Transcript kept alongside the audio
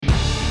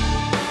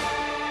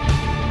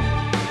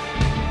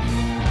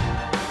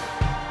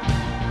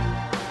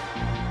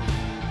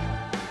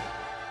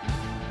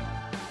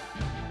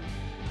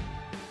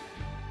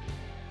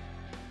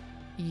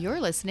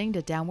listening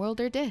to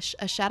Downworlder Dish,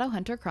 a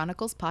Shadowhunter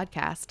Chronicles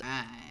podcast.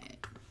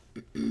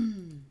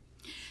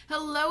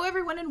 Hello,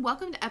 everyone, and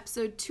welcome to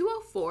episode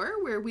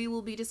 204, where we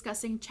will be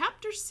discussing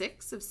Chapter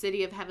 6 of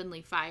City of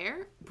Heavenly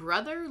Fire,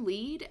 Brother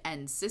Lead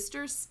and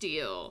Sister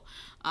Steel.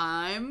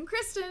 I'm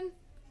Kristen.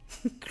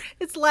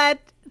 It's Led.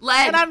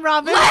 And I'm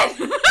Robin.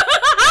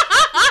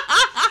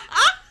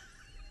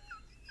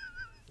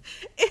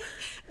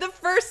 The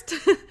first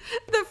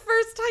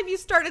time you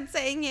started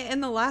saying it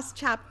in the last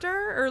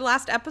chapter or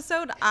last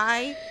episode,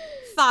 I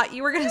thought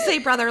you were going to say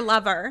brother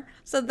lover.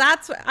 So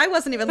that's what I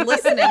wasn't even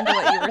listening to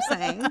what you were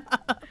saying. I'm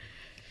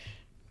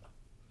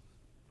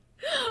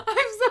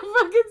so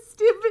fucking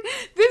stupid.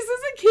 This is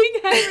a King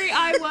Henry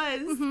I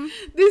was. Mm-hmm.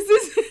 This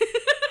is...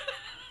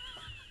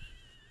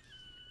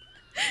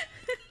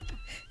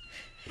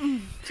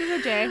 To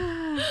the J.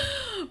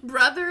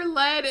 Brother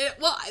led it.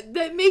 Well,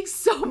 that makes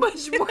so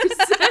much more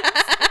sense.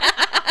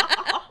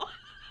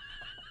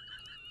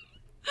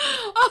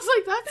 I was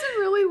like, that's a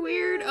really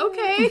weird.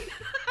 Okay.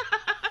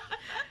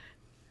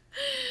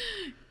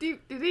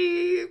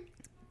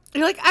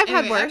 You're like, I've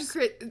had worse.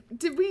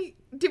 Did we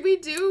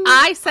do?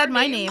 I said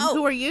my name. Oh,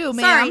 who are you,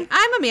 ma'am? Sorry,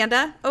 I'm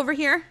Amanda over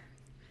here.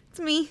 It's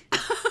me.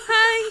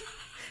 Hi.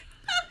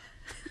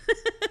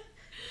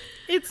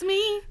 It's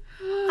me.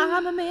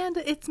 I'm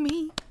Amanda. It's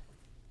me.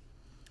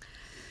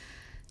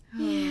 Oh,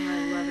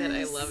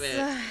 I love it.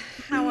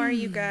 How are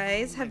you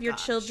guys? Have your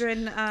gosh.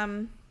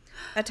 children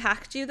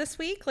attacked you this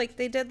week like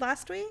they did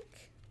last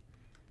week?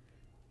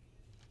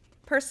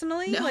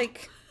 Personally? No.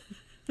 Like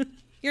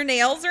your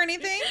nails or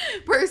anything?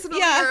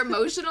 Personally or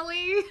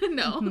emotionally?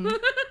 No.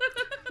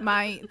 Mm-hmm.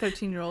 My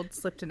 13-year-old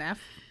slipped an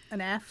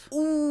F.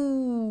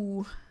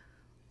 Ooh.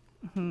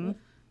 Mm-hmm.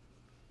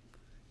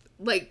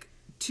 Like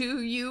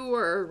to you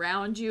or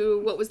around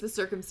you? What was the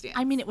circumstance?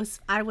 I mean,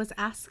 I was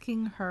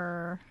asking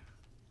her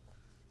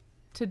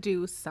to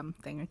do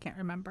something. I can't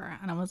remember.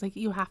 And I was like,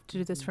 you have to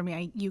do this for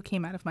me. You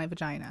came out of my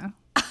vagina.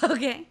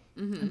 Okay.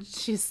 Mm-hmm. And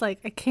she's like,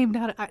 I came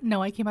out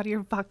of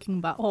your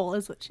fucking butthole,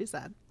 is what she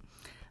said.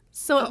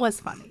 So it was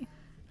funny.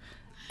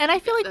 And I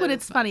feel like when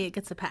it's funny, it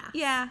gets a pass.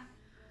 Yeah.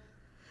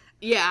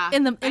 Yeah.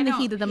 In the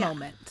heat of the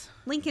moment.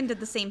 Lincoln did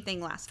the same thing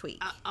last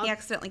week. He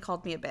accidentally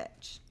called me a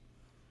bitch.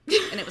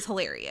 And it was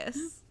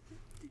hilarious.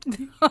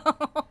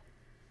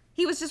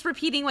 He was just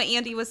repeating what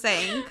Andy was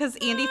saying because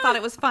Andy thought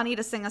it was funny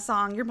to sing a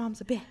song, "Your mom's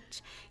a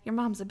bitch. Your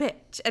mom's a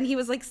bitch." And he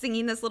was like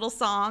singing this little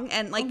song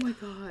and like, oh my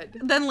God.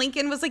 Then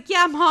Lincoln was like,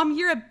 "Yeah, Mom,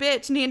 you're a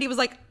bitch." And Andy was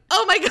like,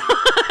 "Oh my God."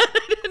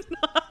 I did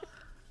not.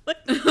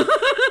 He's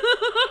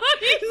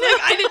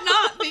like, I did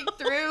not think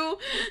through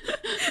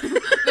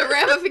the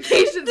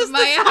ramifications just of my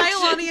the smile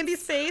actions. on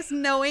Andy's face,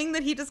 knowing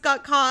that he just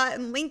got caught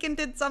and Lincoln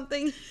did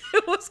something.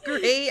 It was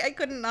great. I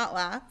couldn't not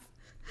laugh.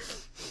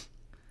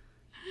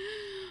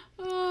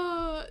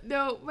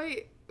 No,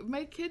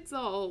 my kid's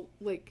all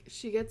like,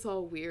 she gets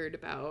all weird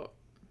about.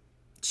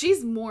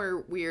 She's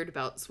more weird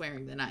about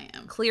swearing than I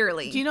am.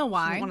 Clearly. Do you know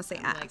why? I want to say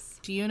ass.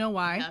 Like, Do you know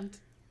why?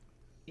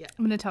 Yeah.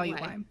 I'm going to tell you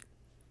why.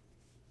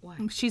 Why?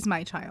 She's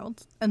my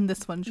child, and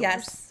this one's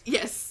yours.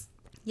 Yes.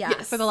 Yeah.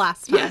 Yes. For the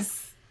last time.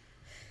 Yes.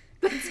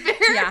 That's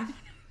fair. Yeah.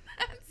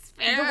 That's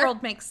fair. The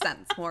world makes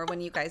sense more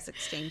when you guys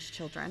exchange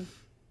children.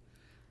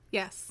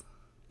 Yes.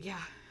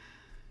 Yeah.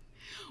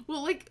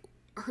 Well, like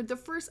I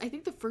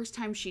think the first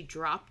time she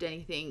dropped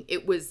anything,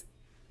 it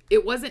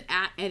wasn't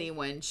at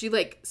anyone. She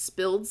like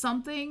spilled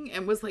something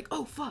and was like,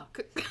 "Oh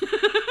fuck."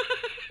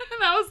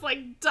 And I was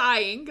like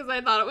dying because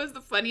I thought it was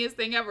the funniest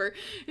thing ever.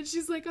 And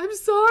she's like, I'm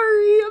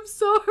sorry.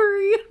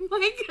 I'm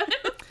like,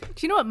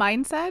 Do you know what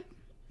mine said?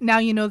 Now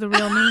you know the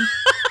real me.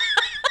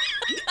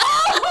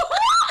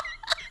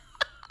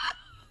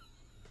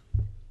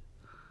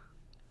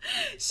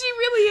 she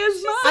really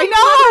is mine. I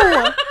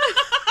know.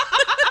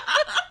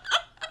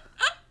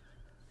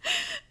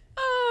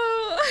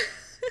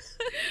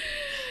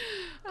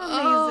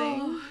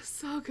 Amazing. Oh,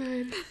 so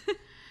good.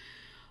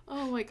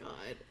 Oh my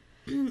God.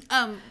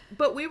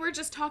 But we were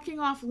just talking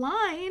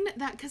offline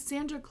that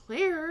Cassandra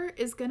Clare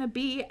is going to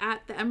be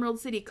at the Emerald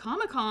City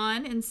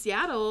Comic-Con in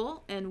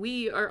Seattle, and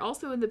we are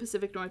also in the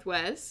Pacific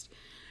Northwest.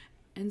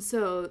 And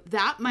so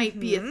that might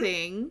be a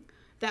thing.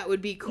 That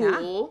would be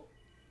cool.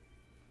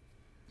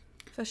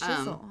 Yeah. For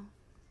shizzle.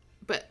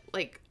 But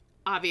like,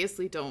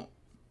 obviously don't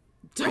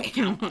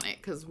count on it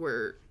because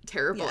we're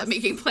terrible at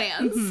making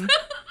plans. Mm-hmm.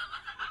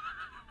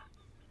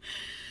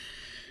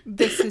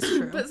 This is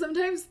true. But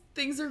sometimes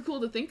things are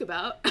cool to think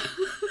about.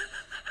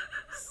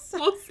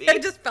 We'll see. I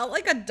just felt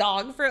like a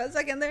dog for a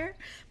second there.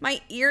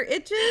 My ear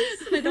itches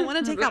and I don't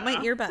want to take out my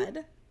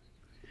earbud.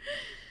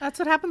 That's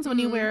what happens when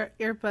you wear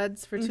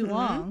earbuds for too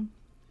long.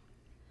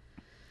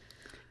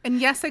 And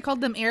yes, I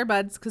called them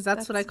earbuds because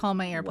that's what I call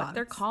my earbuds. What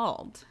they're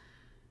called.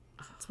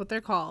 That's what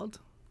they're called.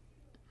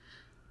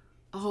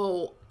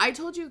 Oh, I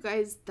told you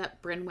guys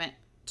that Bryn went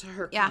to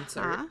her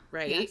concert,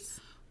 right? Yes.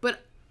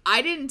 But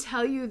I didn't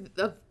tell you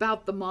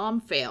about the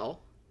mom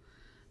fail.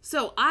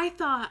 So I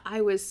thought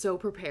I was so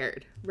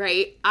prepared,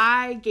 right?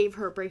 I gave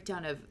her a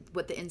breakdown of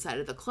what the inside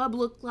of the club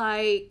looked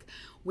like,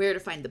 where to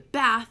find the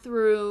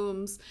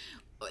bathrooms,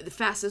 the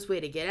fastest way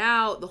to get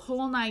out, the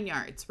whole 9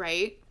 yards,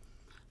 right?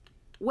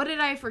 What did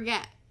I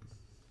forget?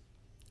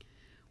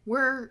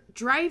 We're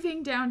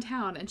driving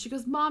downtown, and she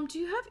goes, Mom, do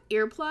you have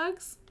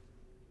earplugs?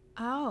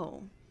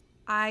 Oh.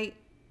 And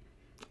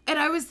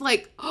I was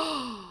like,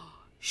 oh,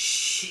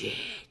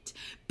 shit.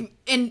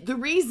 And the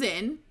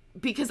reason,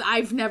 because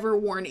I've never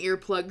worn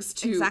earplugs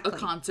to a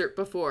concert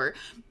before,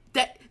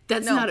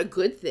 that's not a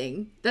good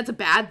thing. That's a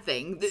bad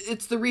thing.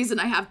 It's the reason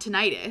I have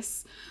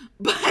tinnitus.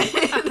 But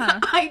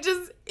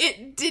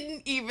it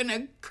didn't even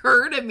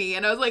occur to me.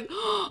 And I was like,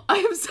 oh, I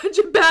am such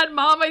a bad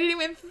mom. I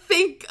didn't even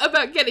think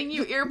about getting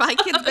you earplugs. My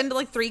kid's been to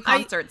like 3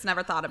 concerts,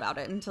 never thought about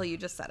it until you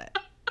just said it.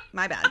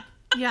 My bad.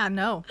 Yeah,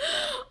 no.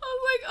 I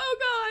was like, oh,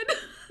 God.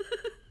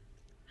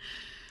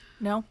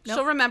 No.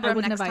 She'll remember I him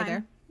wouldn't next have time.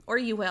 either. Or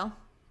you will.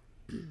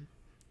 And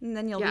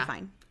then you'll be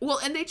fine. Well,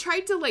 and they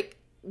tried to, like,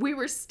 we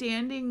were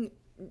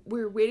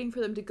waiting for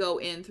them to go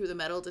in through the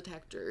metal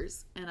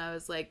detectors. And I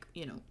was like,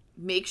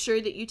 make sure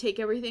that you take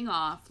everything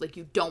off. Like,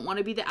 you don't want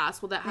to be the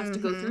asshole that has to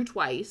go through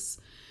twice,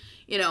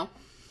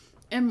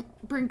 And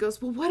Bryn goes,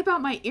 well, what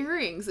about my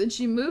earrings? And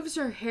she moves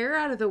her hair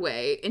out of the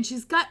way, and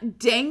she's got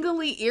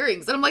dangly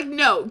earrings. And I'm like,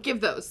 no,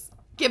 give those.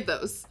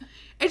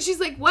 And she's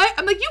like, what?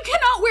 I'm like, you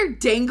cannot wear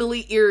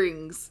dangly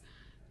earrings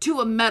to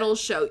a metal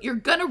show. You're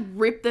gonna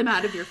rip them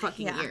out of your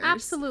fucking ears.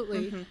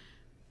 Absolutely.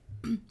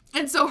 Mm-hmm.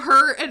 And so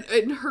her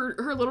and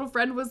her little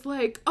friend was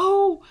like,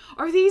 oh,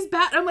 are these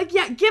bad? I'm like,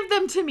 yeah, give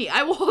them to me.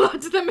 I will hold on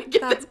to them and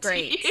give them to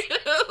you.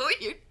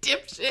 You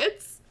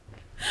dipshits.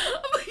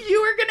 I'm like,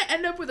 you are gonna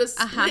end up with a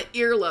split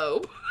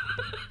earlobe.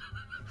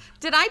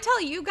 Did I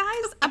tell you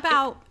guys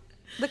about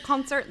the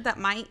concert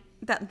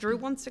that Drew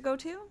wants to go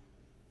to?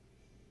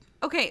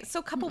 Okay, so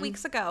a couple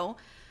weeks ago,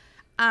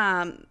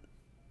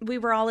 we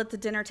were all at the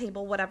dinner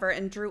table, whatever,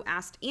 and Drew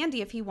asked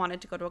Andy if he wanted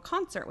to go to a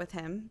concert with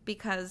him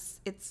because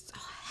it's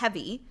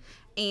heavy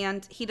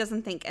and he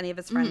doesn't think any of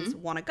his friends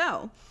want to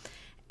go.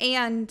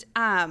 And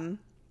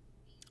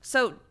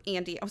so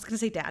Andy, I was going to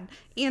say Dad,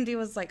 Andy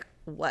was like,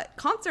 what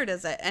concert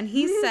is it? And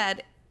he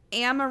said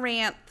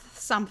Amaranth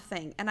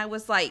something. And I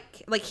was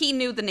like he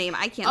knew the name.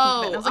 I can't think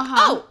of it. And I was like,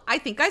 oh, I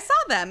think I saw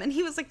them. And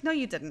he was like, no,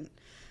 you didn't.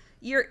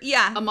 And he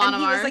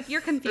was like,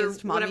 you're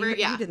confused, Mom.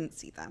 You didn't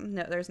see them.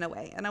 No, there's no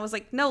way. And I was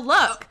like, no,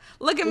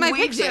 look at my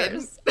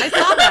pictures. I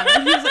saw them.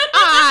 And he was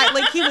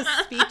like, he was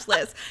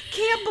speechless.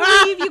 Can't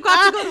believe you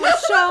got to go to a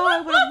show.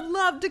 I would have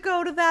loved to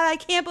go to that. I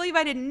can't believe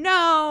I didn't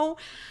know.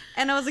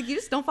 And I was like, you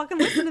just don't fucking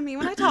listen to me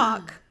when I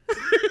talk.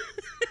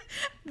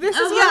 This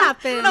is what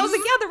happened. And I was like,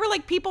 yeah, there were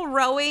like people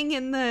rowing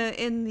in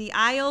the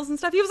aisles and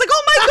stuff. He was like,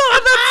 oh my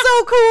God, that's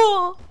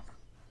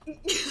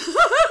so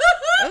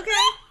cool.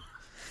 Okay.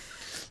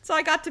 So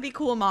I got to be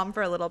cool mom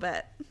for a little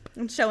bit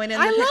and showing in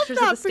the pictures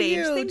of the stage.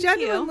 You,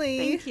 genuinely.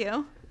 Thank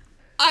you.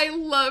 I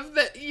love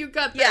that you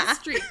got that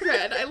street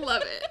cred. I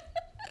love it.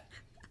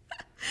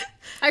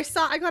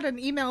 I got an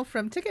email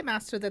from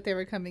Ticketmaster that they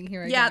were coming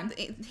here again.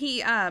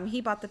 Yeah,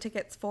 he bought the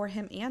tickets for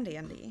him and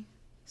Andy.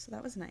 So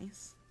that was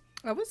nice.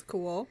 That was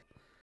cool.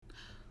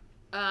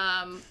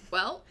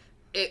 Well,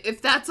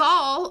 if that's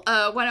all,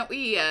 why don't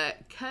we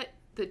cut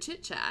the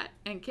chit chat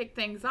and kick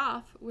things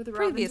off with a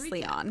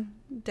previously on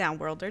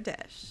Downworlder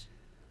Dish.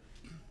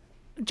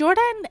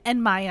 Jordan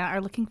and Maya are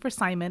looking for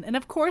Simon and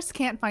of course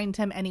can't find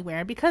him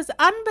anywhere because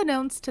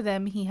unbeknownst to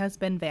them he has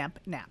been vamp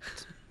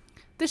napped.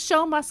 The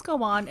show must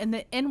go on and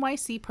the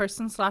NYC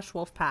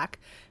person/wolf pack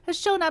has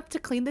shown up to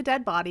clean the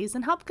dead bodies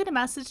and help get a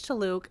message to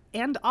Luke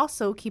and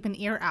also keep an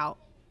ear out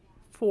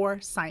for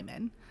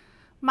Simon.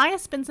 Maya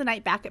spends the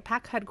night back at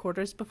pack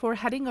headquarters before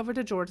heading over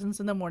to Jordan's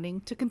in the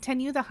morning to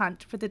continue the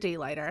hunt for the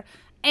Daylighter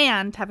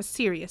and have a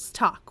serious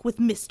talk with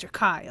Mr.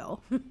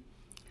 Kyle.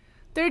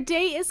 Their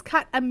day is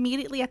cut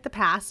immediately at the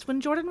past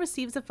when Jordan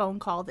receives a phone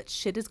call that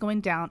shit is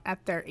going down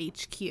at their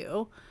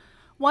HQ.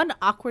 One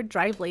awkward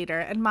drive later,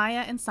 and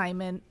Maya and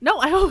Simon...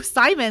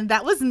 Simon,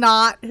 that was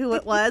not who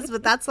it was,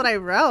 but that's what I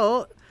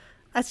wrote.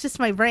 That's just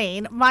my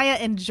brain. Maya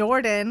and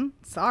Jordan,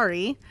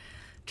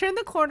 turn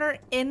the corner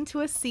into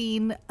a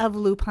scene of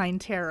lupine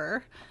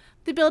terror.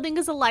 The building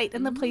is alight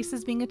and the place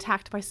is being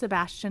attacked by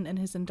Sebastian and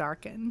his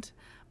Endarkened.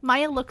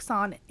 Maya looks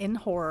on in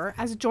horror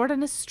as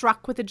Jordan is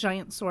struck with a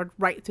giant sword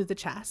right through the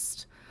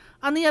chest.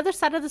 On the other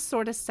side of the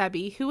sword is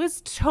Sebi, who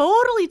is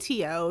totally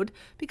TO'd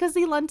because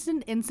the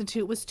London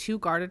Institute was too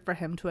guarded for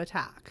him to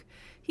attack.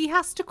 He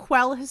has to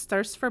quell his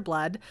thirst for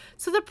blood,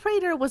 so the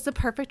Praetor was the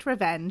perfect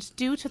revenge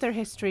due to their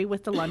history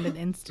with the London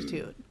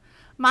Institute.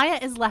 Maya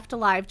is left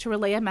alive to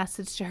relay a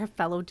message to her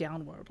fellow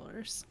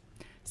Downworlders.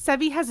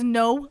 Sevi has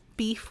no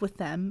beef with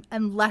them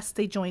unless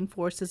they join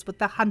forces with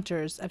the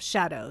Hunters of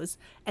Shadows,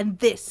 and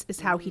this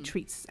is how he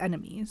treats his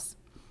enemies.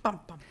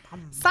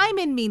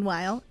 Simon,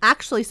 meanwhile,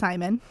 actually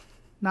Simon,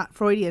 not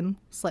Freudian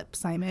slip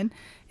Simon,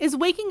 is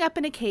waking up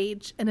in a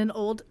cage in an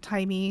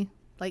old-timey,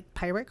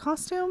 pirate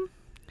costume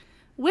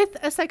with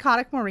a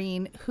psychotic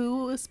Marine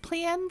whose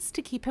plans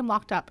to keep him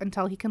locked up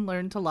until he can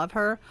learn to love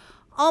her,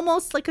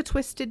 almost like a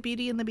twisted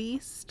Beauty and the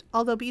Beast,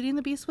 although Beauty and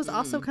the Beast was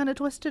also kind of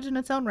twisted in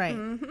its own right.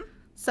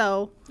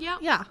 So,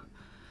 yeah.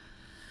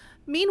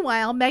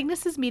 Meanwhile,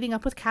 Magnus is meeting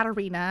up with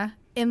Katerina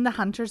in the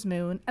hunter's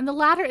moon, and the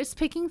latter is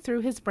picking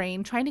through his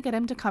brain, trying to get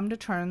him to come to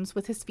terms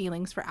with his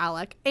feelings for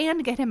Alec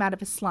and get him out of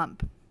his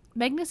slump.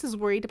 Magnus is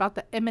worried about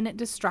the imminent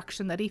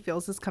destruction that he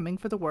feels is coming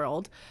for the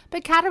world,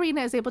 but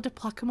Katerina is able to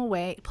pluck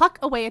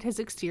away at his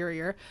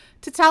exterior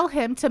to tell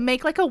him to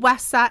make like a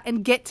Wessa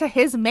and get to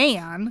his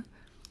man.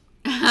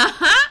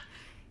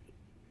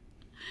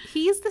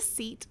 He's the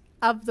seat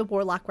of the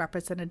warlock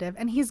representative,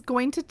 and he's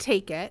going to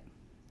take it.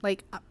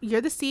 Like,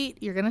 you're the seat,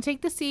 you're going to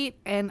take the seat,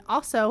 and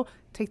also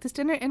take this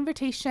dinner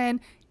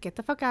invitation, get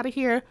the fuck out of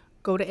here,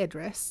 go to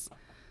Idris.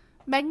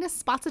 Magnus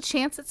spots a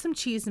chance at some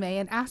chisme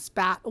and asks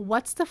Bat,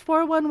 what's the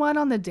 411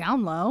 on the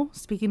down low?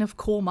 Speaking of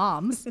cool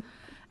moms.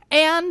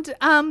 And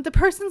the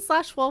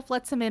person/wolf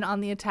lets him in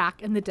on the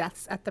attack and the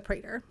deaths at the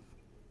Praetor.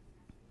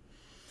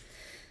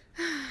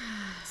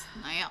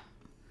 Snap.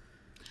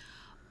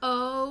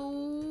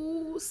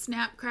 Oh,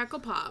 snap, crackle,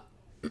 pop.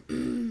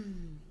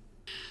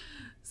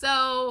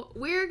 So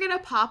we're going to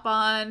pop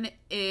on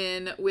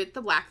in with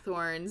the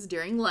Blackthorns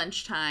during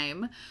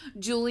lunchtime.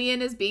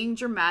 Julian is being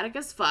dramatic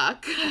as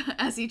fuck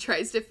as he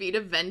tries to feed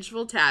a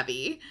vengeful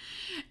Tabby.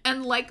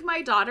 And like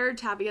my daughter,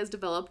 Tabby has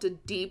developed a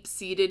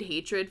deep-seated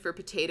hatred for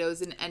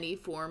potatoes in any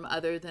form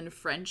other than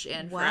French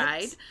and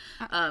fried.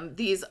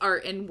 These are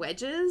in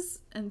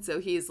wedges, and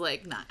so he's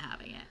like not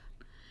having it.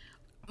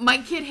 My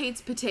kid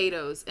hates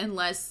potatoes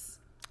unless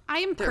I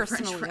am they're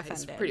personally French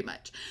fries, offended. pretty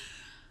much.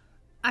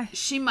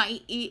 She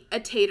might eat a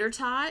tater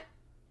tot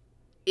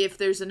if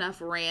there's enough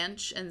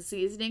ranch and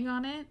seasoning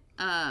on it.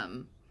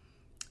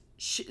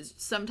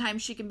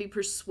 Sometimes she can be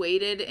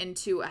persuaded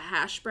into a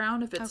hash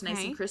brown if it's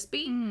nice and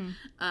crispy.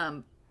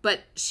 But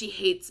she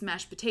hates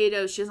mashed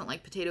potatoes. She doesn't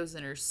like potatoes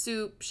in her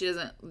soup. She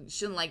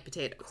doesn't like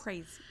potatoes.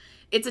 Crazy.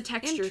 It's a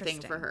texture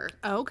thing for her.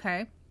 Oh,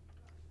 okay.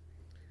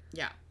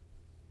 Yeah.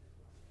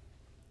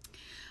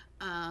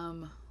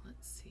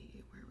 Let's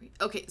see, where are we?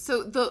 Okay,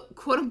 so the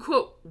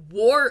quote-unquote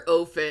war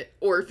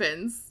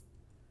orphans,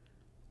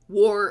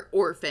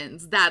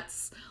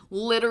 that's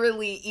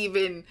literally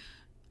even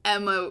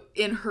Emma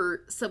in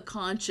her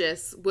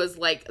subconscious was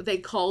like, they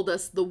called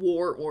us the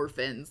war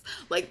orphans.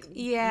 Like,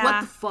 Yeah.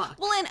 what the fuck?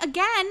 Well, and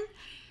again,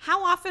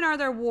 how often are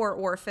there war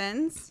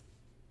orphans?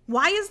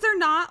 Why is there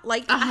not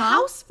like a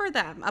house for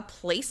them, a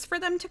place for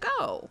them to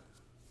go?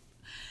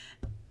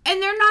 And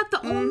they're not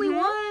the only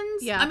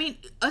ones. Yeah. I mean,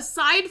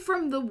 aside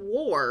from the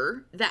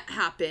war that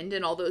happened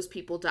and all those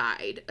people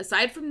died,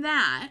 aside from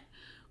that,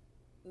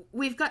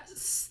 we've got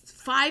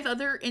 5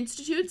 other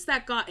institutes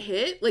that got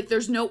hit. Like,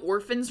 there's no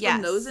orphans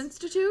from those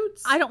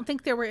institutes. I don't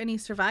think there were any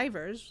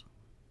survivors.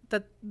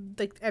 That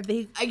they I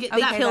get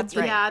they that. killed That's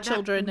right. Yeah, that-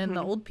 children and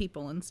the old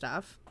people and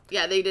stuff.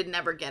 Yeah, they did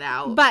never get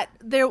out. But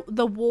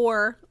the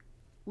war,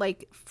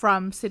 like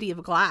from City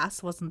of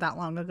Glass, wasn't that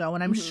long ago,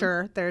 and I'm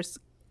sure there's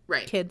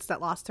right. kids that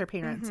lost their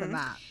parents in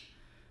that.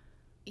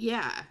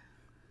 Yeah.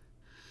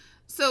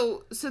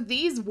 So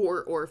these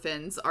war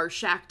orphans are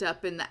shacked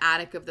up in the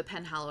attic of the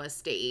Penhallow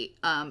estate,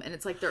 and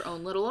it's like their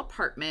own little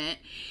apartment.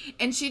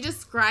 And Emma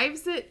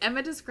describes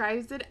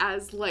it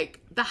as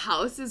like the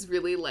house is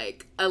really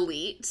like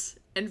elite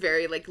and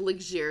very like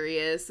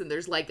luxurious, and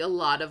there's like a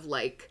lot of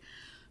like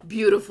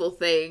beautiful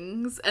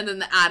things, and then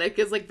the attic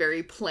is like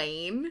very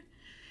plain.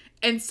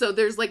 And so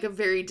there's like a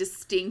very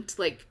distinct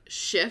like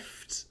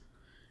shift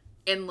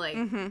in like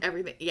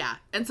everything. Yeah.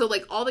 And so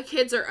like all the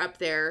kids are up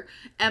there.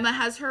 Emma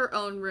has her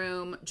own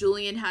room.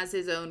 Julian has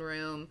his own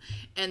room.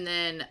 And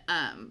then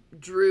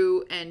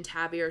Drew and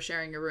Tabby are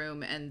sharing a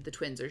room, and the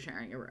twins are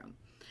sharing a room.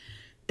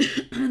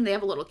 They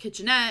have a little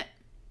kitchenette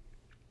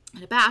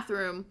and a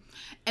bathroom.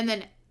 And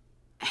then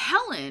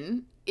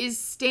Helen is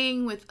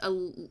staying with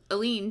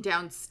Aline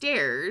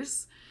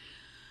downstairs.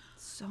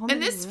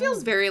 And this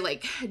feels very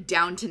like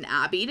Downton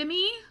Abbey to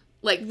me.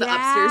 Like the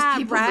upstairs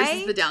people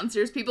versus the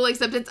downstairs people,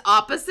 except it's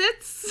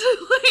opposites.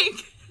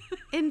 Like,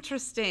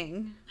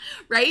 interesting,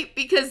 right?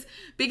 Because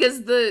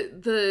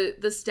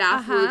the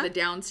staff were the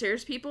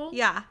downstairs people.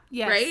 Yeah.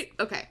 Yes. Right?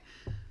 Okay.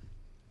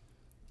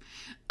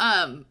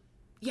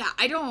 Yeah,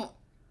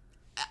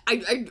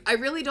 I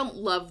really don't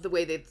love the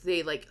way that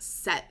they like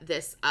set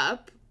this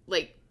up.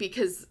 Like,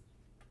 because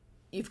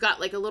you've got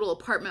like a little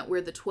apartment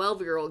where the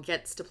 12-year-old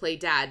gets to play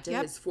dad to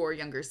his 4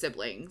 younger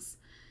siblings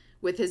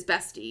with his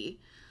bestie.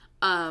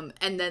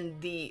 And then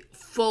the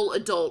full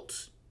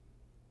adult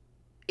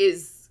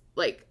is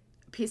like,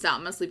 peace out,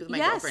 I'm gonna sleep with my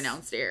girlfriend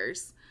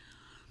downstairs.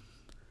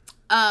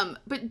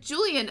 But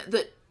Julian,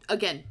 the,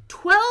 again,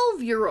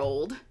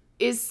 12-year-old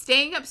is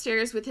staying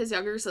upstairs with his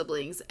younger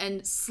siblings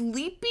and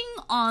sleeping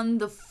on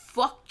the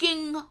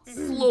fucking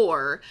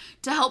floor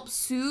to help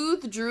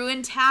soothe Drew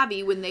and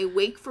Tabby when they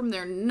wake from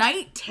their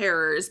night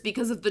terrors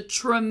because of the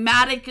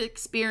traumatic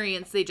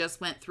experience they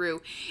just went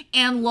through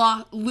and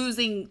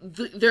losing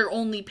their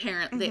only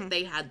parent that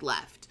they had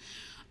left.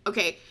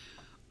 Okay.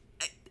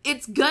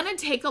 It's gonna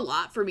take a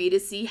lot for me to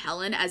see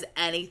Helen as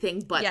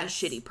anything but a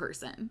shitty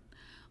person.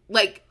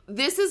 Like,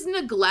 this is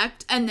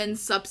neglect and then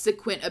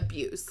subsequent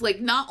abuse.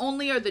 Like, not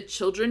only are the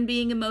children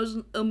being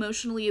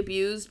emotionally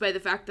abused by the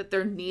fact that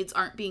their needs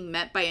aren't being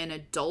met by an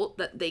adult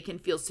that they can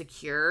feel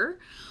secure,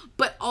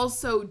 but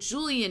also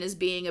Julian is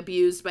being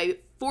abused by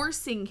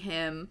forcing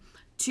him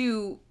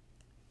to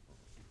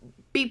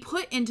be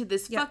put into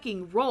this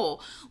fucking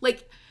role.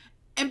 Like,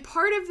 and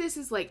part of this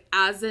is, like,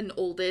 as an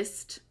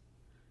oldest,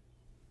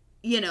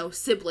 you know,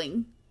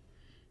 sibling,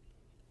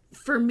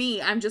 for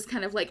me, I'm just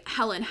kind of like,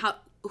 Helen,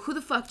 who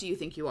the fuck do you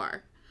think you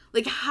are?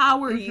 Like,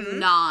 how are you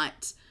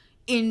not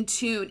in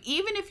tune?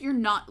 Even if you're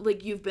not,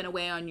 like, you've been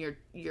away on your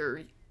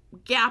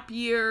gap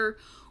year,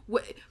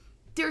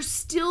 they're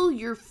still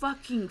your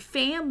fucking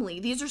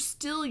family. These are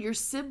still your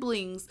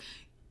siblings.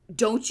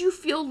 Don't you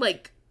feel,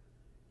 like,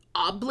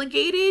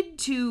 obligated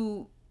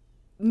to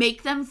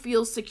make them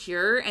feel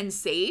secure and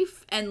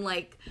safe? And,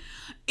 like,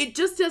 it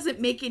just doesn't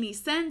make any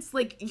sense.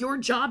 Like, your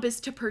job is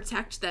to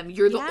protect them.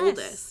 You're the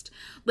oldest.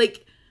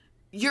 Like,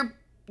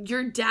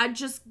 your dad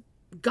just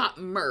got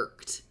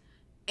murked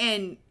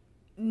and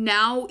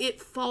now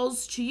it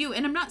falls to you.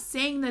 And I'm not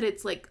saying that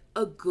it's, like,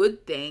 a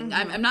good thing.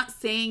 I'm not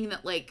saying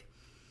that, like,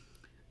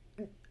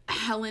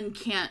 Helen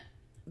can't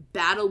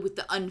battle with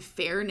the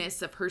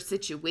unfairness of her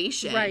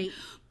situation. Right.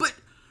 But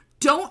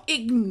don't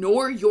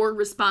ignore your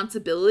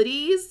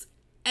responsibilities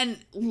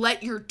and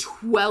let your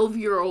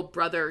 12-year-old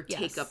brother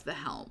take up the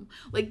helm.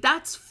 Like,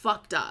 that's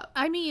fucked up.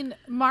 I mean,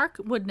 Mark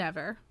would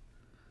never.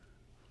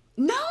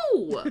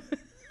 No!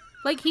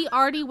 Like, he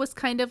already was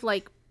kind of,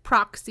 like,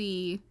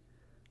 proxy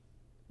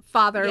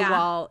father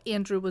while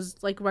Andrew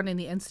was, like, running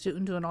the institute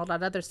and doing all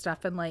that other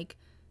stuff and, like,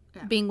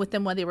 being with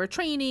them when they were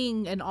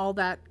training and all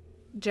that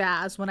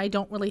jazz, when I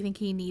don't really think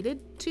he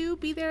needed to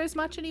be there as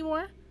much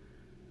anymore.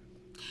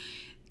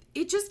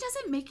 It just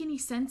doesn't make any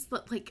sense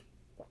that, like,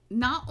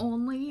 not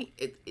only...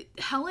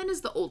 Helen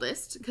is the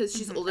oldest, because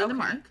she's older than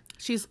Mark.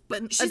 She's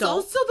adult.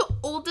 Also the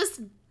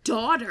oldest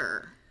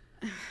daughter.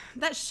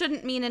 That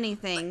shouldn't mean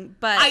anything,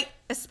 but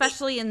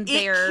especially in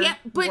their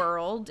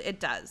world, it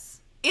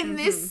does. In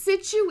this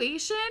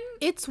situation,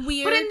 it's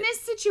weird. But in this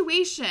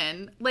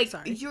situation, like,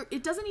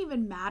 it doesn't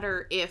even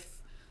matter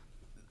if,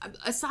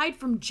 aside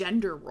from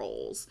gender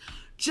roles,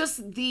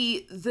 just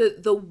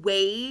the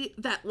way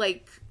that,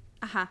 like,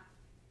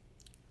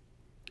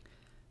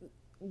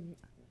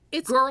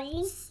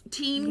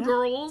 teen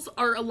girls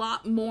are a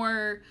lot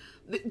more.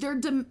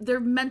 Their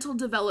mental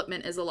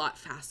development is a lot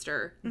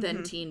faster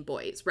than teen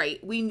boys,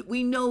 right?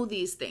 We know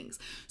these things.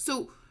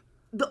 So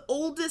the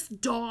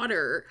oldest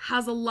daughter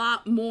has a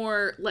lot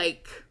more,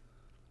 like,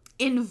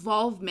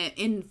 involvement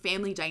in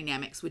family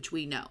dynamics, which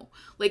we know.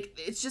 Like,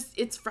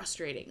 it's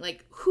frustrating.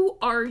 Like, who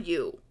are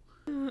you?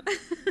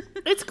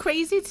 It's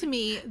crazy to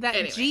me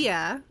that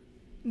Gia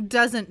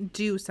doesn't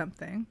do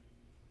something.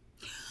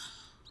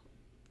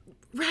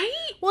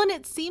 Right? Well, and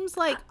it seems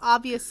like,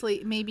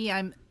 obviously, maybe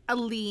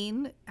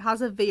Aline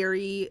has a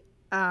very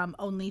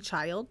only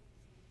child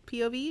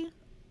POV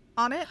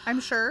on it, I'm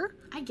sure.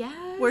 I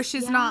guess. Where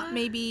she's not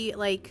maybe,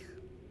 like,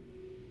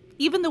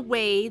 even the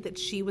way that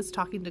she was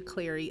talking to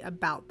Clary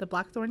about the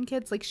Blackthorn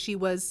kids, like, she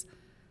was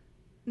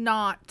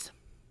not,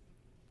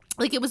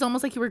 like, it was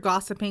almost like you were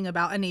gossiping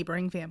about a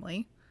neighboring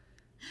family.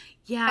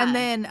 Yeah. And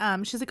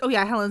then she's like, oh,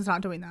 yeah, Helen's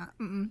not doing that.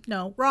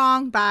 No,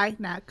 wrong, bye,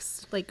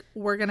 next. Like,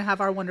 we're going to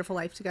have our wonderful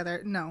life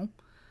together. No.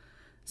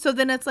 So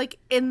then it's like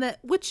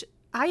which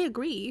I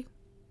agree,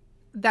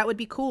 that would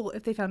be cool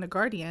if they found a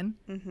guardian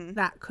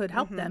that could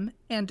help them,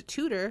 and a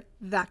tutor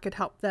that could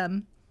help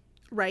them,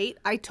 right?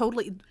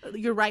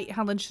 You're right,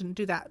 Helen shouldn't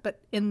do that. But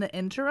in the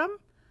interim,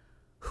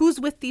 who's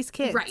with these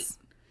kids? Right.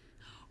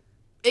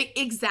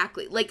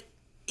 Exactly. Like,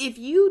 if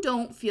you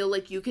don't feel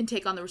like you can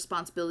take on the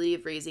responsibility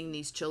of raising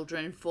these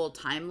children full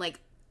time, like,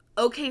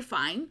 okay,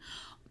 fine.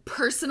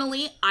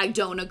 Personally, I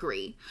don't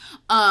agree.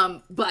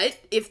 But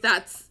if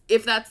that's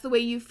the way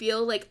you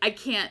feel, like, I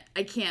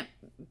can't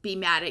be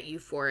mad at you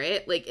for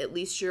it. Like, at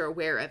least you're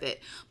aware of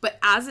it. But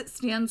as it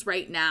stands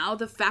right now,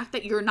 the fact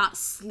that you're not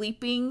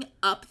sleeping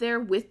up there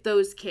with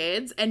those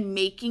kids and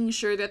making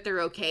sure that they're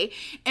okay,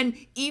 and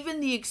even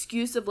the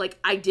excuse of, like,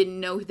 I didn't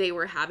know they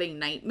were having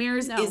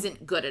nightmares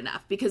isn't good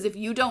enough. Because if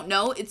you don't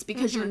know, it's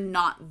because you're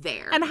not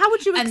there. And how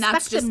would you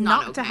expect them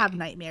not to have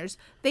nightmares?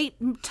 They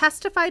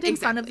testified in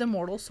front of the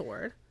mortal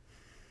sword.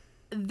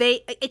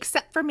 They,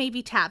 except for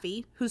maybe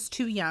Tavi, who's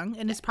too young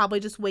and is probably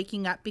just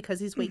waking up because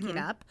he's waking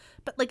up.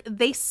 But, like,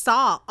 they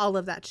saw all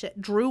of that shit.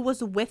 Drew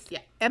was with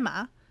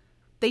Emma.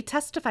 They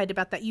testified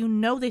about that. You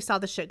know they saw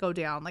the shit go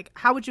down. Like,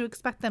 how would you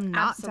expect them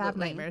not to have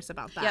nightmares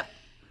about that? Yep.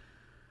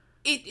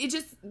 It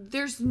just,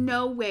 there's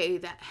no way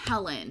that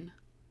Helen,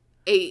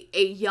 a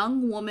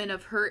young woman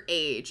of her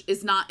age,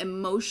 is not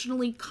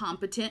emotionally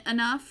competent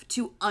enough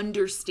to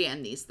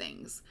understand these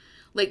things.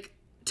 Like,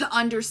 to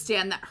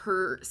understand that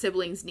her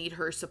siblings need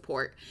her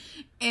support.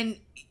 And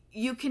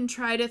you can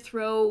try to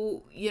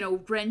throw,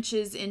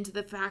 wrenches into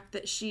the fact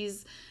that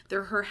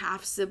they're her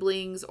half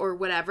siblings or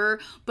whatever.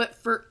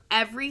 But for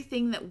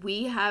everything that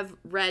we have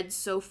read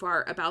so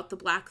far about the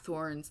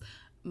Blackthorns,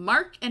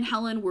 Mark and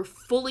Helen were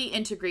fully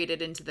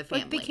integrated into the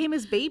family. Like, they came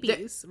as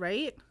babies,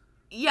 right?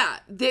 yeah,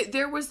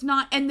 there was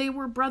not, and they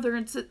were brother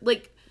and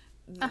like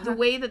the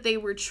way that they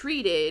were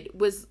treated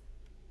was,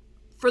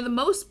 for the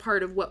most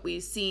part of what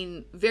we've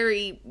seen,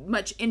 very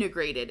much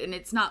integrated, and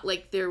it's not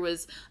like there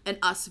was an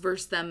us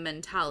versus them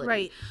mentality.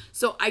 Right.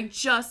 So I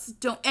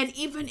just don't, and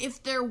even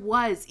if there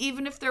was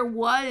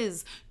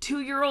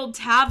 2-year-old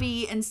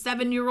Tavi and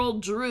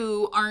 7-year-old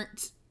Drew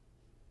aren't,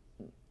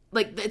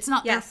 like, it's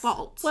not their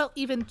fault. Well,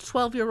 even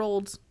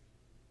 12-year-old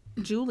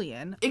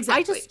Julian.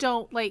 Exactly. I just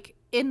don't, like,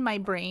 in my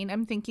brain,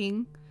 I'm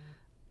thinking,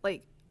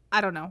 like,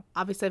 I don't know.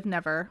 Obviously, I've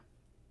never,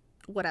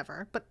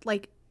 whatever. But,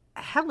 like,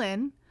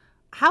 Helen,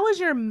 how is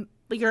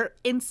your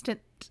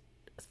instant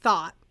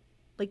thought?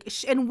 Like,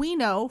 and we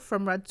know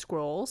from Red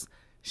Scrolls,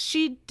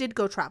 she did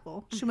go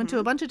travel. She went to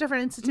a bunch of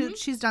different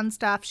institutes. She's done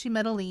stuff. She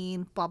met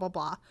Aline, blah, blah,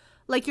 blah.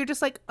 Like, you're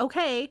just like,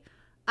 okay,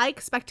 I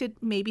expected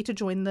maybe to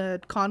join the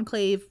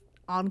conclave,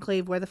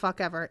 enclave, where the fuck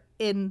ever,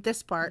 in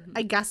this part.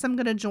 I guess I'm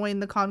going to join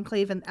the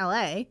conclave in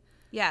LA.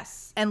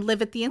 Yes. And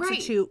live at the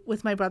institute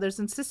with my brothers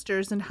and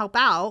sisters and help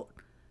out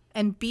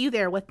and be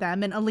there with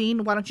them. And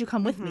Aline, why don't you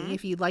come with me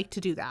if you'd like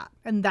to do that?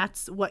 And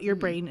that's what your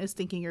brain is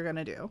thinking you're going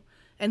to do.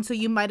 And so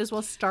you might as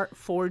well start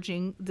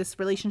forging this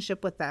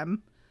relationship with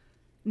them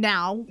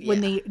now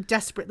when they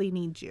desperately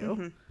need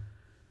you.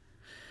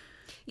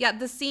 Yeah,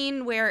 the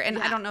scene where, and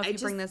I don't know if you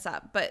bring this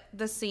up, but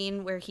the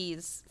scene where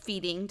he's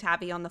feeding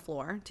Tabby on the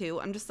floor, too.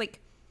 I'm just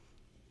like,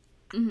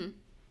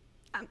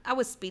 I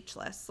was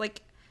speechless.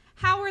 Like,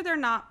 how are there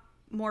not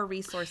more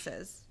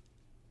resources?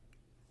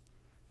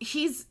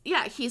 He's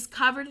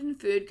covered in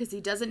food because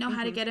he doesn't know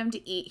how to get him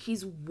to eat.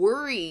 He's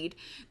worried.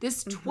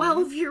 This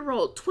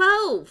 12-year-old,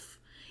 12,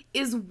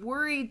 is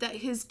worried that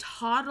his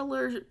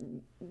toddler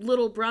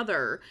little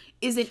brother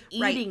isn't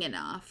eating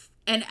enough.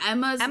 And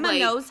Emma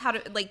knows how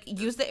to, like,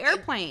 use the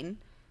airplane.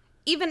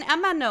 Even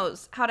Emma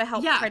knows how to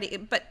help try to,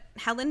 but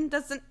Helen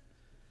doesn't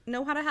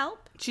know how to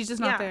help. She's just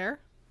not there.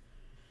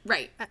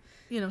 Right.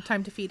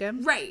 Time to feed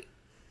him. Right.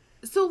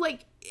 So,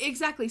 like,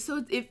 exactly.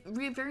 So it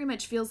very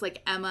much feels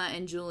like Emma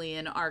and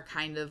Julian are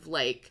kind of,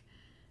 like,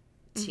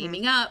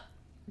 teaming up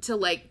to,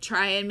 like,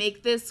 try and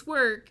make this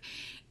work.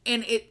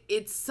 And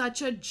it's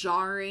such a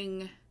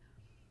jarring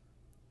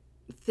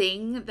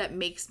thing that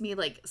makes me,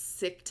 like,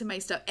 sick to my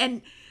stomach.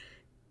 And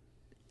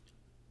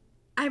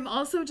I'm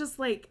also just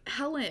like,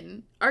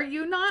 Helen, are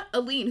you not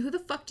Aline? Who the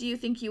fuck do you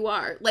think you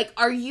are? Like,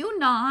 are you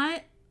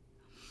not?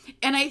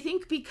 And I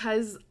think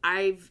because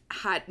I've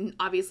had,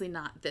 obviously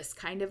not this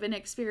kind of an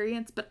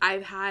experience, but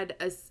I've had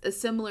a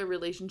similar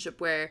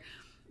relationship where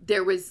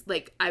there was,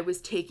 like, I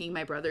was taking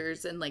my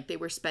brothers and, like, they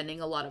were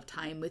spending a lot of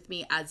time with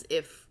me as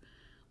if,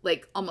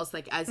 like, almost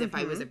like as if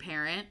I was a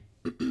parent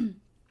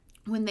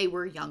when they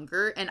were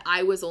younger and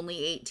I was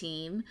only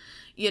 18,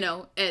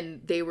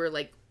 and they were,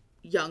 like,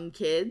 young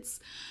kids.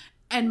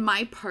 And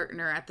my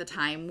partner at the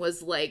time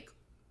was, like,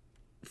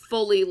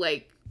 fully,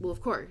 like, well,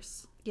 of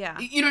course. Yeah.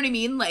 You know what I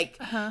mean? Like,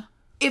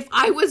 if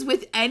I was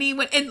with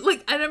anyone, and,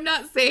 like, and I'm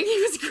not saying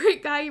he was a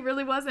great guy, he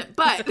really wasn't,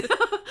 but,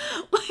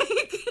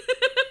 like,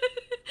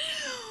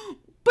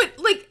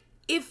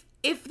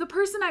 if the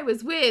person I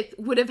was with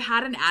would have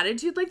had an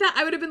attitude like that,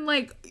 I would have been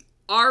like,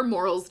 our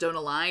morals don't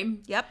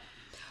align. Yep.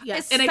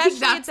 Yes. And I think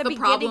that's the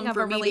problem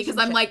for me, because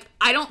I'm like,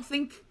 I don't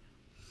think...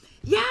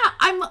 Yeah,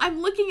 I'm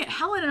looking at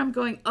Helen and I'm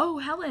going, oh,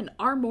 Helen,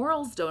 our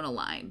morals don't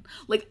align.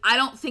 Like, I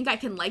don't think I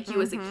can like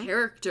you as a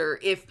character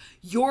if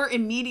your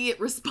immediate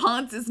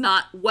response is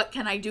not, what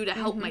can I do to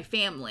help my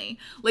family?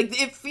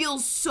 Like, it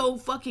feels so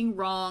fucking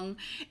wrong.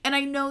 And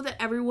I know that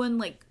everyone,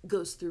 like,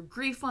 goes through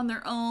grief on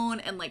their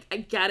own, and, like, I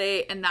get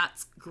it, and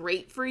that's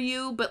great for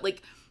you, but,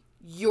 like,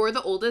 you're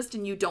the oldest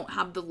and you don't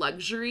have the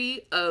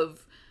luxury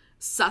of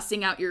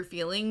sussing out your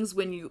feelings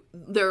when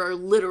there are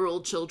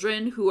literal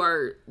children who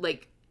are,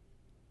 like,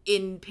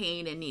 in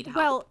pain and need help.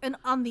 Well, and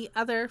on the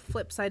other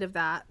flip side of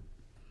that,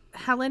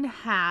 Helen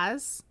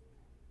has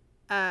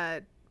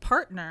a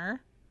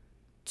partner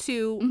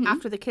to,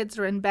 after the kids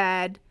are in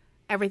bed,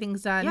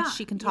 everything's done,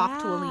 she can talk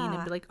to Aline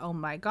and be like, oh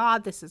my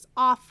God, this is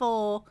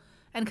awful,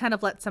 and kind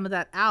of let some of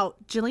that out.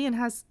 Jillian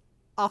has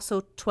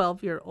also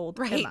 12-year-old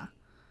Emma.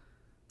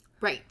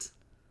 Right.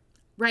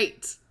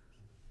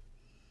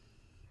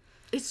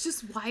 It's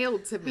just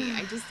wild to me.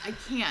 I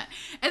can't.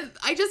 And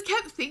I just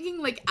kept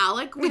thinking, like,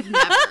 Alec would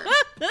never.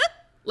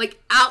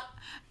 Like,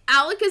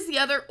 Alec is the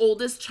other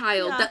oldest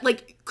child that,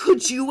 like,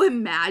 could you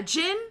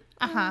imagine?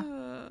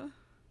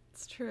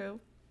 It's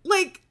true.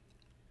 Like,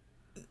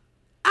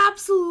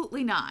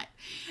 absolutely not.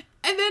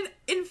 And then,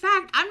 in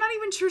fact, I'm not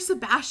even sure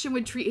Sebastian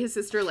would treat his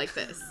sister like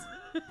this.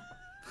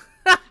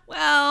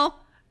 Well...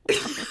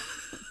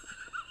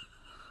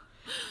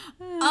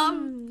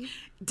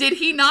 Did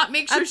he not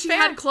make sure she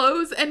had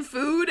clothes and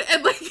food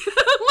and, like,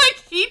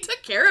 like, he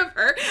took care of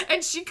her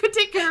and she could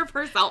take care of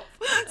herself?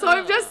 So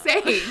I'm just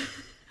saying,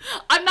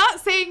 I'm not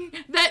saying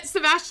that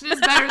Sebastian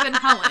is better than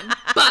Helen,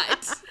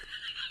 but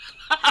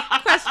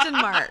Question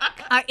mark.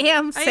 I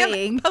am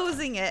saying.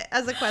 Posing it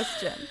as a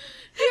question.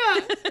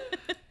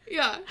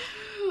 Yeah.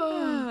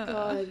 Oh,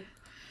 God.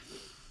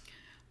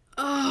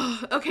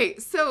 Oh, okay.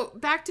 So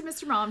back to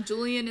Mr. Mom.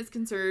 Julian is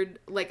concerned,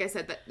 like I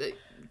said, that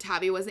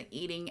Tabby wasn't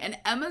eating, and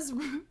Emma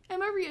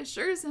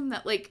reassures him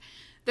that like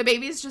the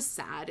baby's just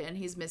sad and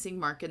he's missing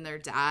Mark and their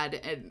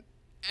dad,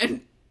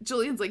 and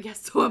Julian's like,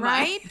 yes, so am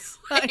I.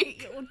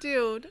 Like,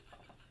 dude.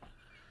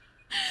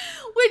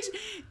 Which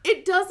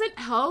it doesn't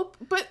help,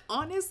 but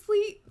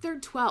honestly, they're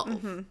 12.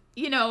 Mm-hmm.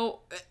 You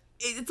know,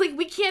 it's like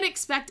we can't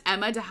expect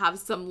Emma to have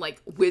some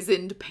like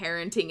wizened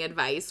parenting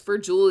advice for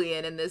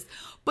Julian in this,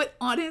 but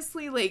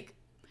honestly, like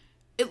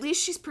at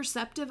least she's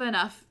perceptive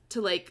enough to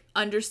like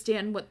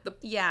understand what the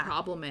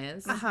problem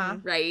is,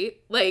 right?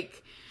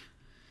 Like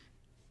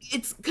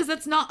it's because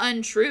it's not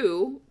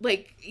untrue.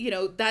 Like, you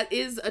know, that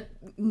is a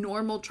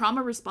normal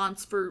trauma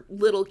response for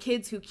little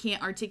kids who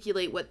can't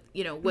articulate what,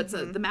 you know, what's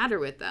the matter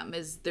with them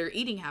is their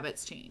eating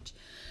habits change.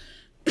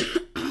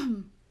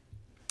 So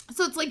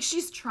it's like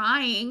she's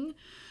trying,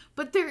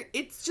 but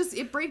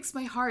it breaks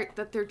my heart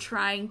that they're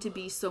trying to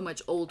be so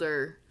much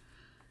older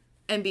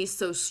and be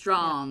so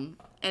strong.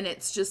 Yeah. And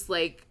it's just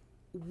like,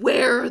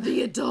 where are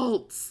the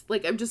adults?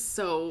 Like, I'm just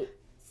so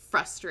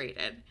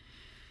frustrated.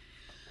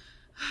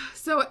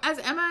 So as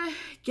Emma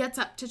gets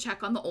up to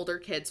check on the older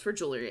kids for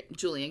Julian,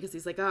 because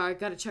he's like, oh, I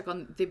gotta check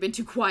on, they've been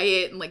too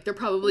quiet and like they're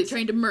probably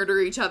trying to murder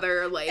each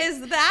other. Like,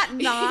 is that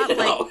not you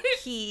know?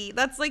 like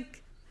that's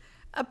like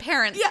a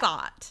parent's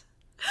thought?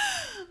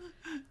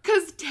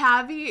 Because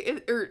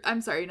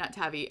not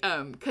Tabby,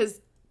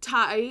 because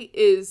Ty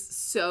is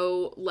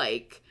so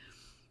like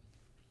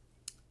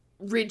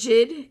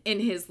rigid in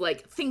his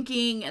like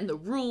thinking and the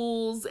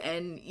rules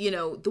and, you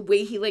know, the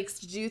way he likes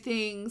to do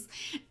things.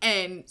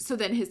 And so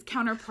then his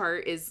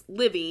counterpart is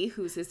Livy,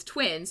 who's his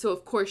twin. So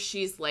of course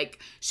she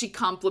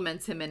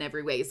compliments him in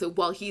every way. So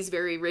while he's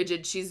very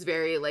rigid, she's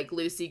very like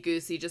loosey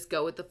goosey, just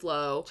go with the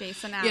flow.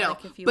 Jason Alec, you know,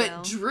 if you but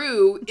will.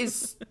 Drew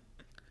is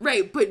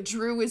right, but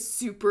Drew is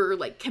super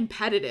like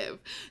competitive.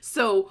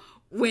 So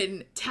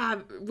when Ty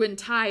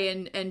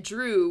and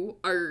Drew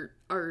are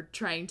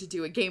trying to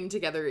do a game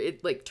together,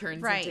 it like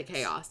turns into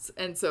chaos.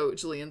 And so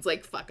Julian's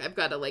like, fuck, I've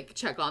got to like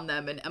check on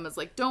them. And Emma's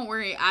like, don't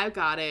worry, I've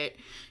got it.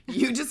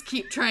 You just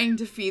keep trying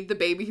to feed the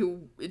baby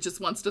who just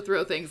wants to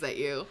throw things at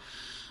you.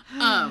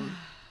 And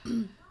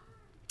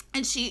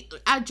she,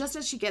 just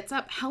as she gets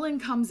up, Helen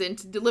comes in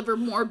to deliver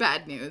more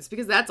bad news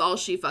because that's all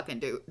she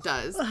fucking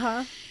does.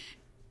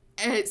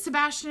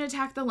 Sebastian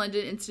attacked the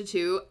London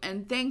Institute,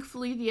 and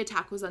thankfully the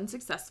attack was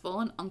unsuccessful,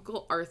 and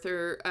Uncle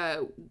Arthur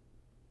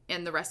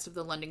and the rest of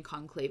the London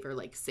Conclave are,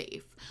 like,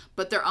 safe.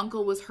 But their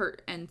uncle was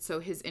hurt, and so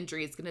his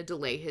injury is going to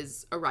delay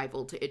his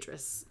arrival to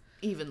Idris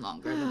even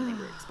longer than they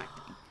were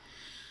expecting.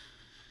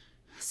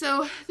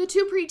 So the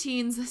two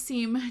preteens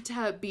seem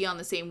to be on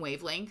the same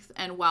wavelength,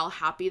 and while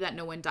happy that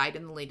no one died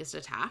in the latest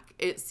attack,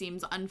 it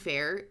seems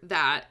unfair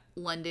that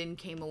London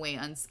came away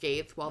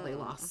unscathed while they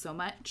lost so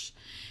much.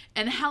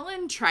 And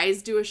Helen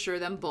tries to assure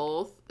them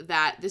both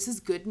that this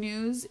is good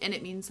news and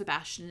it means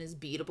Sebastian is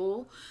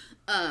beatable.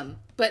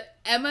 But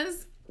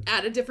Emma's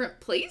at a different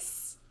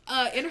place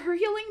in her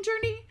healing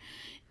journey.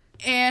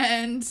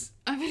 And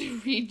I'm going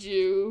to read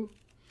you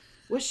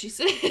what she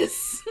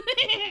says.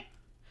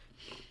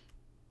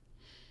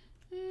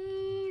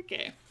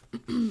 Okay.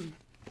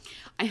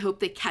 I hope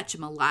they catch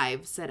him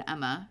alive, said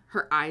Emma,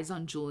 her eyes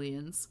on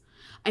Julian's.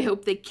 I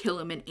hope they kill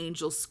him in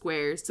Angel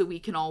Square so we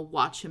can all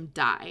watch him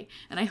die.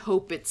 And I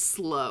hope it's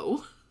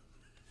slow.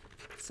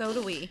 So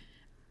do we.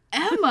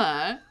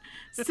 Emma,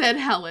 said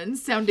Helen,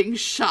 sounding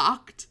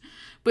shocked.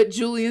 But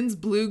Julian's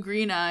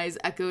blue-green eyes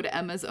echoed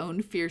Emma's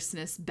own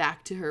fierceness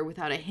back to her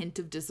without a hint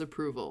of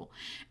disapproval.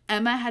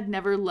 Emma had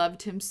never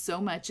loved him so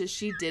much as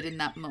she did in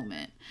that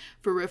moment.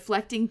 For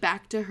reflecting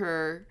back to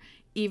her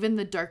even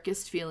the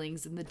darkest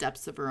feelings in the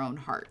depths of her own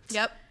heart.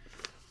 Yep.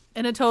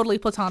 In a totally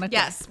platonic way.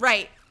 Yes,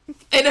 right.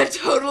 In a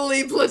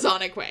totally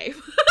platonic way.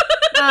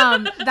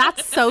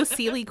 That's so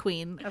Sealy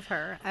Queen of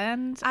her.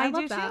 And I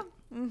love that.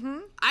 Too. Mm-hmm.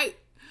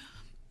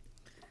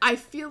 I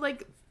feel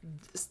like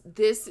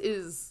this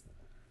is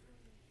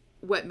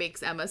what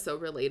makes Emma so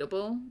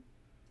relatable.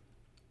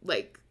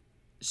 Like,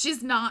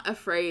 she's not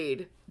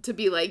afraid to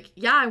be like,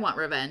 yeah, I want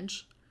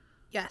revenge.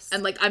 Yes.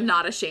 And, like, I'm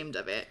not ashamed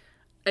of it.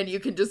 And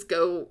you can just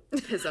go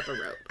piss up a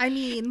rope. I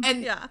mean,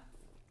 and yeah.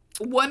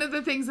 One of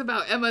the things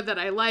about Emma that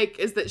I like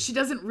is that she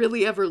doesn't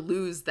really ever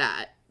lose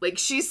that. Like,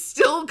 she's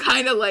still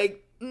kind of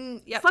like,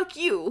 fuck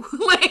you.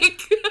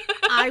 Like,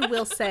 I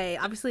will say,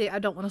 obviously, I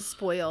don't want to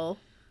spoil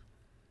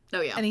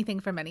anything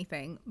from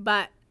anything.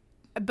 But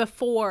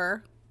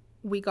before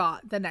we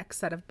got the next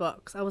set of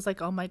books, I was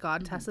like, oh my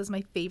God, Tessa's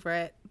my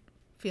favorite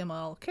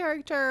female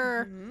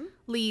character,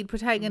 lead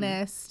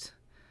protagonist.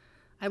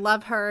 I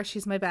love her.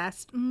 She's my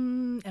best.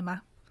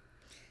 Emma.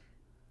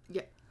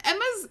 Yeah.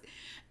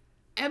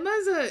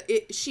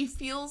 She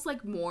feels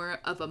like more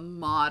of a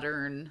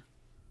modern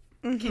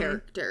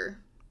character.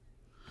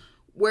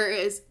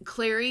 Whereas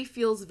Clary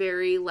feels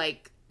very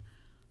like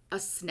a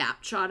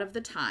snapshot of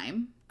the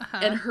time.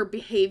 And her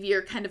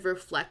behavior kind of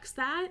reflects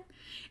that.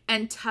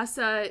 And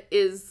Tessa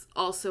is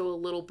also a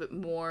little bit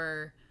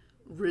more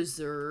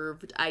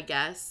reserved, I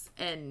guess,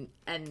 and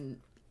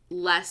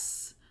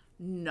less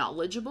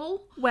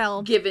knowledgeable.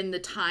 Well, given the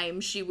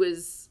time she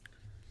was,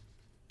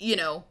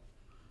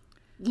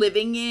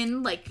 living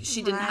in, like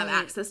she didn't have Right.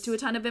 access to a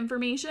ton of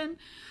information.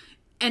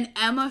 And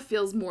Emma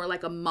feels more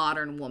like a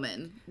modern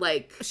woman.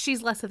 Like,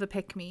 she's less of a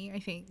pick-me, I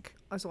think,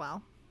 as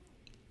well.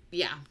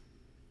 yeah.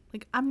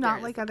 Like, I'm not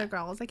There like is other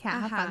girls. I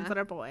can't have Uh-huh. friends that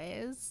are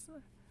boys.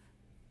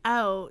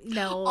 Oh,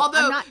 no. I'm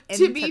Although, not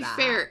to into be that.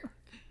 fair,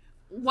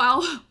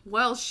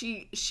 while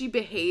she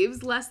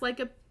behaves less like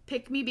a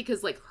pick-me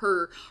because, like,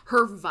 her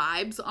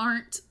vibes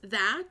aren't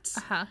that,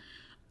 Uh-huh.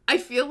 I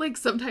feel like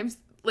sometimes,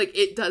 like,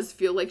 it does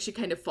feel like she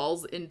kind of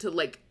falls into,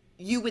 like,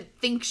 you would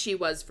think she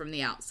was from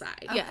the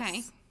outside. Okay.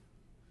 Yes.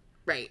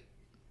 Right.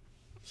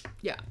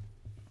 Yeah.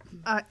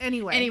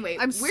 Anyway,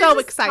 I'm we're so just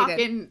excited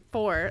talking-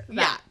 for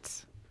Yeah.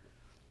 that.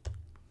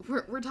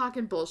 We're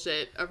talking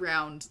bullshit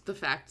around the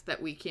fact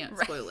that we can't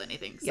spoil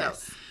anything. So,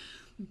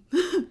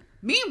 Yes.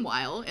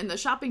 meanwhile, in the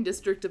shopping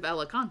district of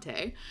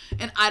Alicante,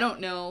 and I don't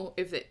know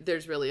if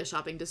there's really a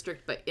shopping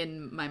district, but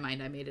in my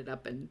mind I made it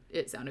up and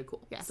it sounded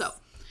cool. Yes. So,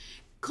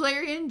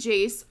 Clary and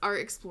Jace are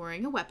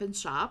exploring a weapons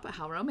shop.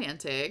 How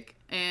romantic.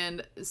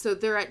 And so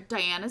they're at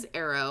Diana's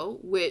Arrow,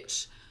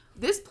 which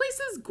this place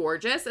is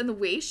gorgeous. And the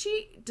way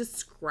she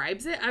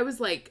describes it, I was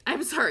like,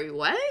 I'm sorry,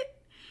 what?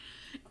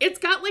 It's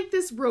got like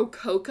this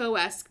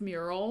Rococo-esque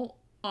mural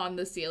on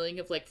the ceiling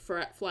of like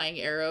flying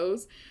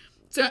arrows.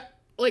 So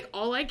like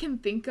all I can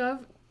think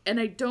of, and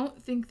I don't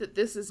think that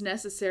this is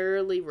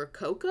necessarily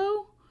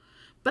Rococo,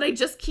 but I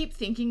just keep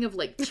thinking of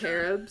like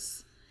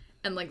cherubs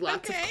and like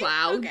lots of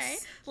clouds. Okay.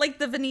 Like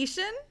the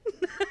Venetian?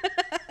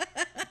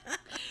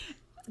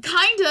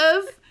 Kind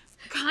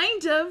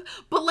of,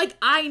 but like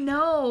I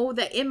know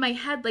that in my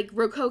head, like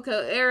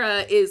Rococo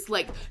era is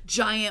like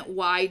giant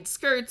wide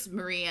skirts,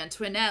 Marie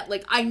Antoinette,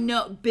 like I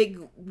know big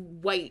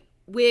white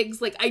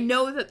wigs, like I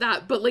know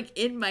that, but like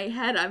in my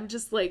head, I'm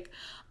just like,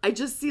 I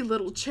just see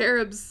little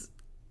cherubs,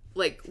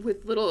 like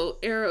with little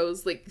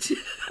arrows, like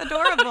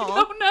Adorable.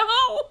 I don't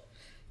know.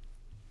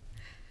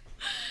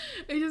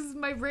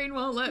 My brain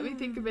won't let me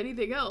think of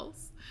anything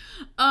else.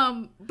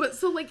 But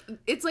so like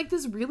it's like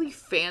this really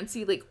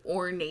fancy, like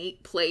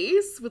ornate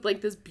place with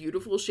like this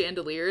beautiful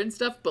chandelier and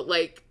stuff, but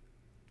like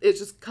it's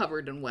just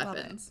covered in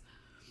weapons.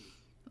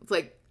 It's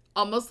like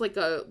almost like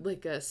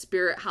a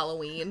spirit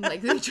Halloween.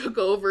 Like they took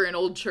over an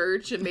old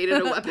church and made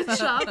it a weapons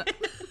shop.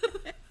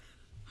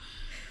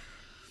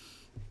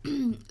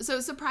 So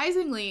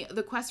surprisingly,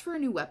 the quest for a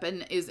new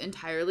weapon is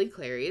entirely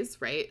Clary's,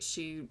 right?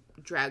 She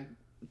drug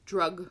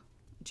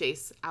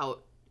Jace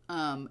out,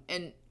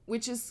 and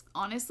which is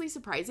honestly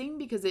surprising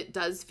because it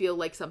does feel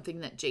like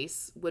something that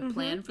Jace would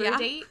plan for a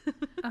date.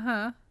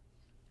 Uh-huh.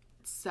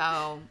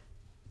 So,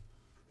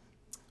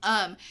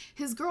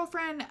 his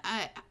girlfriend,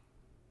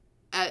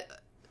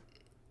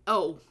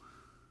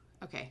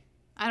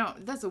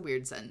 that's a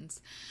weird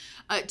sentence.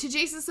 To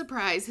Jace's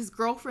surprise, his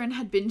girlfriend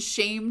had been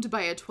shamed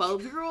by a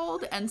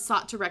 12-year-old and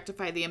sought to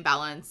rectify the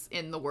imbalance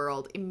in the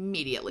world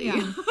immediately.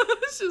 Yeah.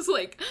 She's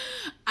like,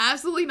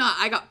 absolutely not.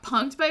 I got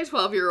punked by a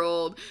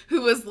 12-year-old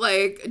who was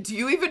like, do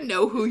you even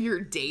know who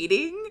you're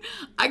dating?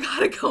 I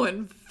gotta go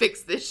and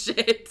fix this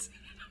shit.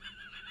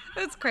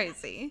 That's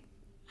crazy.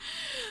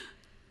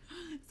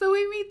 So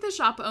we meet the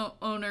shop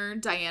owner,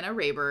 Diana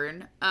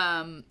Rayburn,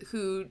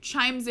 who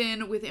chimes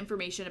in with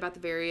information about the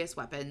various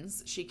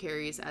weapons she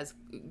carries as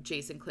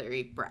Jace and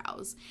Clary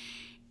browse.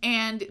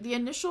 And the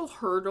initial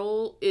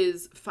hurdle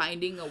is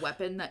finding a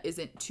weapon that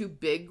isn't too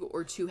big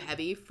or too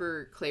heavy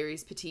for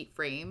Clary's petite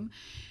frame.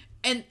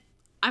 And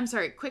I'm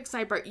sorry, quick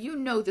sidebar. You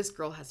know this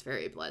girl has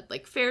fairy blood.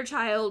 Like,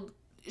 Fairchild,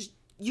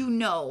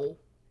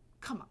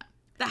 come on.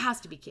 That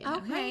has to be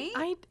canon, Okay.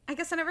 right? I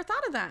guess I never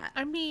thought of that.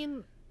 I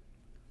mean,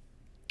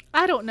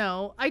 I don't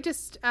know. I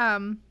just,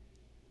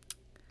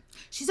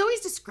 She's always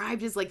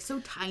described as, like, so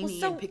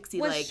tiny and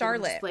pixie-like. was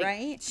Charlotte,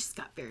 right? She's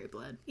got fairy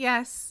blood.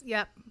 yes,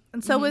 yep.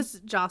 And so was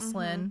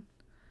Jocelyn.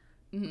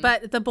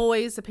 But the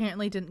boys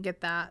apparently didn't get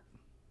that.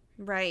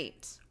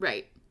 Right.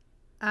 Right.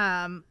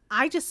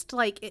 I just,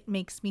 like, it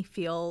makes me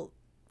feel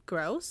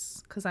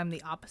gross because I'm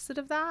the opposite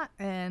of that.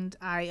 And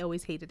I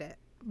always hated it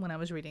when I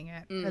was reading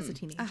it as a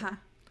teenager. Uh-huh.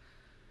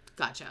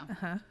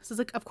 Gotcha. So it's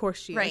like, of course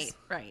she Right, is.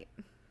 right.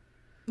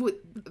 Well,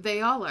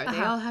 they all are. They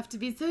all have to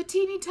be so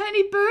teeny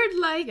tiny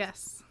bird-like.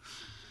 Yes.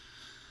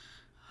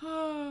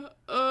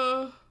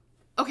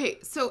 Okay,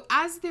 so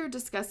as they're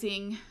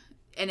discussing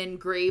an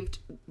engraved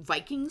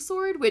Viking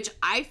sword, which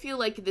I feel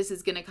like this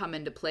is going to come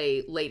into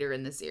play later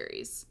in the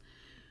series.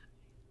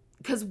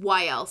 Because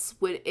why else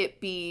would it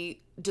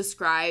be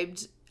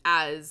described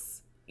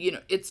as,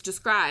 it's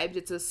described,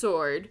 it's a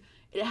sword.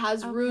 It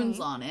has runes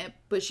on it,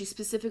 but she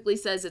specifically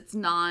says it's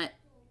not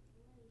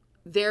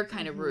their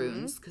kind of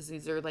runes, because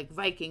these are like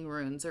Viking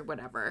runes or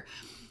whatever.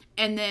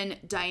 And then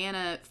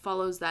Diana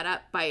follows that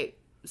up by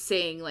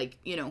saying, like,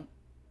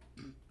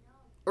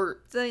 or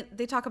So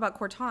they talk about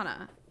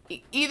Cortana.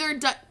 but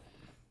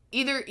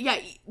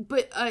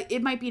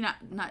it might be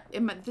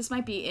this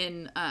might be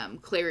in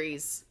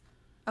Clary's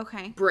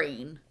Okay.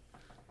 brain.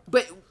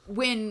 But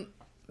when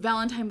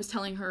Valentine was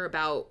telling her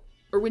about,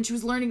 or when she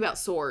was learning about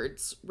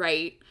swords,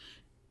 right?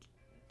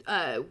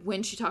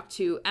 when she talked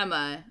to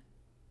Emma,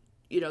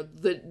 you know,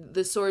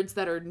 the swords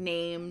that are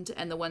named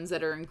and the ones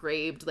that are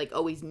engraved, like,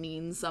 always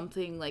mean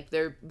something. Like,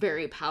 they're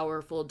very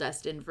powerful,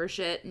 destined for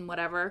shit and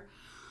whatever.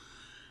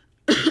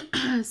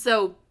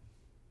 So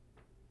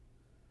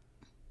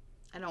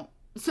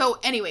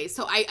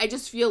I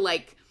just feel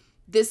like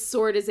this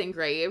sword is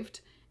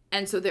engraved,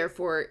 and so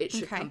therefore it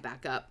should come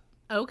back up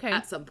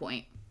at some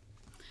point.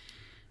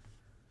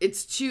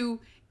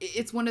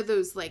 It's one of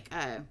those, like,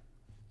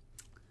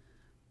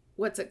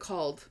 what's it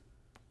called?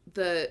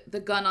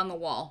 The gun on the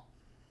wall.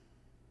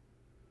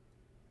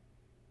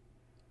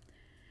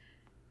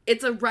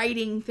 It's a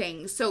writing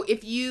thing. So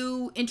if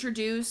you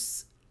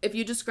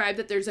describe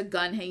that there's a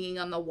gun hanging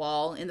on the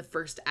wall in the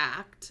first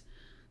act,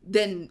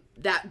 then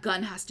that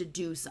gun has to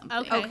do something.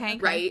 Okay.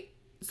 Right?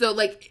 So,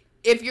 like,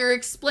 if you're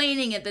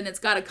explaining it, then it's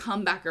got to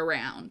come back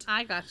around.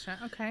 I gotcha.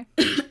 Okay.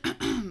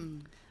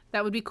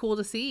 That would be cool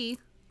to see.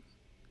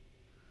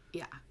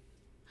 Yeah.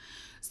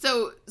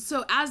 So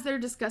as they're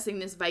discussing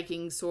this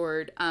Viking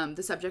sword,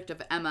 the subject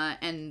of Emma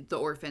and the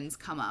orphans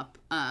come up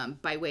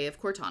by way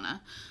of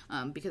Cortana,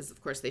 because,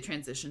 of course, they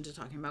transition to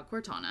talking about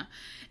Cortana.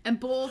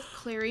 And both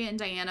Clary and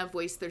Diana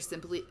voice their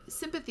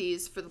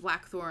sympathies for the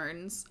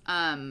Blackthorns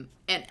and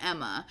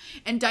Emma.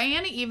 And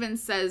Diana even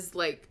says,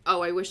 like,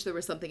 oh, I wish there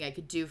was something I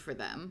could do for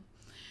them.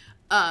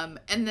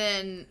 And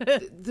then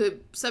the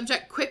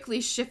subject quickly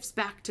shifts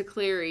back to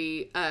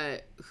Clary,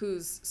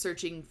 who's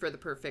searching for the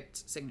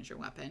perfect signature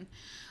weapon.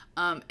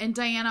 And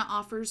Diana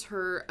offers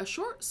her a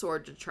short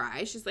sword to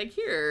try. She's like,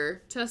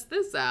 here, test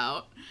this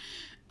out.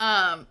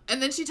 And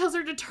then she tells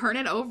her to turn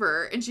it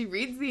over, and she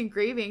reads the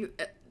engraving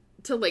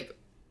to, like,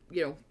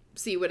 you know,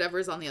 see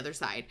whatever's on the other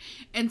side.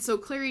 And so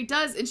Clary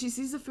does, and she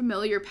sees a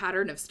familiar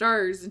pattern of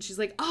stars, and she's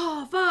like,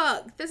 oh,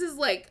 fuck, this is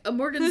like a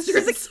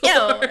Morgenstern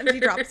sword. And she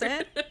drops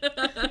it.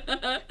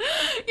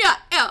 Yeah.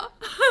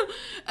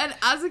 And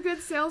as a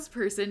good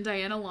salesperson,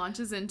 Diana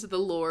launches into the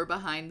lore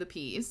behind the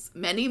piece.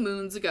 Many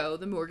moons ago,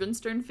 the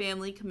Morgenstern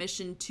family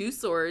commissioned 2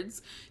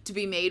 swords to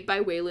be made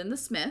by Waylon the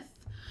Smith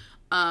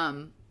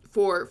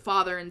for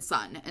father and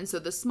son. And so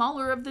the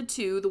smaller of the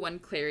 2, the one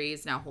Clary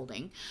is now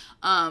holding,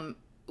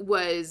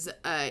 was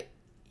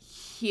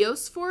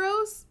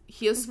Hiosphoros,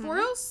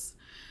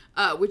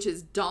 which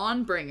is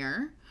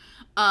Dawnbringer.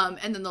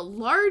 And then the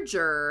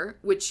larger,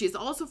 which she's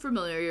also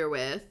familiar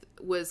with,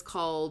 was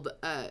called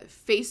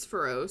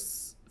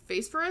Phosphorus.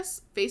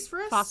 Phosphorus?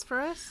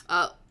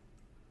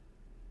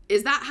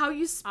 Is that how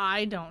you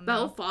I don't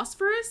spell know.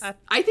 phosphorus?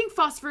 I think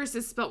phosphorus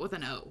is spelled with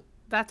an O.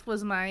 That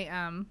was my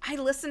I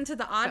listened to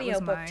the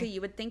audiobook my- too.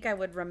 You would think I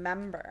would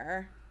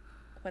remember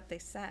what they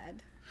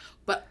said.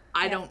 But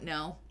I don't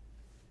know.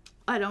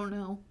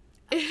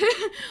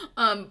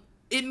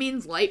 It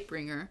means light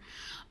bringer.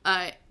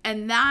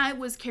 And that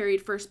was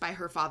carried first by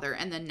her father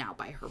and then now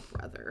by her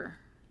brother.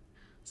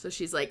 So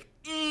she's like,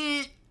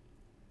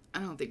 I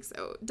don't think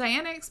so.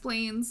 Diana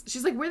explains.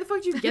 She's like, where the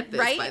fuck did you get this,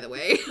 Right? by the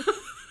way?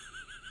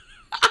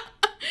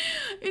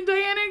 And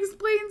Diana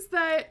explains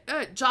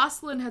that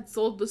Jocelyn had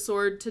sold the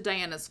sword to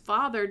Diana's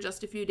father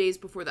just a few days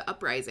before the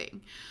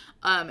uprising.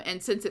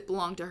 And since it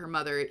belonged to her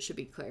mother, it should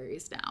be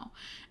Clary's now.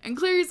 And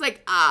Clary's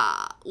like,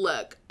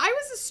 look, I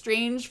was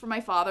estranged from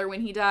my father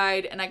when he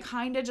died, and I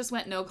kind of just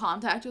went no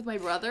contact with my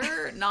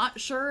brother. Not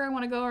sure I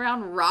want to go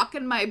around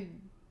rocking my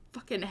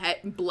fucking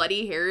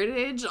bloody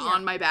heritage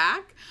on my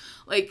back.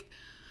 Like,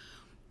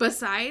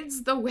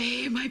 besides the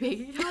way my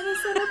bank account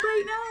is set up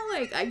right now,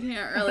 like, I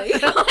can't really.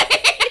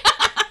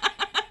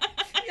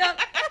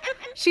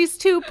 She's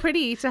too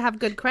pretty to have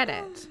good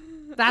credit.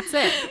 That's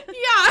it.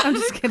 Yeah, I'm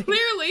just kidding.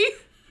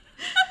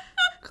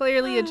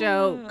 Clearly a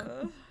joke.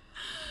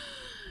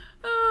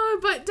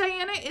 But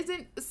Diana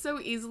isn't so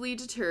easily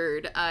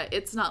deterred.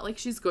 It's not like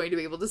she's going to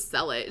be able to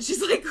sell it.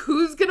 She's like,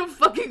 who's gonna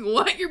fucking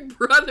want your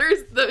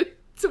brother's the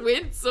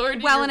twin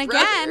sword? Well, and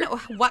again,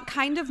 what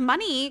kind of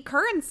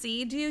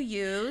currency do you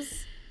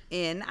use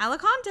in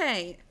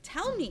Alicante?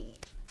 Tell me.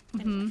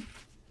 Mm-hmm.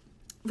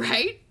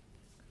 Right?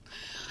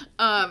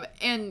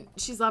 And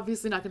she's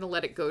obviously not going to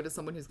let it go to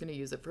someone who's going to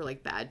use it for,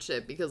 like, bad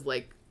shit, because,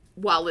 like,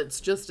 while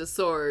it's just a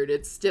sword,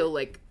 it's still,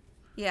 like...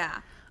 Yeah.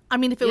 I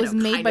mean, if it was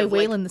made by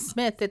Waylon the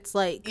Smith, it's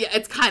like... Yeah,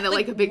 it's kind of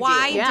like a big deal.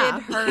 Why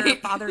did her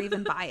father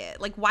even buy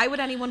it? Like, why would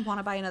anyone want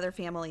to buy another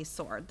family's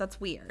sword? That's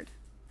weird.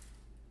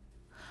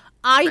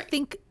 I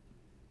think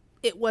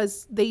it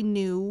was... They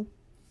knew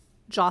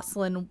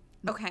Jocelyn...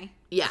 Okay.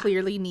 Yeah.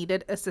 Clearly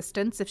needed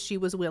assistance if she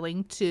was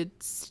willing to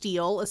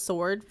steal a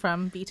sword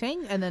from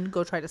Beating and then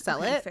go try to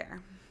sell it. Fair.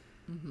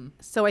 Mm-hmm.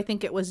 So I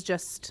think it was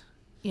just,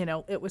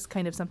 it was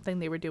kind of something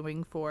they were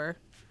doing for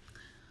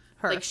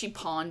her. Like, she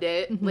pawned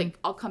it. Like,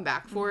 I'll come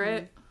back for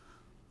it.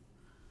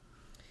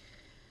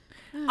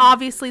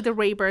 Obviously, the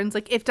Rayburns,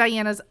 like, if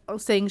Diana's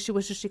saying she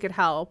wishes she could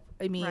help,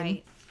 I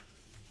mean,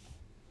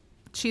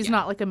 she's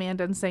not like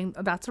Amanda and saying,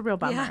 that's a real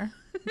bummer. Yeah.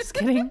 Just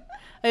kidding.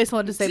 I just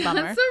wanted to say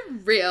bummer. That's a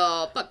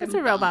real fucking It's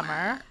a real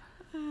bummer.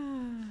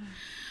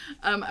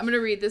 I'm going to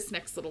read this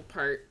next little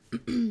part.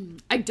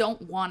 I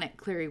don't want it,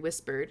 Clary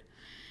whispered.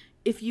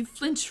 If you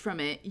flinch from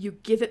it, you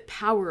give it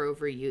power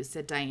over you,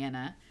 said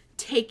Diana.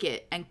 take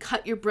it and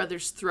cut your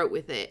brother's throat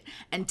with it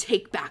and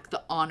take back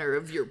the honor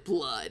of your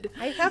blood.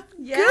 I have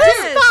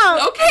Yes.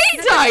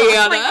 Okay,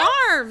 Diana. my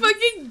arms.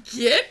 Fucking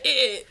get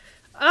it.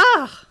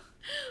 Ugh.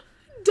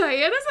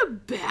 Diana's a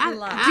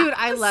badass. Dude,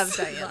 I love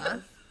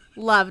Diana.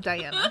 Love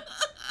Diana.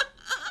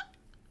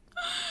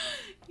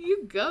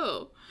 You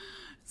go.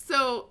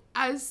 So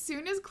as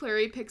soon as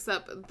Clary picks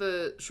up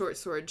the short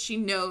sword, she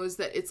knows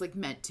that it's like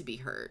meant to be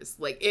hers.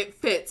 Like it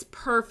fits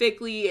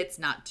perfectly. It's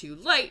not too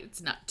light.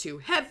 It's not too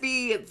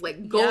heavy. It's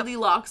like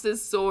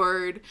Goldilocks'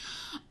 sword.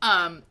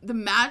 The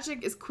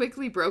magic is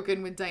quickly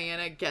broken when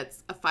Diana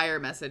gets a fire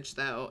message,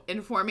 though,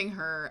 informing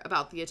her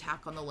about the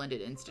attack on the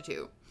London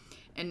Institute.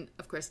 And,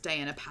 of course,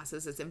 Diana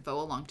passes this info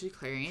along to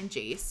Clary and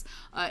Jace,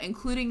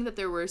 including that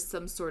there was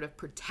some sort of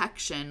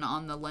protection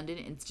on the London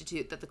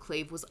Institute that the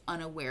Clave was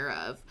unaware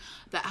of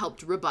that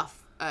helped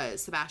rebuff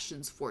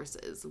Sebastian's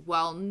forces.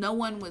 While no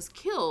one was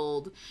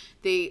killed,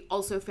 they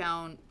also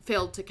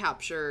failed to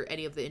capture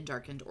any of the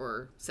Indarkened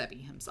or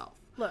Sebi himself.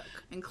 Look.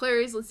 And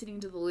Clary's listening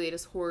to the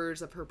latest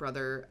horrors of her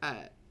brother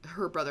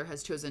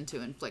has chosen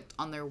to inflict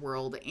on their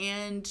world,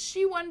 and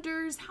she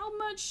wonders how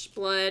much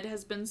blood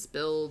has been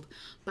spilled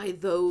by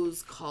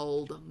those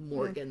called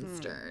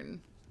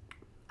Morgenstern.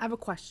 I have a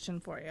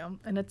question for you,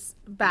 and it's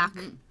back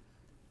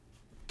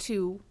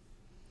to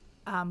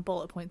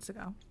bullet points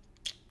ago.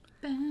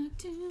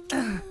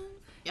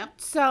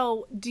 Yep.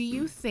 So, do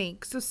you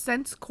think,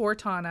 since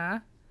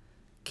Cortana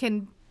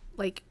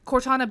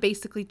Cortana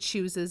basically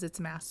chooses its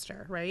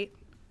master, right?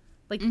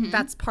 Like,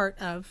 that's part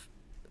of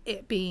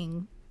it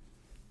being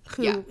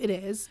who it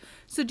is.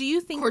 So do you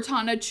think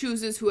Cortana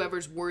chooses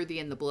whoever's worthy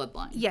in the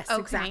bloodline? Yes,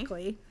 Okay.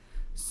 exactly.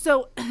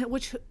 So,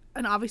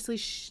 and obviously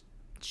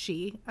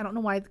she, I don't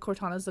know why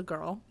Cortana's a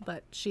girl,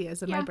 but she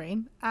is in my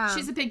brain.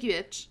 She's a pinky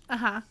bitch.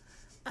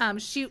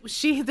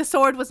 She, the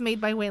sword was made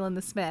by Waylon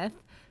the Smith.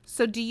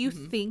 So do you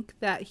think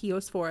that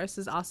Heosphorus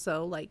is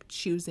also like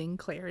choosing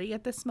Clary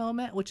at this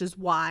moment, which is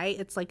why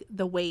it's like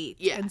the weight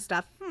and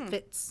stuff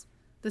fits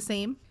the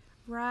same?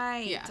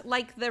 Right. Yeah.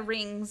 Like the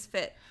rings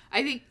fit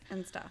I think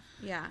and stuff.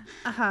 Yeah.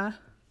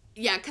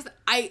 Yeah, because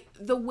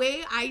the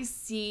way I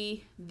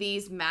see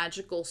these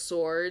magical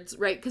swords,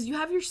 right? Because you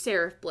have your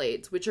seraph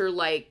blades, which are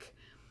like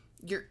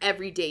your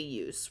everyday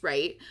use,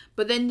 right?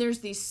 But then there's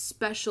these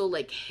special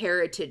like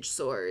heritage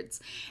swords.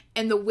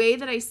 And the way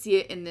that I see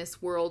it in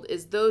this world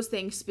is those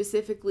things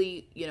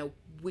specifically, you know,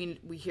 we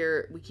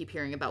keep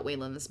hearing about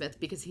Waylon the Smith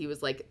because he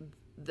was like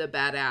the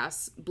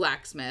badass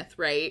blacksmith,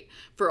 right?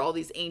 For all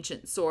these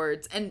ancient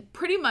swords. And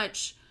pretty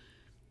much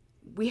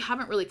we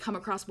haven't really come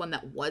across one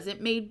that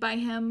wasn't made by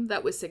him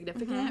that was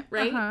significant,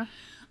 right?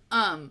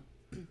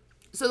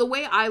 So the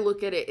way I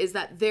look at it is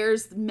that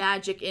there's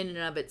magic in and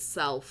of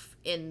itself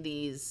in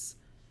these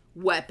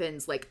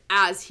weapons. Like,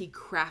 as he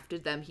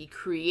crafted them, he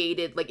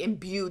created, like,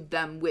 imbued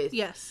them with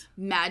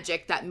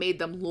magic that made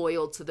them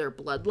loyal to their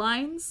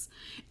bloodlines.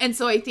 And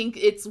so I think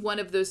it's one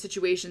of those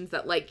situations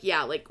that, like,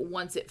 yeah, like,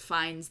 once it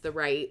finds the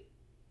right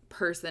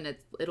person,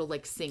 it'll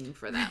like, sing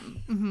for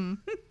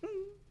them.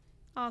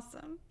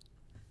 Awesome.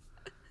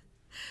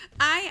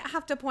 I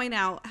have to point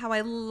out how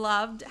I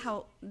loved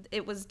how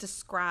it was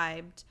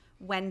described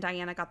when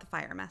Diana got the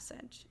fire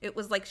message. It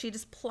was like she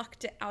just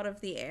plucked it out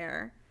of the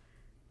air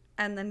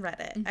and then read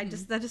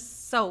it. That is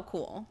so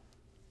cool.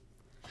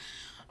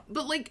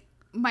 But, like,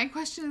 my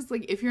question is,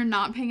 like, if you're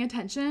not paying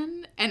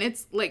attention and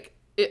it's, like,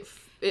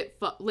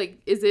 like,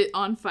 is it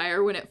on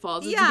fire when it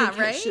falls? Yeah, Does it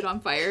catch shit on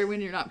fire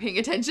when you're not paying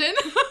attention?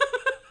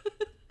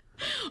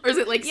 Or is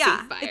it, like, safe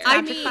fire? It's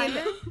magic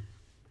fire.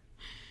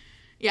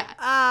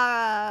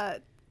 Yeah.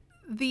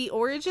 The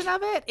origin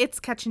of it, it's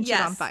catching shit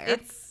on fire.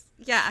 It's,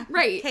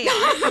 right.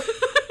 Chaos.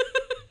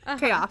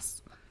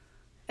 Chaos.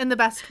 In the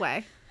best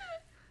way.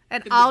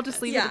 And I'll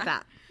just leave it at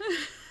that.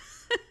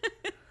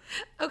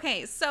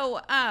 Okay,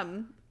 so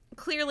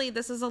clearly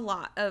this is a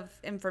lot of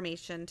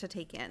information to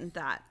take in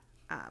that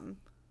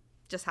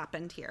just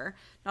happened here.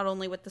 Not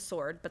only with the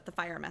sword, but the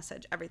fire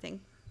message,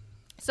 everything.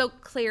 So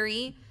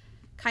Clary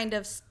kind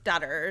of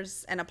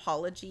stutters an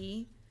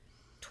apology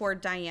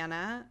toward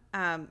Diana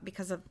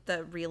because of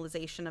the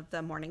realization of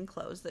the mourning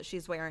clothes that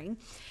she's wearing.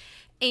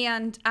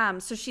 And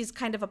so she's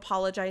kind of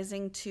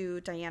apologizing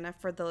to Diana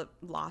for the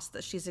loss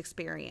that she's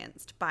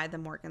experienced by the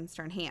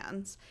Morgenstern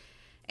hands.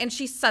 And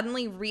she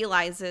suddenly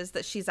realizes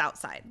that she's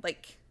outside.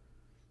 Like,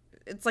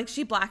 it's like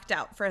she blacked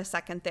out for a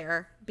second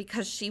there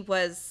because she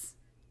was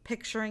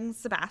picturing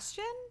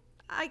Sebastian,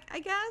 I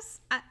guess.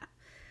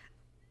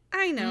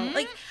 I know.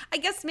 Like, I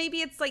guess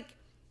maybe it's like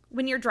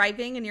when you're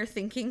driving and you're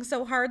thinking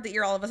so hard that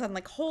you're all of a sudden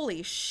like,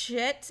 holy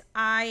shit,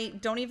 I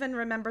don't even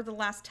remember the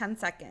last 10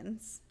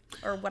 seconds.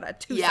 Or what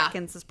 2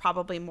 seconds is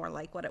probably more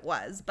like what it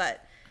was,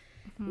 but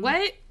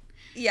what?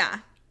 Yeah.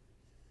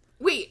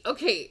 Wait,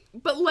 okay,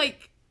 but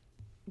like,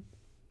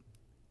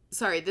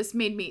 sorry, this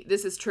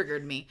has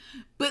triggered me.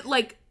 But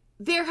like,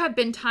 there have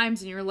been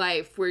times in your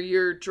life where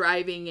you're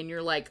driving and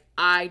you're like,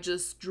 I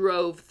just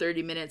drove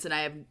 30 minutes and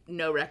I have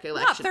no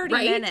recollection. Not 30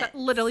 minutes. That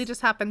literally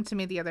just happened to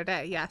me the other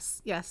day.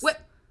 Yes. What?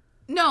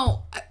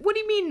 No. What do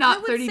you mean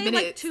not 30 minutes?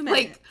 Like 2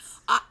 minutes.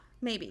 Like,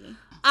 maybe.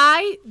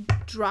 I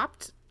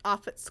dropped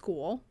off at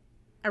school.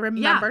 I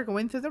remember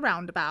going through the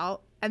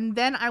roundabout, and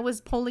then I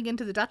was pulling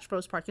into the Dutch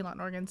Bros parking lot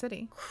in Oregon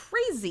City.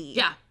 Crazy.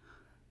 Yeah.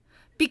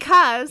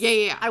 Because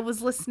Yeah. I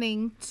was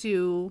listening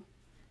to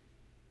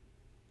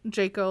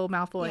Draco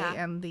Malfoy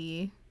and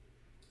the,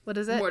 what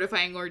is it?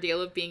 Mortifying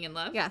ordeal of being in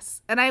love.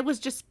 Yes. And I was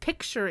just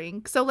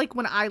picturing. So, like,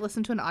 when I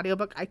listen to an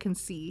audiobook, I can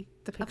see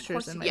the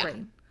pictures in my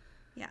brain.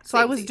 Yeah. So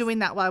I was doing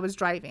that while I was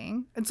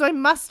driving. And so I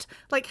must,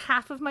 like,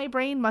 half of my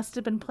brain must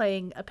have been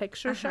playing a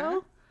picture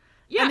show.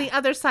 Yeah. And the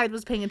other side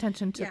was paying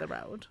attention to the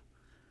road.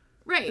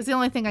 Right. It's the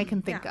only thing I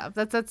can think of.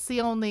 That's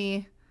the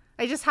only,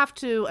 I just have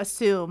to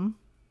assume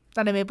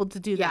that I'm able to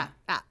do that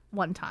at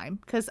one time.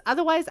 Because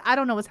otherwise, I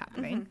don't know what's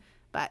happening.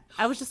 But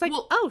I was just like,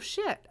 oh,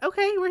 shit.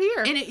 Okay, we're here.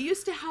 And it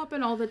used to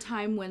happen all the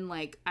time when,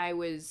 like, I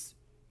was,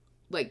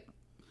 like,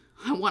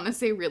 I want to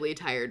say really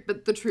tired,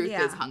 but the truth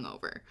is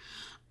hungover.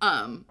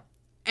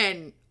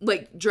 And,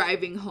 like,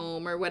 driving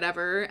home or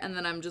whatever, and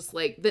then I'm just,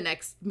 like, the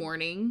next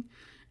morning,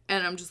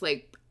 and I'm just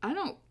like, I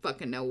don't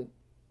fucking know.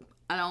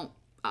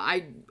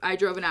 I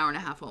drove an hour and a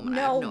half home, and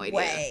I have no idea. No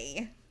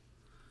way.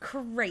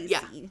 Crazy.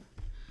 Yeah.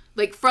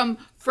 Like, from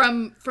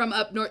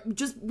up north,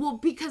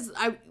 because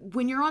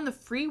when you're on the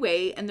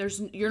freeway and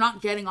you're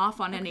not getting off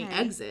on any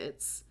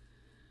exits,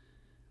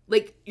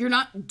 like, you're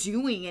not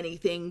doing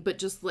anything, but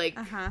just, like,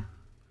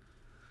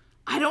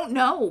 I don't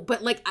know,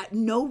 but, like,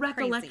 no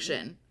recollection.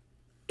 Crazy.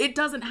 It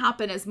doesn't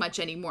happen as much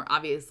anymore,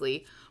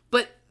 obviously,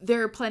 but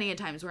there are plenty of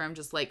times where I'm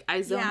just, like,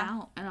 I zone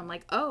out, and I'm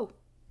like, oh,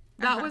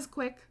 that was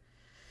quick.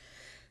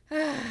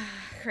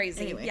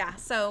 Crazy. Anyway. Yeah.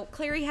 So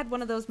Clary had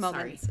one of those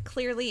moments. Sorry.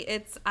 Clearly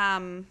it's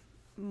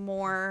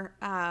more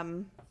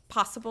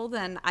possible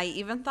than I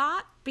even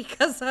thought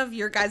because of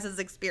your guys'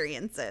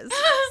 experiences.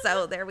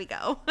 So there we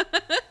go.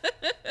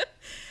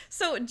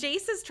 So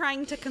Jace is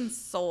trying to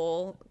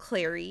console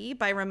Clary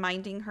by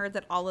reminding her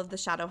that all of the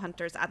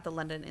Shadowhunters at the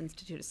London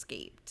Institute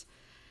escaped.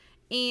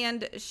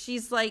 And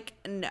she's like,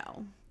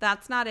 no,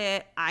 that's not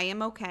it. I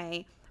am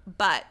okay.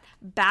 But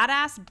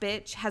badass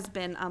bitch has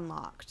been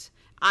unlocked.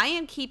 I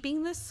am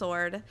keeping this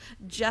sword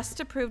just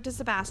to prove to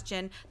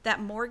Sebastian that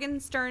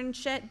Morgenstern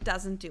shit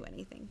doesn't do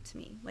anything to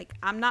me. Like,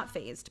 I'm not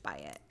fazed by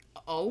it.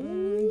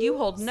 Oh. You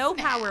hold no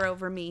power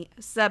over me,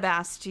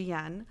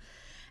 Sebastian.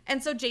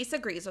 And so Jace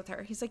agrees with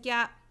her. He's like,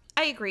 yeah,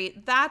 I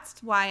agree.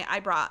 That's why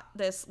I brought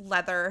this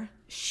leather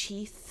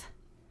sheath.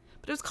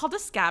 But it was called a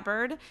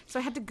scabbard, so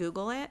I had to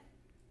Google it.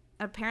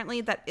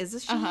 Apparently that is a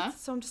sheath.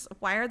 So I'm just,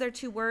 why are there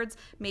two words?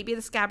 Maybe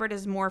the scabbard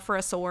is more for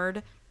a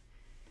sword.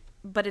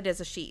 But it is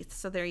a sheath.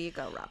 So there you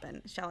go,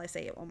 Robin. Shall I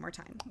say it one more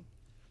time?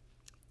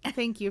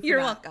 Thank you for You're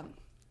that. welcome.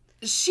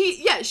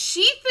 Sheath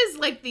is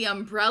like the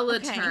umbrella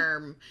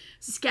term.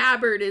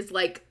 Scabbard is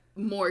like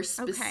more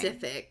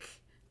specific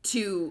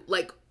to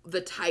like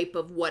the type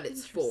of what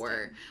it's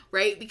for,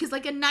 right? Because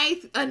like a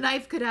knife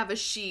could have a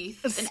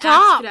sheath. An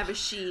axe could have a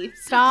sheath.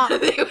 Stop.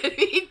 They would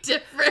be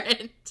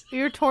different.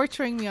 You're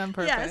torturing me on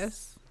purpose.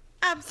 Yes,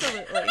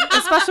 absolutely.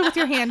 Especially with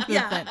your hand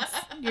movements.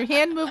 Your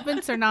hand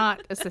movements are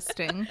not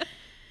assisting.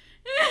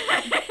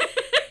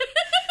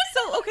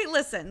 So, okay,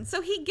 listen.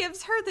 So he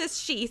gives her this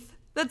sheath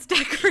that's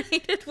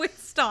decorated with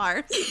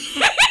stars.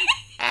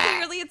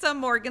 Clearly it's a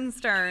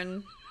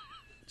Morgenstern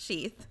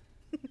sheath.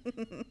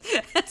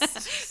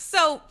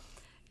 So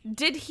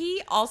did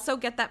he also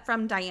get that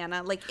from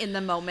Diana, like in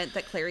the moment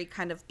that Clary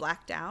kind of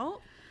blacked out?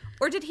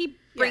 Or did he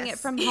bring it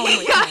from home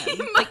with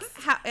him? Like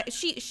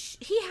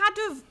he had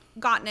to have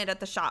gotten it at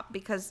the shop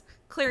because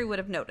Clary would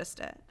have noticed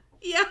it.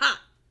 Yeah.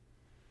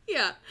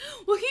 Yeah.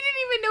 Well, he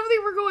didn't even know they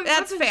were going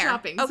That's weapon fair.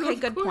 shopping. Okay, so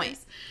of good course. point.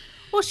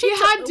 Well, she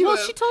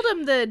she told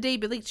him the day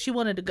like she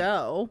wanted to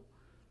go.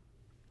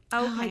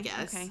 Okay, I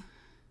guess. Okay.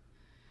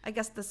 I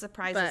guess the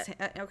surprise is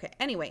okay.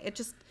 Anyway, it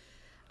just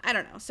I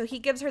don't know. So he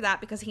gives her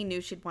that because he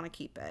knew she'd want to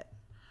keep it.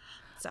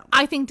 So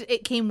I think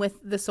it came with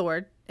the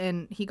sword,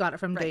 and he got it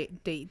from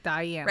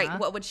Diana. right,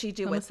 what would she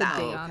do with that?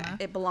 Diana.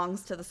 It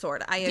belongs to the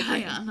sword. I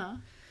agree.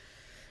 Diana.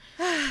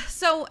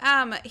 So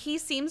he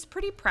seems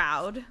pretty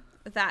proud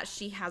that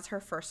she has her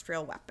first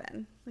real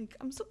weapon. Like,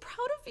 I'm so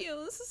proud of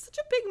you. This is such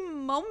a big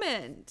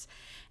moment.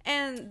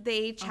 And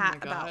they chat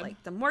about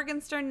like the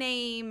Morgenstern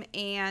name,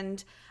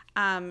 and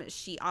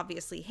she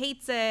obviously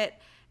hates it.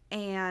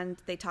 And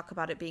they talk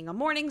about it being a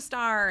morning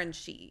star, and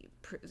she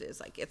is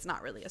like, it's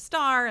not really a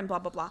star, and blah,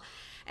 blah, blah.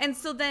 And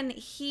so then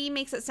he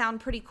makes it sound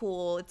pretty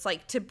cool. It's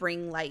like to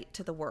bring light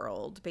to the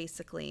world,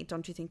 basically.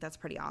 Don't you think that's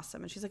pretty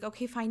awesome? And she's like,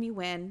 okay, fine, you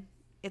win.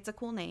 It's a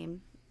cool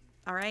name.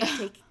 All right,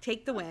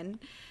 take the win.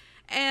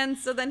 And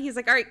so then he's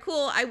like, all right,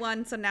 cool, I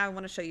won. So now I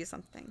want to show you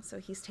something. So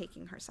he's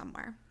taking her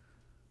somewhere.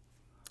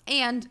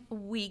 And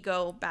we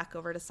go back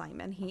over to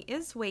Simon. He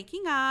is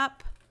waking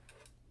up.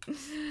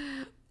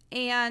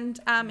 And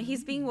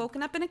he's being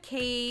woken up in a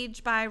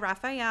cage by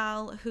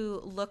Raphael, who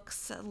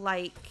looks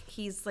like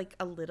he's like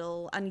a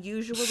little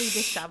unusually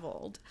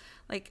disheveled.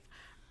 Like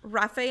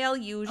Raphael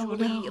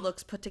usually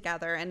looks put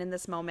together, and in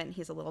this moment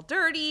he's a little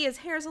dirty, his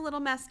hair's a little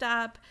messed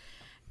up,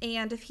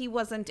 and if he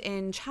wasn't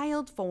in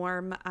child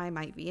form, I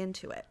might be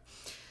into it.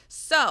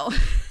 So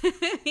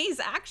he's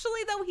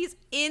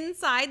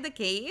inside the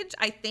cage.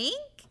 I think.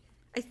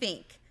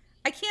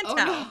 I can't tell.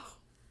 No.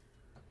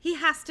 He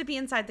has to be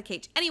inside the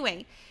cage.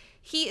 Anyway,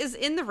 he is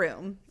in the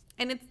room,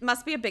 and it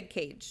must be a big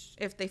cage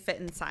if they fit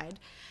inside.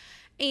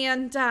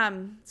 And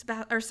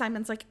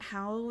Simon's like,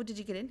 how did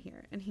you get in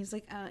here? And he's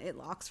like, it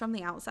locks from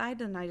the outside,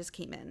 and I just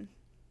came in.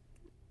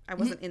 I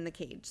wasn't in the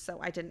cage, so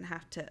I didn't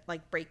have to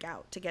like break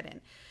out to get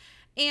in.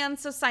 And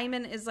so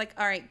Simon is like,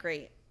 all right,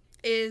 great.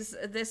 Is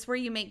this where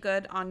you make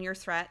good on your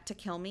threat to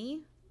kill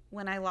me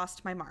when I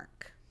lost my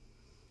mark?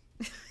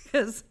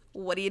 Because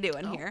what are you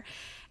doing here?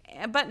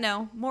 But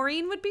no,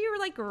 Maureen would be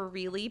like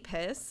really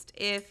pissed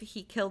if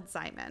he killed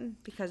Simon,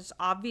 because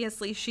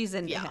obviously she's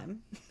into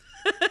him.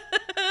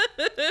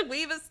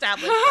 We've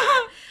established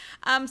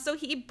that. So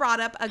he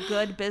brought up a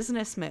good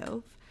business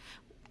move.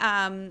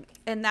 And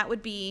that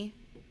would be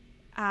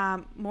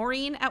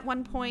Maureen at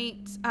one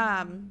point.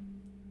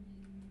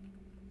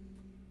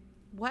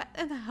 What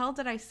in the hell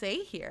did I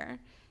say here?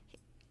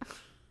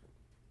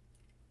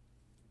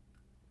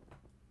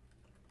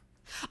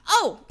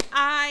 Oh,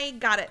 I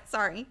got it.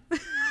 Sorry.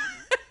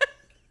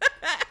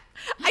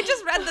 I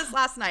just read this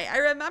last night. I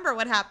remember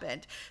what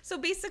happened. So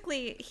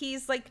basically,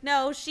 he's like,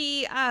 no,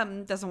 she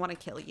doesn't want to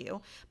kill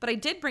you. But I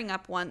did bring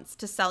up once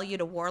to sell you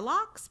to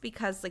warlocks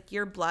because like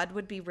your blood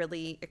would be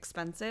really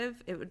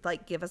expensive. It would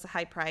like give us a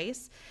high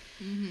price.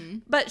 Mm-hmm.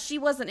 But she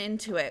wasn't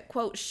into it.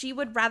 Quote, she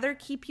would rather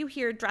keep you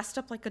here dressed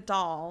up like a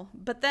doll.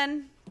 But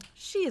then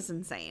she is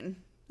insane.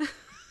 She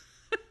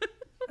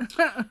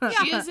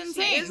is insane.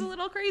 She is a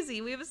little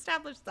crazy. We've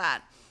established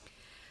that.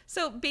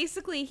 So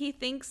basically, he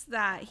thinks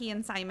that he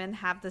and Simon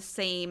have the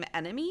same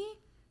enemy,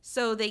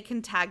 so they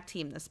can tag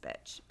team this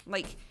bitch.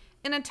 Like,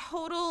 in a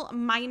total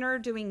minor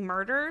doing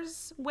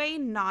murders way,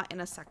 not in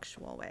a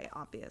sexual way,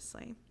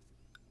 obviously.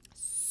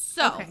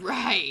 So,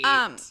 right.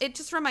 It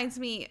just reminds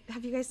me,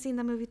 have you guys seen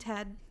the movie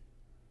Ted?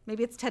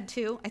 Maybe it's Ted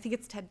 2. I think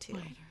it's Ted 2.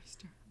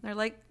 They're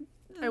like,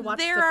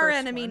 they're our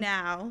enemy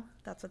now.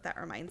 That's what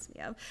that reminds me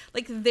of.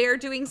 Like, they're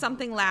doing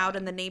something loud,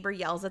 and the neighbor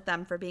yells at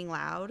them for being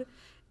loud.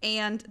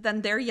 And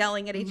then they're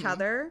yelling at each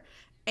other.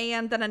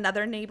 And then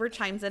another neighbor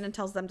chimes in and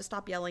tells them to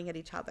stop yelling at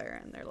each other.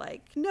 And they're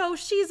like, no,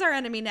 she's our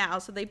enemy now.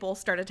 So they both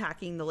start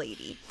attacking the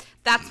lady.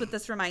 That's what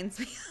this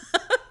reminds me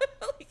of.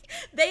 Like,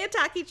 they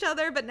attack each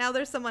other, but now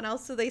there's someone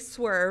else. So they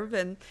swerve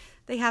and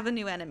they have a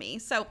new enemy.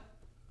 So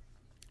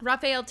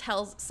Raphael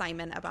tells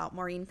Simon about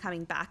Maureen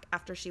coming back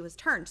after she was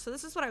turned. So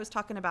this is what I was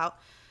talking about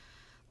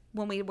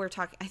when we were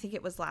talking. I think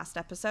it was last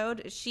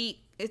episode. He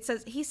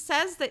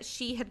says that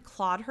she had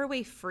clawed her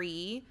way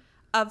free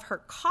of her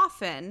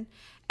coffin,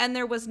 and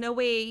there was no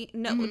way,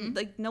 no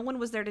one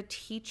was there to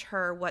teach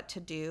her what to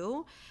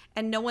do,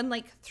 and no one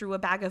like threw a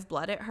bag of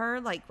blood at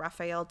her like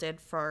Raphael did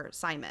for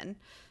Simon.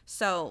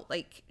 So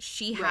like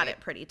she had it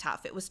pretty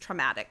tough. It was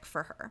traumatic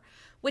for her,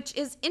 which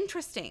is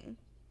interesting.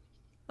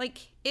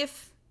 Like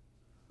if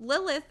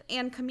Lilith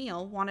and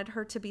Camille wanted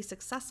her to be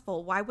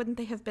successful, why wouldn't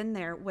they have been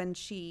there when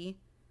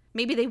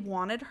maybe they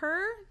wanted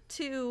her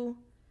to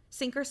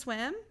sink or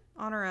swim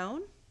on her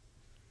own?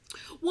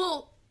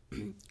 Well,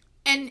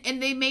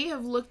 And they may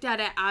have looked at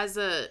it as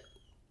the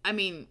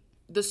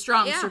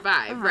strong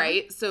survive,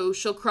 right? So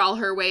she'll crawl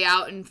her way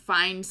out and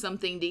find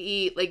something to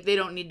eat. Like, they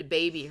don't need to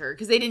baby her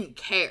because they didn't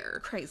care.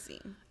 Crazy.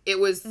 It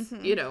was,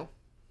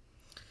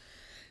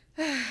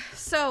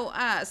 So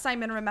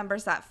Simon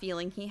remembers that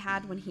feeling he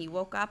had when he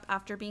woke up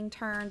after being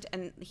turned.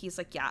 And he's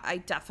like, yeah, I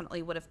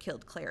definitely would have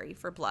killed Clary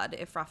for blood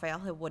if Raphael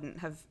wouldn't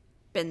have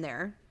been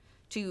there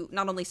to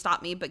not only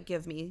stop me, but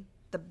give me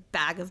the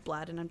bag of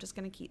blood. And I'm just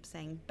going to keep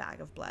saying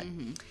bag of blood.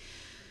 Mm-hmm.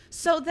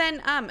 So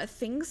then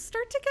things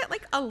start to get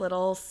like a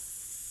little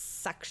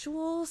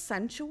sensual,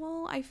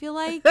 I feel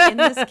like, in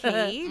this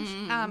cage.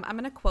 I'm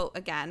going to quote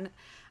again.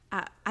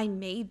 I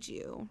made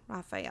you,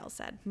 Raphael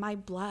said. My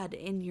blood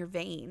in your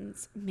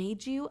veins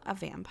made you a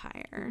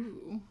vampire.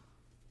 Ooh.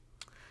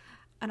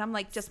 And I'm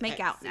like, just make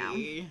out now.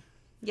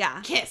 Yeah.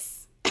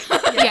 Kiss.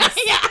 Yes.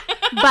 Yeah.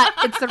 But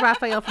it's the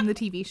Raphael from the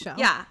TV show.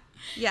 Yeah.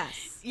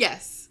 Yes.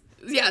 Yes.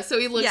 Yeah, so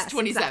he looks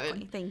 27.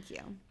 Exactly. Thank you.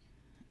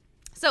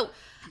 So,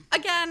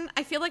 again,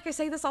 I feel like I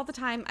say this all the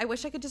time. I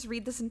wish I could just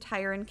read this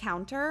entire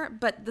encounter,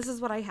 but this is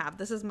what I have.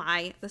 This is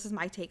my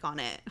take on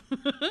it.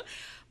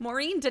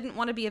 Maureen didn't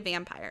want to be a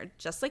vampire,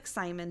 just like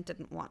Simon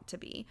didn't want to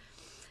be.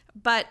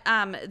 But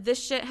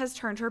this shit has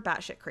turned her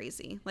batshit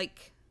crazy.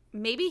 Like,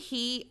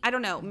 maybe I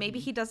don't know, maybe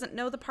he doesn't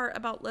know the part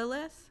about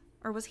Lilith,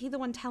 or was he the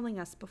one telling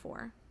us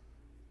before?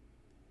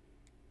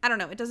 I don't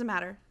know. It doesn't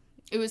matter.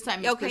 It was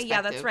Simon's perspective.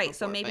 Yeah, that's right.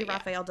 Before, so maybe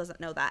Raphael doesn't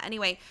know that.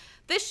 Anyway,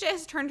 this shit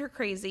has turned her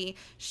crazy.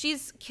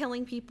 She's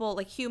killing people,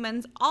 like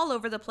humans, all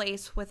over the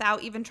place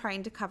without even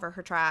trying to cover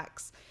her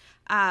tracks.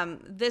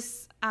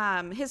 His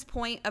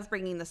point of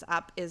bringing this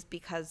up is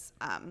because,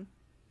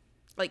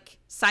 like,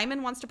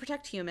 Simon wants to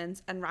protect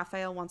humans and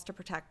Raphael wants to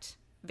protect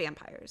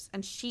vampires.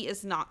 And she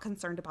is not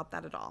concerned about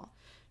that at all.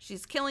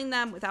 She's killing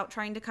them without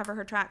trying to cover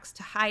her tracks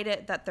to hide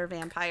it that they're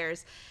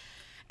vampires.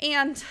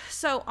 And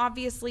so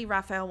obviously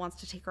Raphael wants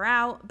to take her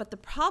out, but the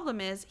problem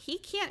is he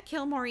can't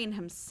kill Maureen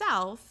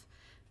himself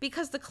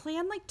because the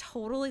clan like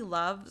totally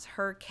loves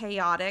her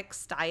chaotic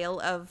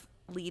style of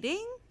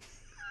leading.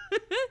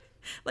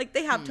 Like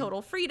they have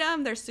total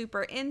freedom. They're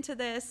super into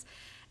this.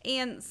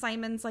 And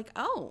Simon's like,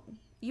 oh,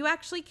 you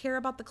actually care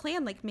about the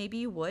clan. Like maybe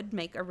you would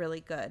make a really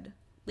good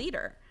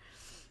leader.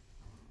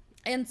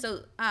 And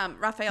so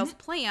Raphael's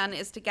plan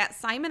is to get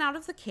Simon out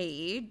of the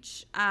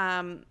cage.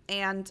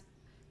 And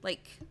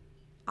like,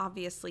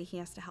 obviously he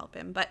has to help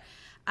him, but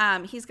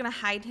he's going to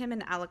hide him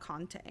in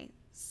Alicante.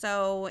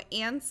 So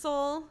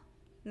Ansel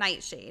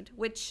Nightshade,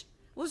 which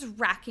was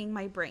racking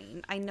my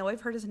brain. I know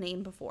I've heard his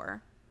name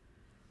before.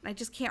 I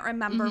just can't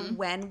remember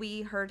when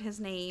we heard his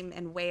name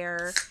and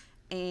where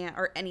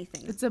or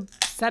anything. It's a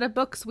set of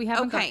books we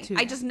haven't got to.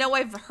 I just know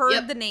I've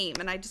heard the name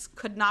and I just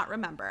could not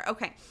remember.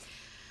 Okay.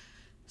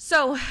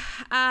 So,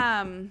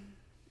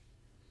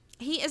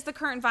 he is the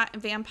current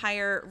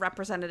vampire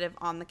representative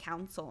on the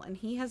council, and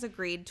he has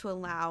agreed to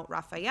allow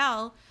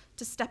Raphael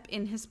to step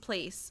in his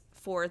place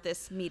for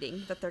this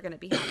meeting that they're going to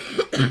be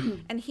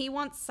having. And he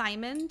wants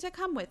Simon to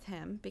come with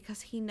him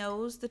because he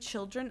knows the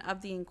children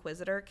of the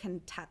Inquisitor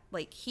can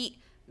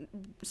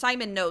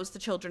Simon knows the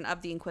children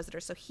of the Inquisitor,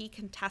 so he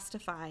can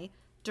testify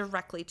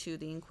directly to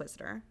the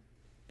Inquisitor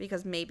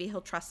because maybe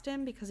he'll trust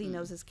him because he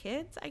knows his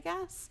kids, I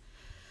guess.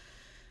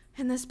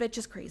 And this bitch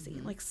is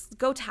crazy. Like,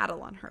 go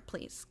tattle on her,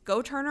 please.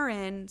 Go turn her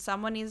in.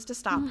 Someone needs to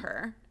stop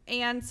her.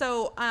 And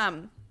so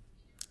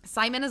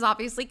Simon is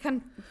obviously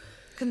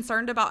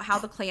concerned about how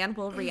the clan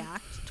will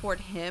react toward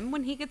him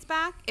when he gets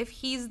back if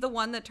he's the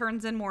one that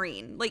turns in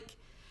Maureen. Like,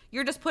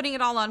 you're just putting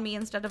it all on me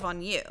instead of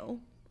on you,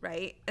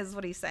 right? Is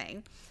what he's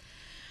saying.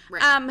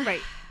 Right.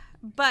 Right.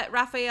 But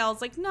Raphael's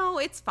like, no,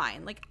 it's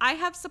fine. Like, I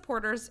have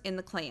supporters in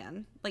the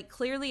clan. Like,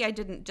 clearly I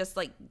didn't just,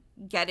 like,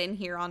 get in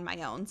here on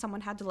my own.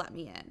 Someone had to let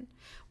me in.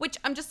 Which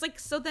I'm just like,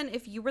 so then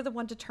if you were the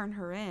one to turn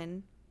her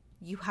in,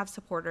 you have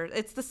supporters.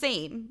 It's the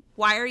same.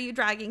 Why are you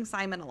dragging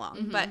Simon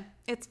along? But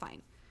it's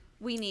fine.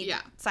 We need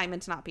Simon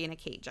to not be in a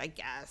cage, I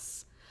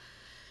guess.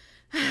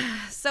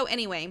 So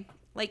anyway,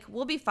 like,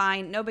 we'll be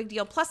fine. No big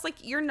deal. Plus,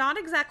 like, you're not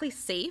exactly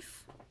safe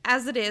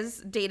as it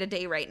is day to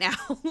day right now.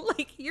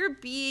 Like, you're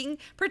being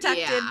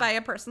protected by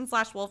a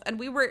person/wolf, and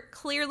we were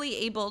clearly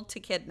able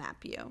to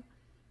kidnap you.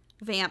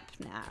 Vamp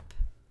nap.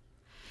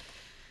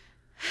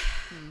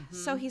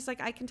 So he's like,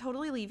 I can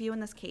totally leave you in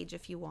this cage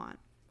if you want.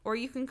 Or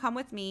you can come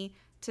with me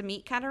to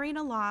meet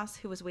Katarina Loss,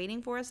 who was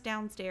waiting for us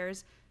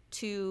downstairs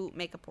to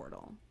make a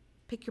portal.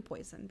 Pick your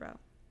poison, bro.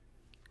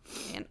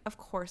 And of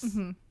course,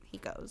 he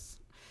goes.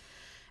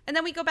 And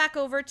then we go back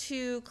over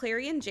to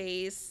Clary and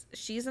Jace.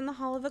 She's in the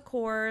Hall of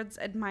Accords,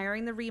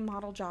 admiring the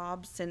remodel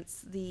job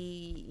since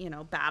the,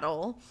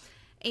 battle.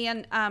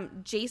 And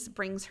Jace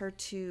brings her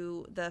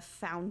to the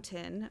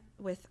fountain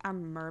with a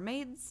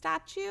mermaid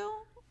statue.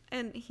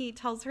 And he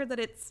tells her that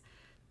it's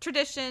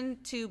tradition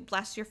to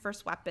bless your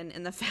first weapon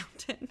in the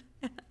fountain.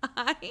 And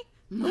I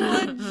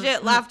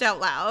legit laughed out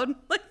loud.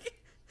 Like,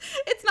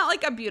 it's not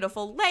like a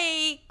beautiful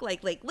lake,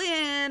 like Lake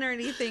Lynn or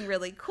anything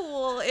really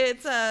cool.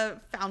 It's a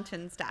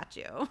fountain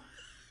statue.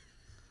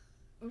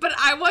 But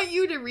I want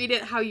you to read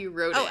it how you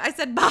wrote it. Oh, I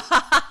said, bah.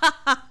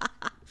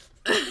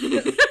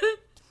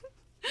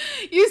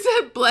 You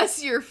said,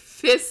 bless your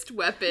fist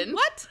weapon.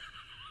 What?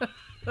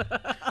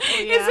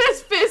 It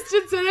says fist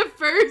instead of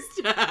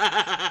first. Yes,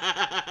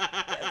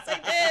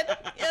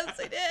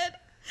 I did.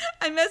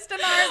 I missed an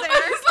R there.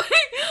 I was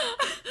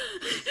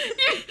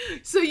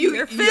like, so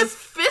you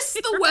fist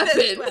the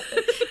weapon. Your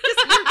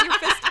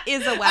fist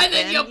is a weapon. And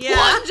then you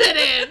plunge it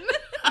in.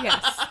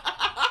 Yes.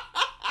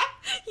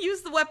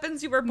 Use the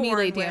weapons you were born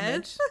Melee with.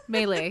 damage.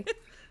 Melee.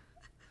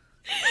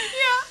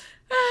 Yeah.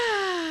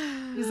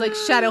 He's like,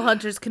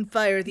 Shadowhunters can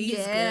fire these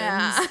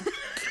guns.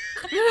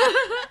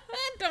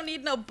 Don't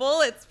need no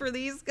bullets for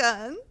these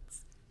guns.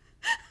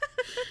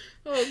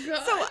 Oh,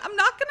 God. So I'm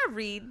not going to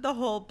read the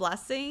whole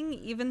blessing,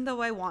 even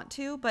though I want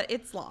to, but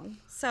it's long.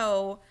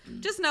 So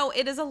just know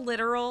it is a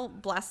literal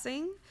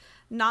blessing,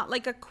 not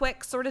like a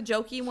quick sort of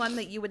jokey one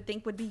that you would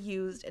think would be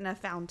used in a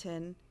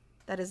fountain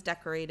that is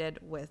decorated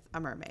with a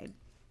mermaid.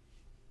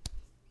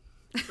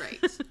 Right.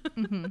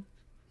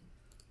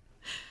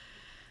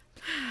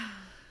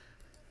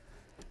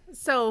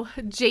 So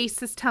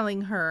Jace is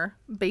telling her,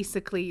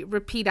 basically,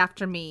 repeat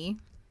after me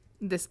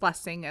this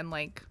blessing and,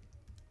 like,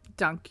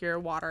 dunk your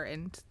water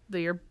into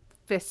your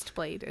fist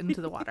blade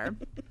into the water.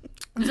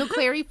 And so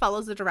Clary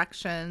follows the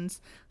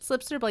directions,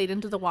 slips her blade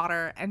into the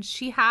water, and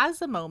she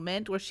has a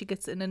moment where she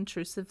gets an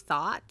intrusive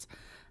thought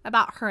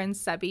about her and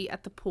Sebi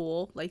at the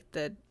pool, like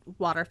the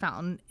water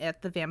fountain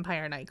at the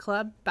vampire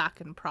nightclub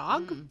back in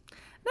Prague.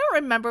 I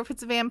don't remember if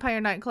it's a vampire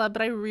nightclub,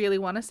 but I really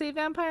want to say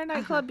vampire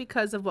nightclub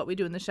because of what we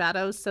do in the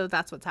shadows, so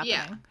that's what's happening.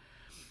 Yeah.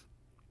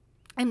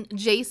 And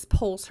Jace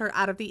pulls her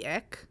out of the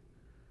ick,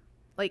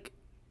 like,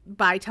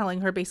 by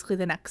telling her basically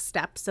the next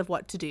steps of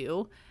what to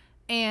do.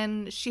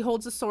 And she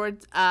holds the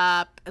swords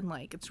up, and,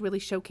 like, it's really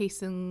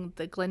showcasing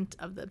the glint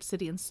of the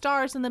obsidian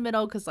stars in the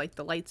middle because, like,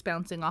 the light's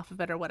bouncing off of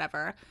it or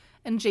whatever.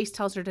 And Jace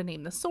tells her to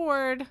name the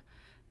sword.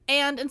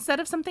 And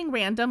instead of something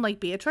random like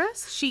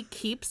Beatrice, she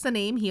keeps the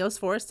name Heos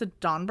Forest to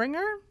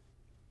Dawnbringer,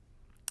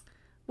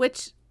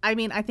 which I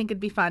mean, I think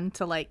it'd be fun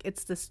to like,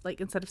 it's this like,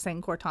 instead of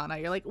saying Cortana,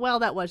 you're like, well,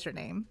 that was your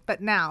name.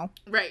 But now,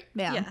 Right.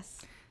 ma'am,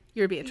 Yes.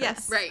 you're Beatrice.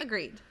 Yes. Right.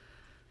 Agreed.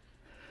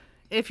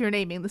 If you're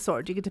naming the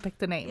sword, you get to pick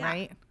the name, Yeah.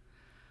 right?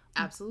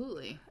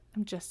 Absolutely.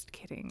 I'm just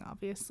kidding,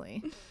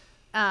 obviously.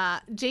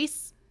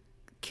 Jace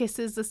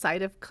kisses the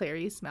side of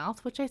Clary's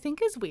mouth, which I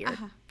think is weird.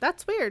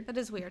 That's weird. That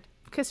is weird.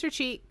 Kiss her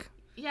cheek.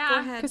 Yeah.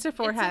 Forehead. Kiss her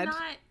forehead.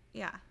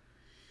 Yeah.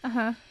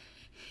 Uh-huh.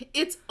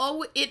 It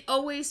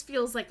always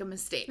feels like a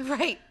mistake.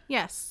 Right.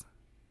 Yes.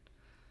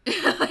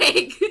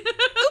 Like,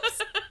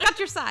 Oops. Got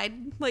your side.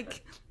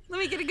 Like, let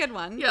me get a good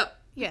one. Yep.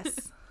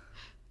 Yes.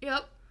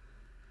 Yep.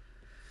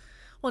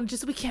 Well,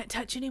 just we can't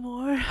touch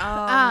anymore.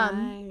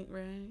 Oh,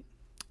 right.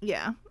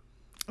 Yeah.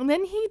 And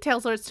then he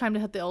tells her it's time to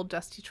hit the old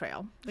dusty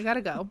trail. They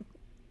gotta go.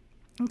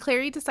 And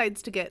Clary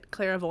decides to get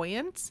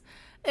clairvoyance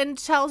and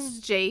tells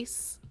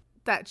Jace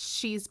that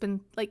she's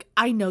been like,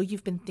 I know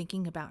you've been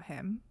thinking about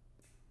him.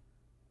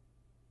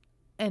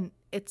 And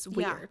it's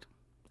weird.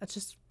 Yeah. It's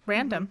just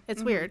random.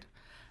 It's weird.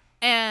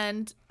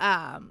 And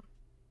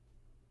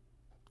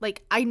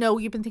like, I know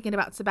you've been thinking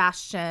about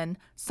Sebastian.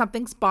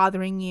 Something's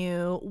bothering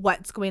you.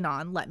 What's going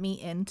on? Let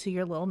me into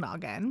your little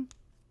noggin.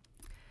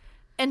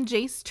 And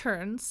Jace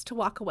turns to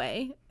walk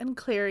away, and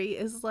Clary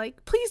is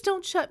like, please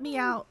don't shut me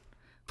out.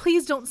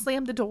 Please don't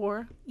slam the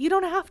door. You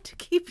don't have to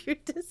keep your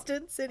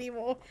distance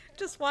anymore.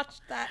 Just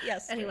watched that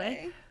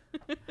yesterday.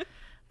 Anyway.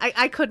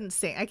 I couldn't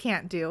sing. I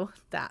can't do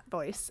that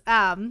voice.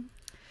 And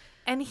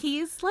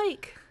he's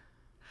like,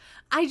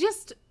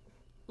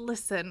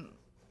 listen,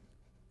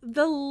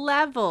 the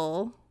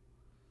level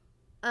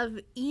of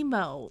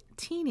emo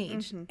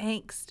teenage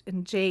angst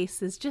in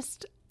Jace is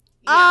just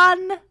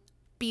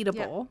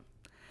unbeatable.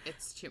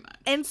 It's too much.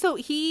 And so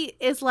he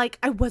is like,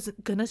 I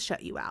wasn't gonna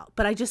shut you out,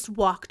 but I just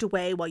walked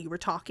away while you were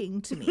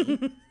talking to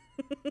me.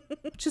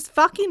 Just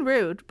fucking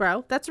rude,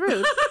 bro. That's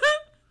rude.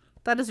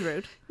 That is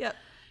rude. Yep.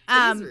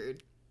 It is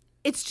rude.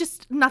 It's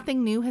just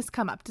nothing new has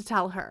come up to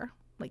tell her.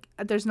 Like,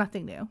 there's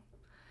nothing new.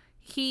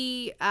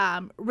 He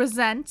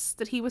resents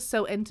that he was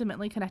so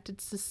intimately connected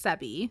to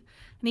Sebi,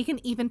 and he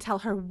can even tell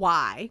her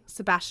why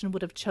Sebastian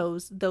would have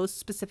chose those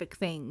specific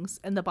things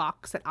in the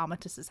box at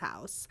Amatis's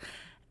house.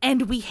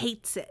 And we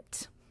hates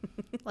it.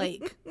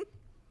 Like,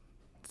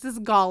 this is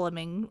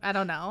goleming. I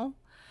don't know.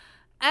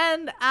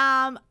 And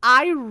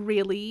I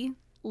really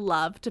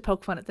love to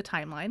poke fun at the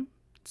timeline.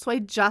 So I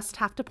just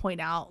have to point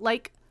out,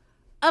 like,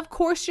 of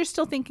course you're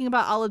still thinking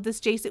about all of this,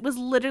 Jace. It was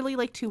literally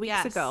like 2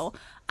 weeks ago.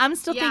 I'm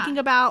still thinking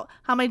about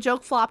how my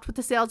joke flopped with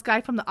the sales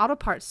guy from the auto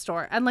parts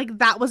store. And, like,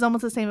 that was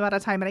almost the same amount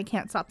of time, and I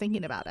can't stop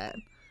thinking about it.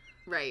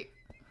 Right.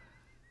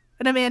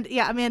 And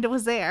Amanda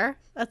was there.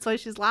 That's why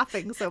she's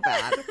laughing so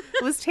bad.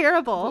 It was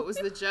terrible. What was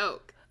the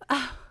joke?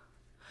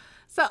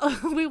 So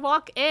we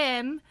walk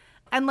in,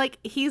 and, like,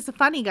 he's a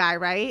funny guy,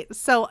 right?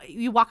 So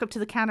you walk up to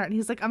the counter, and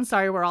he's like, I'm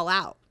sorry, we're all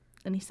out.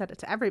 And he said it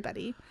to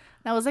everybody.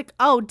 And I was like,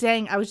 oh,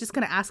 dang, I was just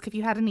going to ask if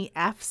you had any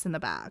Fs in the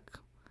back.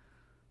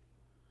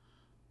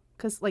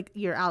 Because, like,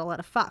 you're out a lot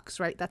of fucks,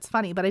 right? That's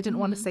funny. But I didn't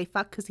want to say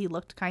fuck because he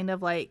looked kind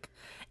of like,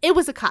 it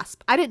was a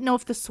cusp. I didn't know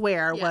if the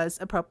swear was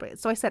appropriate.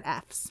 So I said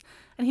Fs.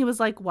 And he was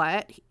like,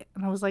 what?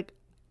 And I was like,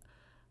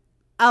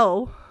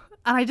 oh.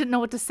 And I didn't know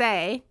what to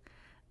say.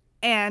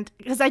 And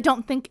because I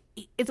don't think,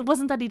 it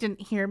wasn't that he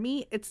didn't hear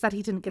me. It's that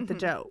he didn't get the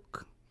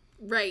joke.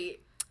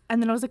 Right.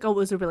 And then I was like, oh, it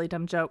was a really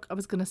dumb joke. I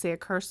was going to say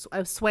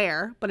a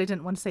swear, but I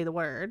didn't want to say the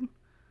word.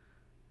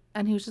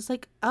 And he was just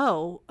like,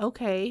 oh,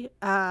 okay.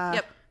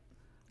 Yep.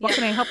 What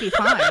can I help you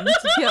find?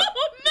 Yep.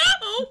 Oh,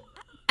 no.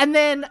 And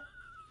then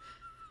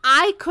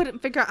I couldn't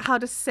figure out how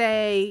to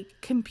say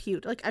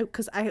compute. Like,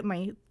 because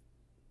my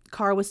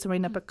car was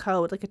throwing up a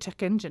code, like a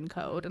check engine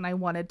code, and I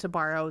wanted to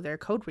borrow their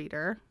code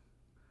reader.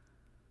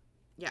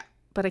 Yeah.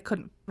 But I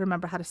couldn't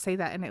remember how to say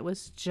that, and it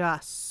was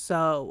just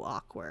so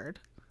awkward.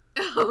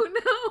 Oh,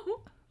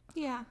 no.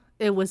 Yeah.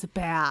 It was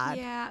bad.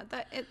 Yeah.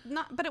 But it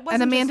wasn't.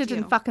 And Amanda just you.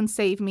 didn't fucking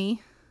save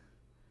me.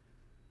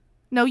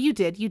 No, you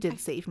did. You did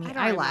save me.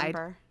 I lied.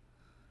 Remember.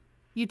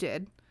 You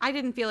did. I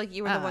didn't feel like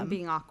you were the one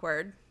being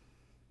awkward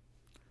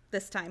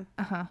this time.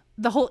 Uh-huh.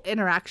 The whole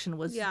interaction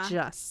was Yeah.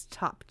 just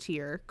top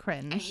tier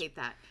cringe. I hate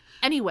that.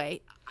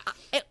 Anyway,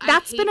 I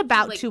that's hate been the,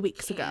 about like, 2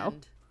 weeks ago.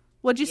 canned-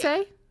 What'd you Yeah.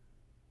 say?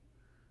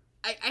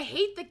 I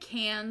hate the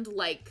canned,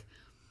 like,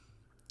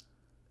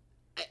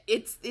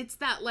 it's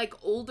that, like,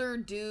 older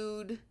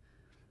dude.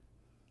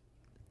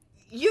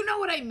 You know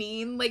what I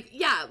mean? Like,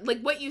 yeah,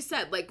 like what you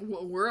said, like,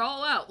 we're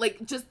all out.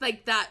 Like, just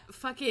like that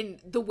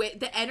fucking,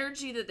 the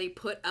energy that they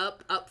put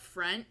up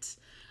front,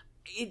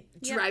 it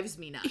drives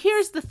me nuts.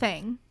 Here's the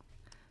thing.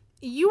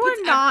 You are Puts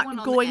everyone not on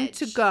the going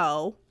to edge.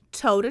 go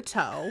toe to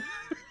toe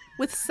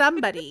with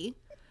somebody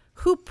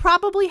who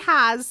probably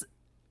has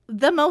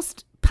the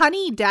most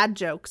punny dad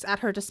jokes at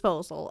her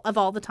disposal of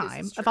all the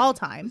time, of all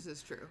time. This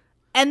is true.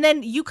 And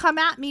then you come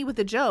at me with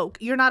a joke.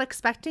 You're not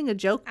expecting a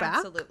joke back.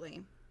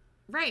 Absolutely.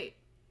 Right.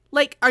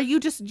 Like, do you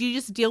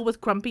just deal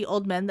with grumpy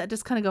old men that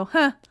just kind of go,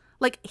 huh?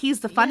 Like, he's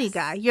the funny Yes.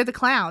 guy. You're the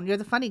clown. You're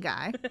the funny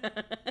guy.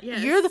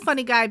 Yes. You're the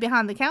funny guy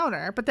behind the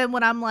counter. But then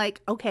when I'm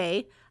like,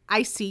 okay,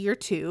 I see you're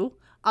two.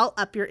 I'll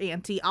up your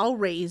ante. I'll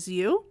raise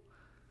you.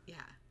 Yeah.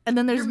 And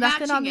then there's You're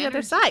nothing on matching the other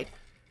energy. side.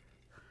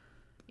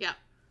 Yeah.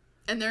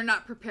 And they're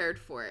not prepared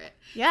for it.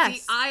 Yes.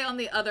 See, I, on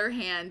the other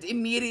hand,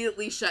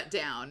 immediately shut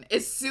down.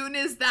 As soon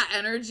as that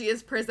energy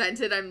is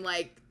presented, I'm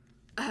like,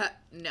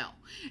 no.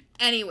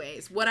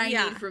 Anyways, what I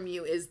need from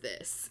you is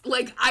this.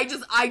 Like, I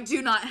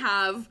do not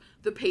have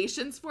the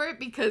patience for it,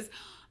 because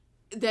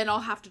then I'll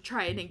have to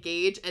try and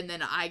engage, and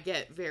then I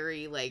get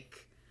very,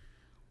 like,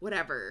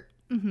 whatever,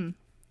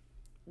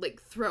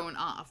 like, thrown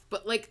off.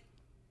 But, like,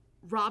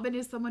 Robin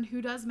is someone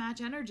who does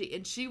match energy,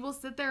 and she will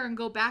sit there and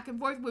go back and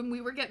forth. When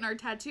we were getting our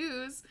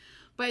tattoos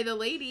by the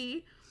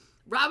lady,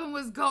 Robin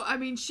was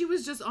she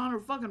was just on her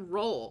fucking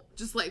roll,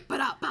 just like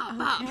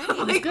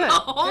ba-da-ba-ba, like good. the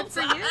whole Good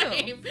for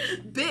time. you.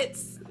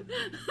 Bits.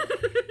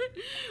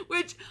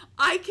 Which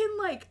I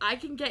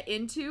can get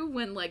into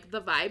when, like,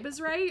 the vibe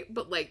is right,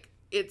 but, like,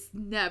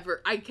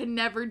 I can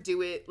never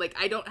do it. Like,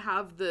 I don't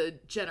have the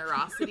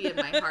generosity in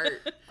my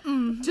heart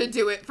to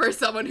do it for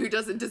someone who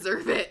doesn't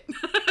deserve it.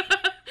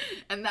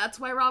 And that's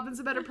why Robin's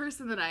a better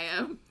person than I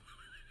am.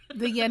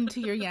 The yin to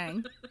your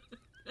yang,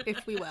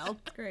 if we will.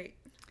 Great.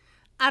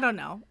 I don't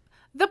know.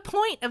 The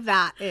point of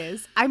that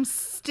is I'm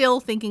still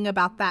thinking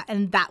about that,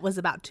 and that was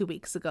about 2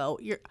 weeks ago.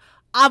 You're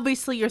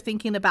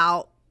thinking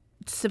about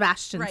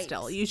Sebastian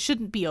still. You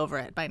shouldn't be over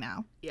it by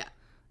now. Yeah.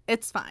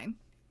 It's fine.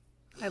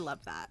 I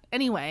love that.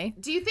 Anyway.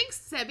 Do you think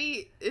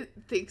Sebi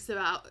thinks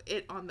about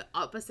it on the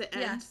opposite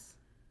end? Yes.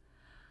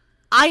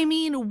 I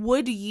mean,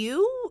 would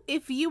you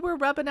if you were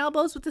rubbing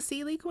elbows with the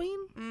Sealy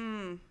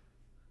Queen?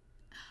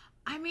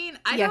 I mean,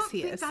 Yes,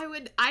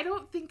 I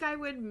don't think I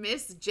would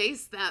miss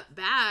Jace that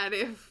bad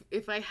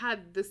if I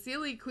had the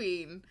Sealy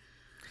Queen.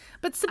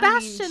 But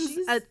Sebastian's she's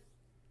he's a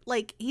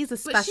But she's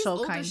special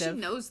older, kind she of.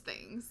 knows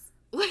things.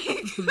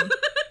 Like,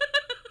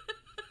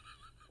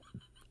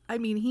 I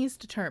mean, he's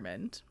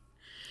determined.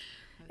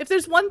 If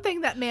there's one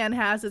thing that man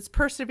has, it's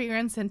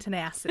perseverance and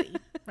tenacity,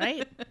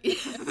 right?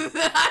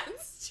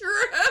 that's true.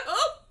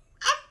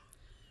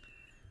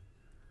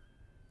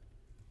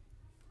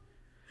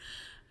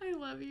 I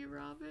love you,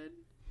 Robin.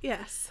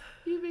 Yes.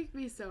 You make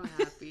me so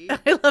happy.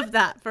 I love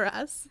that for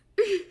us.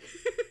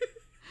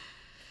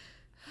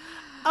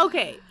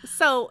 Okay,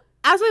 so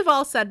as we've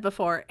all said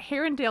before,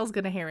 Herondale's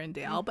going to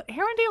Herondale, but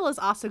Herondale is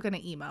also going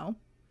to emo.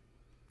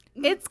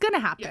 It's going to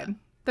happen. Yeah.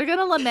 They're going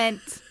to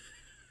lament.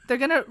 They're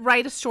going to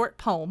write a short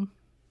poem.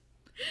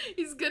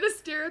 He's gonna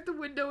stare at the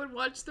window and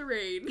watch the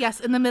rain. Yes,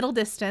 in the middle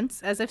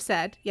distance, as I've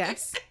said.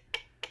 Yes.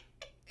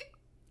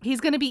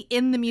 He's going to be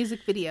in the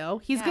music video.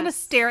 He's going to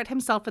stare at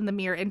himself in the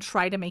mirror and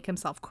try to make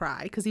himself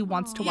cry because he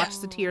wants to watch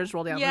the tears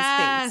roll down his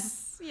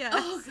face. Yes.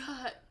 Oh,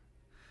 God.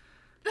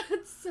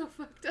 That's so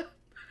fucked up.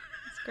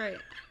 It's great.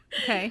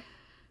 Okay.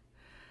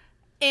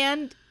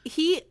 And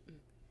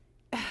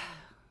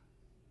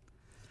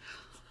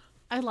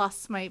I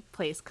lost my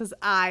place because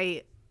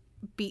I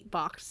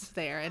beatboxed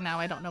there and now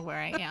I don't know where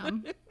I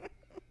am.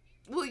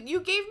 Well, you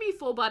gave me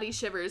full body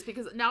shivers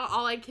because now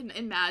all I can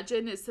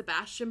imagine is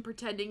Sebastian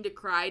pretending to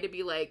cry, to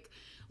be like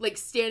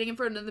standing in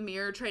front of the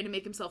mirror trying to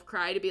make himself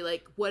cry, to be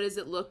like, what does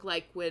it look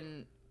like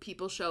when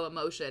people show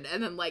emotion?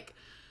 And then like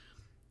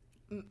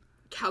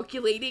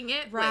calculating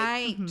it.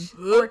 Right.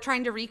 Like, Or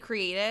trying to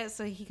recreate it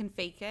so he can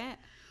fake it.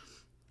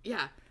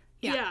 Yeah.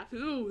 Yeah.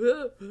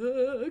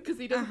 Because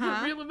he doesn't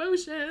have real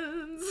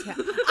emotions. Yeah.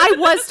 I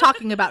was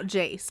talking about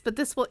Jace, but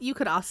you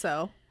could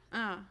also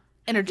Oh.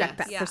 interject Yes.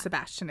 that Yeah. for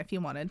Sebastian if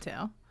you wanted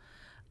to.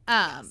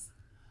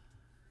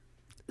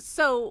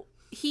 So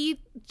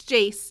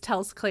Jace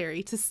tells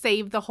Clary to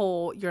save the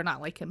whole "you're not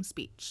like him"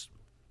 speech.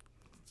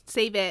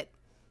 Save it.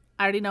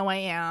 I already know I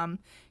am.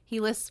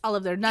 He lists all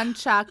of their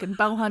nunchuck and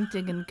bow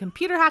hunting and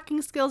computer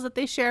hacking skills that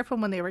they share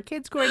from when they were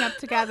kids growing up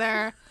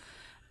together.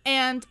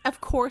 And,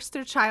 of course,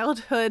 their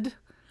childhood.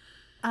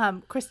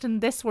 Kristen,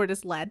 this word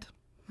is lead.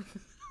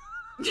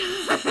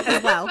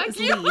 As well as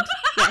lead.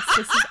 Yes,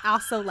 this is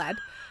also lead.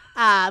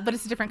 But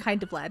it's a different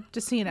kind of lead,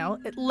 just so you know.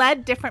 It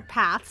led different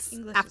paths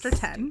English after is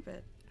 10.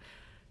 stupid.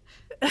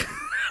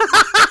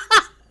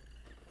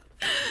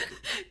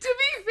 To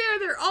be fair,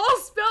 they're all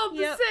spelled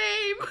the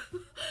same.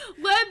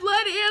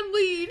 Lead, and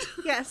lead.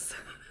 Yes.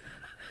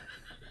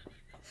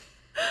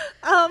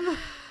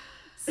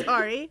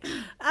 Sorry.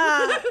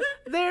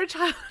 Their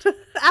child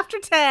after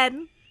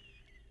 10.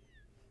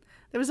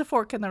 There was a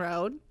fork in the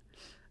road.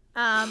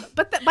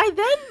 But by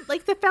then,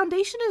 like, the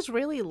foundation is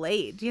really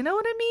laid. You know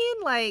what I mean?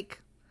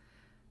 Like,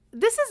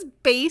 this is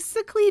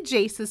basically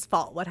Jace's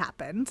fault. What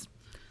happened?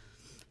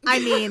 I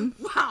mean,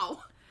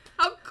 Wow.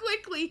 How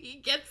quickly he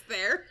gets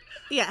there.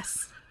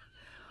 yes.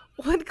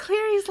 When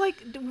Clary's like,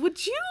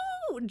 would you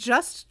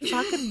just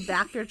fucking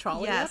back your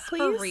trolley Yes, up, please?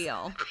 for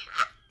real.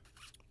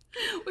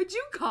 Would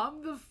you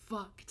calm the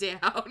fuck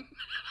down?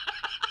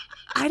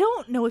 I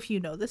don't know if you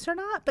know this or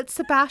not, but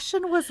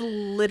Sebastian was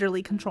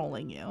literally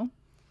controlling you.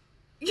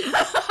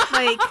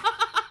 Like,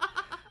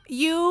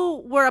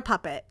 you were a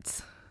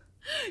puppet.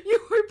 You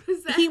were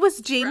possessed. He was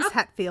James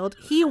Hetfield.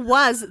 He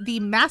was the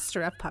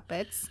master of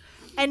puppets.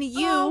 And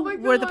you Oh my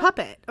were the God.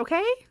 puppet,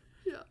 okay?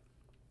 Yeah.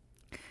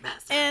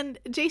 And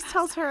Jace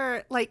tells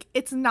her, like,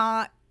 it's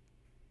not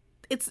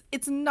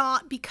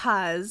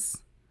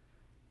because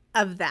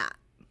of that.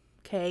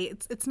 Okay?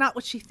 It's not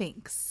what she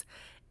thinks.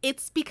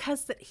 It's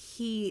because that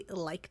he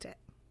liked it.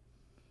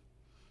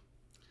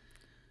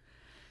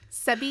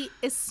 Sebi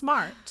is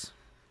smart,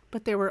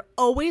 but there were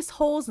always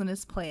holes in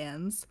his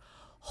plans.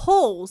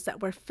 Holes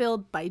that were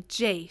filled by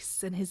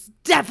Jace and his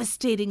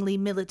devastatingly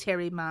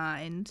military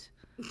mind.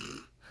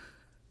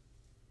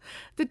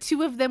 The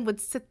two of them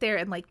would sit there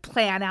and like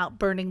plan out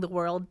burning the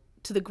world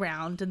to the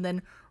ground and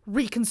then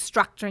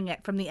reconstructing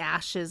it from the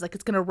ashes like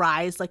it's gonna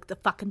rise like the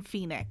fucking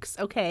phoenix.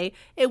 Okay,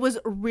 it was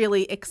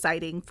really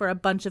exciting for a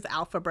bunch of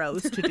alpha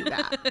bros to do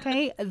that.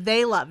 Okay,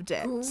 they loved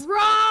it.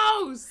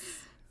 Gross.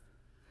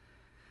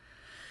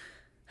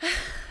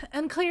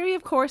 And Clary,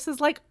 of course, is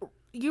like,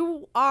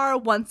 you are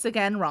once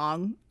again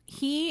wrong.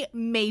 He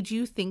made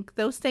you think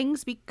those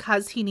things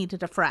because he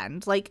needed a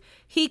friend. Like,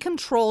 he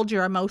controlled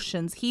your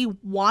emotions. He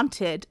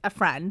wanted a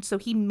friend, so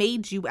he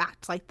made you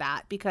act like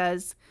that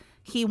because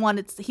he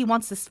wants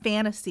this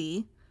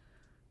fantasy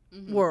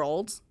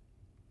world.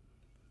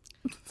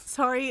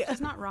 Sorry.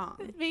 It's not wrong.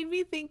 It made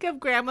me think of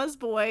Grandma's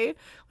Boy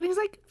when he's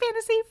like,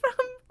 fantasy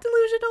from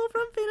Delusional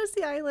from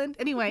Fantasy Island.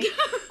 Anyway,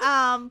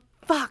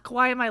 fuck,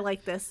 why am I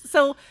like this?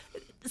 So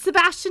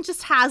Sebastian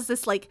just has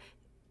this, like,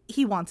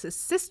 he wants his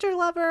sister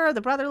lover,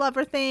 the brother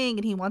lover thing,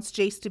 and he wants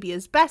Jace to be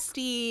his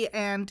bestie,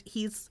 and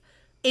he's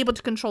able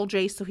to control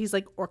Jace, so he's,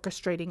 like,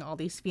 orchestrating all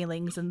these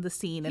feelings and the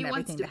scene and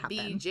everything to happen. He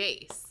wants to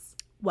be Jace.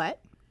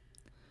 What?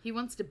 He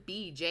wants to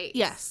be Jace.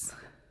 Yes.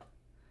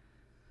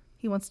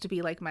 He wants to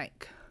be like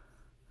Mike.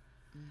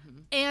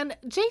 And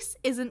Jace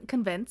isn't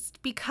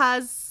convinced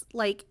because,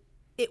 like,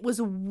 it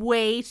was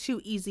way too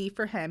easy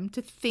for him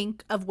to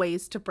think of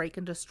ways to break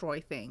and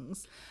destroy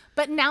things.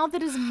 But now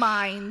that his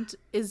mind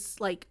is,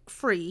 like,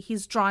 free,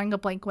 he's drawing a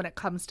blank when it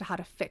comes to how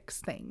to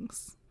fix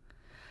things.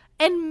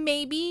 And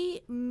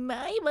maybe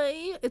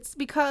it's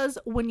because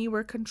when you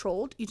were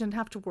controlled, you didn't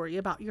have to worry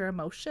about your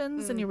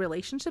emotions and your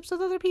relationships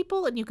with other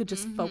people, and you could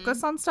just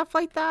focus on stuff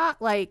like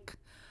that. Like,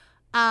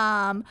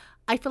 I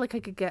feel like I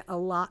could get a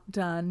lot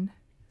done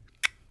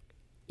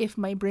if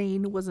my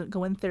brain wasn't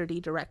going 30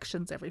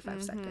 directions every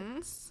 5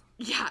 seconds.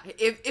 Yeah,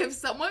 if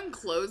someone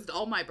closed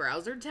all my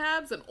browser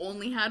tabs and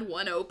only had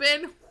one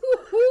open,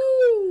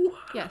 whoo-hoo.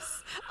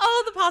 Yes.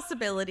 Oh, the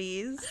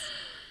possibilities.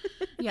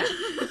 Yeah.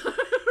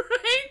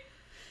 Right?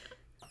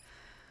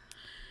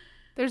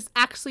 There's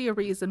actually a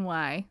reason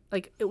why,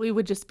 like, we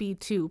would just be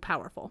too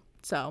powerful.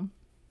 So,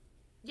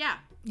 Yeah.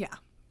 yeah.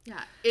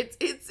 Yeah.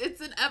 It's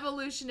an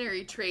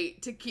evolutionary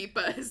trait to keep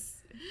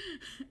us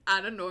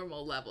at a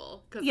normal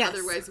level, because Yes.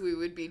 otherwise we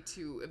would be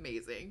too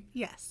amazing.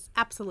 Yes,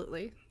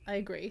 absolutely. I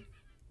agree.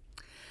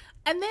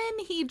 And then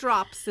he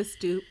drops this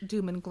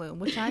doom and gloom,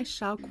 which I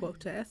shall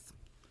quoteth.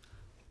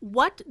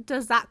 What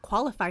does that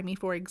qualify me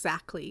for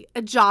exactly?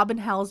 A job in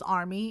Hell's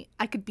army?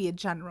 I could be a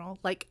general,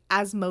 like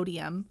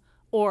Asmodeum.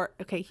 Or,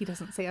 okay, he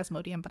doesn't say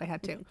Asmodeum, but I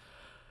had to.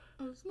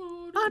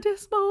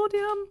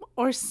 Asmodeum.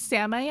 Or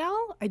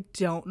Samael? I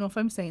don't know if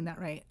I'm saying that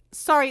right.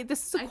 Sorry,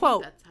 this is a I think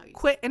quote. that's how you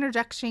Quit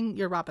interjecting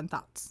your Robin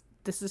thoughts.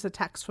 This is a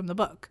text from the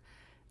book.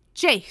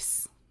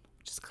 Jace,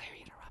 which is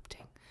Clary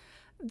interrupting.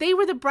 They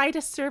were the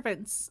brightest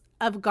servants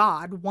of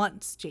God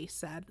once, Jace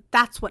said.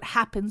 That's what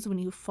happens when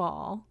you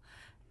fall.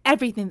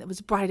 Everything that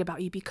was bright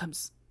about you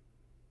becomes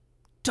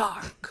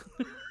dark.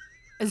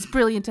 As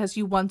brilliant as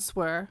you once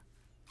were,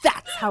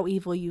 that's how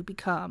evil you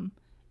become.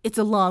 It's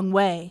a long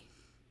way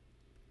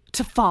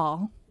to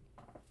fall.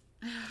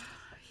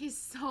 He's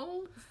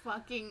so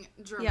fucking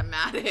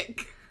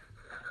dramatic.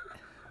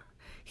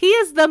 He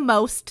is the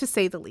most, to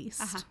say the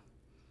least.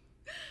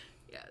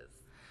 Yes.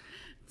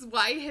 It's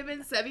why him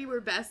and Sebi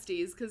were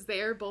besties, because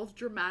they are both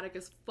dramatic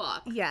as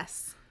fuck.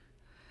 Yes.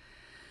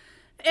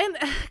 And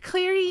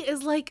Clary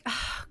is like,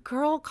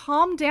 girl,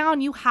 calm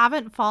down. You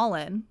haven't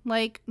fallen.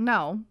 Like,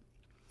 no.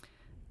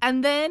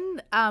 And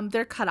then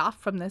they're cut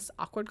off from this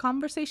awkward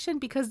conversation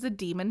because the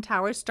demon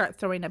towers start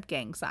throwing up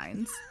gang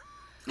signs.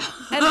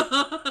 And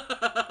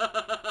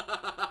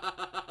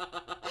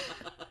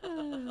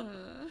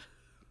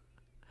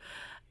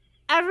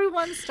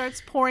everyone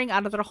starts pouring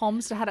out of their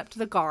homes to head up to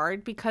the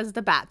guard because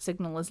the bat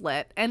signal is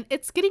lit. And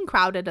it's getting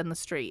crowded in the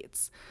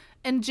streets.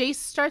 And Jace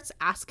starts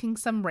asking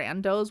some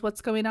randos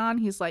what's going on.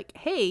 He's like,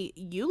 hey,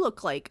 you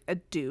look like a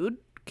dude.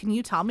 Can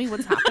you tell me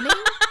what's happening?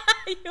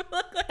 You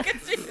look like a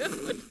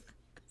dude.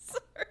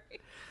 Sorry.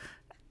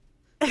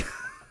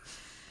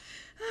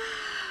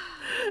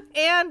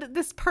 And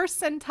this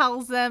person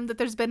tells them that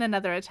there's been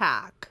another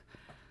attack.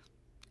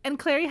 And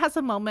Clary has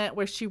a moment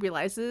where she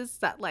realizes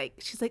that, like,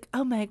 she's like,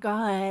 oh my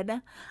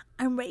God,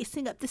 I'm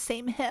racing up the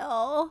same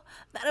hill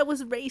that I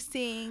was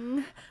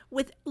racing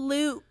with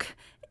Luke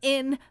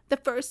in the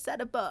first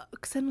set of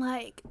books. And,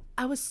 like,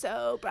 I was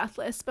so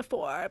breathless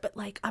before, but,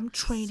 like, I'm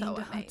training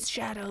to hunt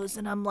shadows,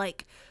 and I'm,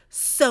 like,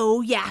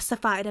 so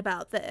yassified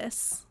about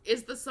this.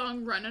 Is the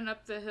song Running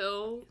Up the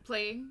Hill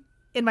playing?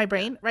 In my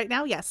brain right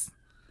now? Yes.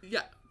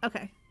 Yeah.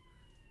 Okay.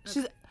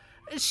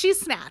 She's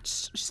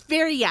snatched. She's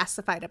very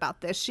yassified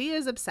about this. She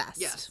is obsessed.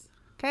 Yes.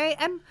 Okay?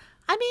 And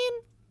I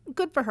mean,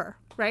 good for her,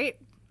 right?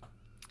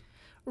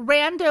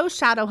 Rando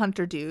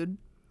Shadowhunter dude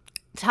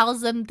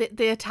tells them that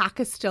the attack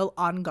is still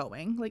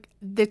ongoing. Like,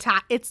 the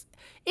attack, it's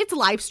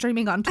live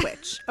streaming on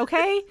Twitch,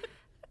 okay?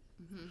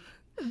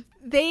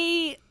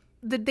 They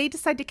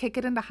decide to kick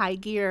it into high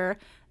gear.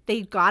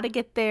 They gotta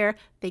get there.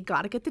 They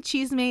gotta get the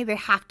chisme. They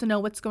have to know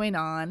what's going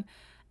on.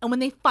 And when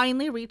they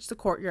finally reach the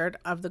courtyard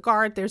of the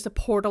guard, there's a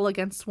portal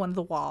against one of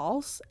the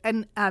walls.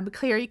 And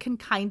Clary can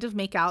kind of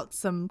make out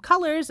some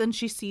colors, and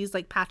she sees,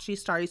 like, patchy,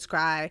 starry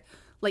sky,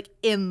 like,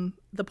 in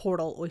the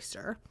portal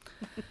oyster.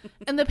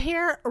 And the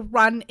pair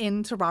run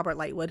into Robert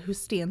Lightwood, who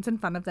stands in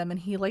front of them, and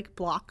he, like,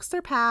 blocks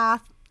their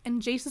path.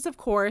 And Jace is, of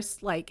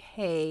course, like,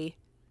 hey,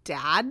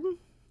 Dad?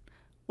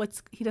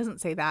 He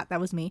doesn't say that. That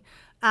was me.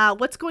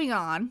 What's going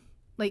on?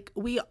 Like,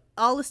 we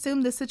all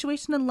assumed the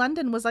situation in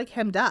London was, like,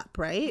 hemmed up,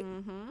 right?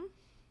 Mm-hmm.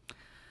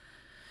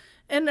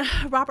 And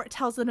Robert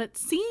tells them it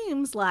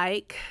seems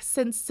like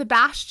since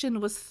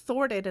Sebastian was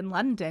thwarted in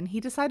London, he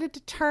decided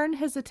to turn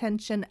his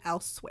attention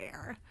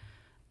elsewhere.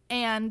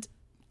 And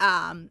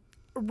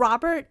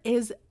Robert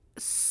is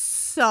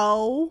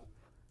so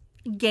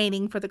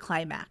gaining for the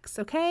climax,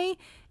 okay?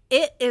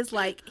 It is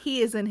like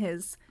he is in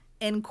his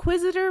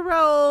Inquisitor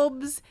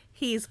robes.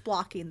 He's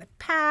blocking the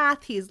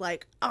path. He's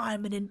like,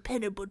 I'm an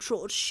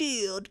impenetrable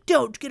shield.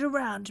 Don't get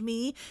around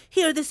me.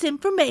 Hear this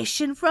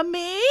information from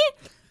me.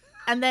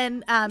 And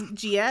then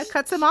Gia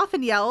cuts him off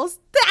and yells,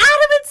 the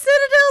adamant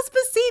citadel's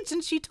besieged.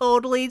 And she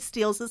totally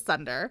steals his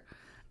thunder.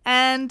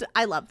 And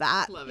I love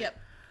that. Love it. Yep.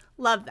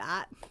 Love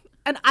that.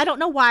 And I don't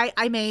know why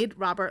I made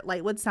Robert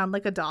Lightwood sound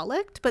like a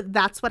Dalek, but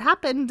that's what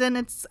happened. And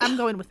I'm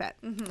going with it.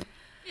 Mm-hmm.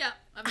 Yeah,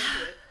 I'm into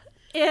it.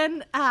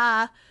 And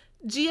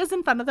Gia's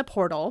in front of the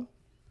portal.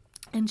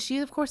 And she,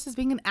 of course, is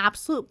being an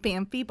absolute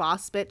Bamfy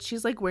boss bitch.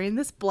 She's, like, wearing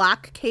this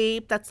black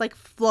cape that's, like,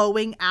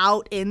 flowing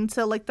out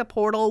into, like, the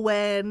portal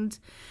wind.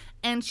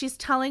 And she's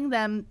telling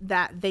them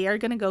that they are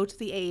going to go to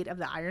the aid of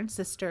the Iron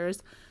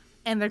Sisters.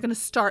 And they're going to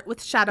start with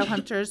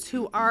Shadowhunters,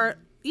 who are,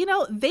 you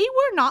know, they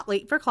were not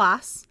late for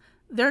class.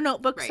 Their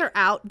notebooks are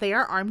out. They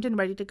are armed and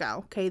ready to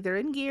go. Okay, they're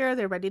in gear.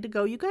 They're ready to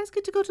go. You guys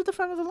get to go to the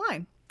front of the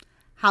line.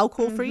 How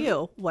cool for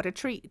you. What a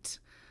treat.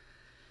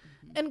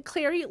 And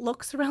Clary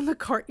looks around the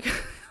courtyard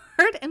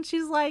and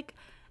she's like,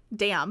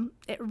 damn,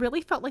 it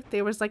really felt like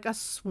there was, like, a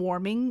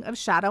swarming of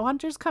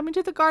Shadowhunters coming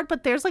to the guard,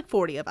 but there's, like,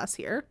 40 of us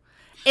here.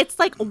 It's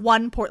like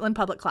one Portland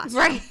public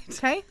classroom. Right.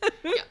 Okay?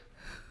 Yeah.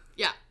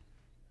 Yeah.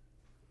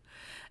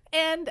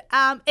 And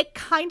it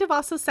kind of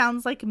also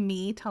sounds like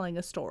me telling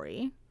a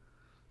story.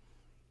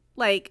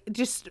 Like,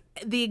 just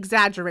the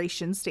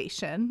exaggeration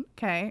station.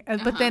 Okay?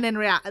 But then in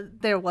reality,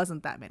 there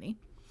wasn't that many.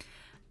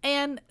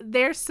 And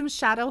there's some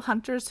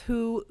Shadowhunters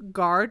who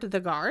guard the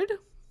guard.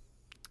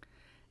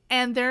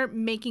 And they're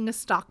making a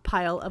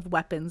stockpile of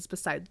weapons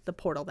beside the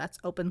portal that's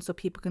open so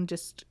people can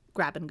just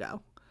grab and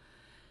go.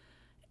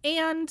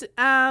 And,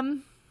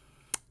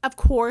 of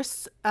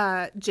course,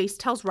 Jace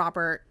tells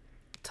Robert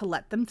to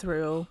let them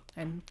through.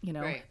 And, you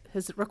know,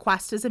 his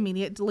request is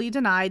immediately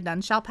denied.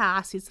 None shall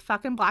pass. He's a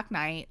fucking Black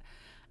Knight.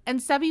 And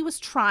Sebi was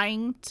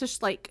trying to,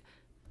 like,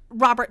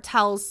 Robert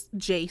tells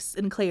Jace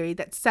and Clary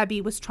that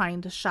Sebi was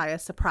trying to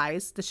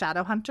surprise the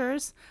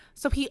Shadowhunters.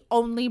 So he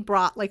only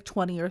brought, like,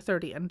 20 or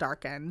 30 in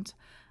Dark End.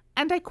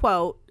 And I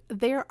quote,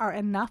 there are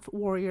enough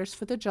warriors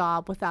for the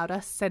job without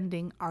us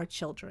sending our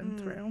children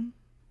through.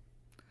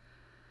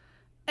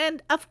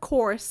 And, of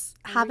course,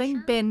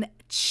 having been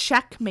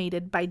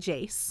checkmated by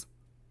Jace,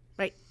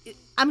 right?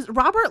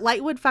 Robert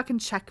Lightwood fucking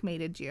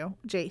checkmated you,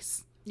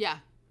 Jace. Yeah.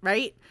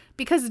 Right?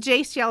 Because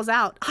Jace yells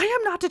out, I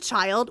am not a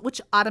child,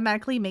 which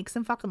automatically makes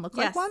him fucking look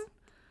like one.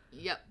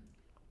 Yep.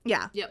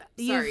 Yeah. Yep.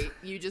 Sorry,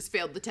 you just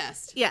failed the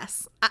test.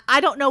 Yes. I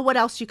don't know what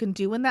else you can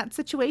do in that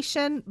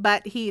situation,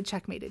 but he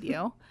checkmated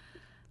you.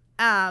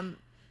 And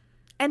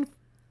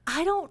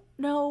I don't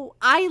know.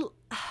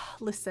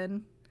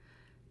 Listen,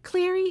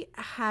 Clary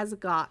has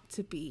got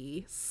to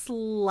be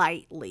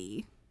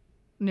slightly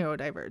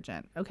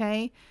neurodivergent,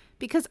 okay?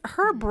 Because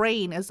her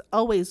brain is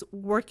always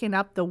working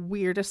up the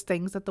weirdest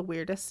things at the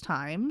weirdest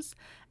times.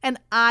 And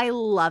I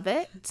love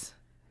it.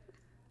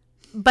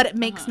 But it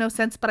makes no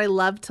sense, but I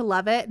love to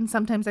love it. And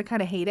sometimes I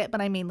kind of hate it,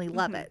 but I mainly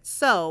love it.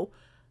 So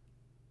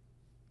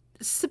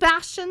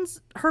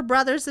her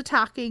brother's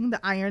attacking the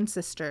Iron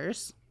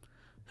Sisters,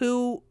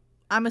 who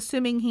I'm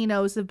assuming he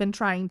knows have been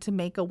trying to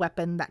make a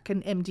weapon that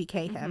can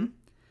MDK him.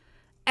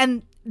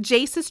 And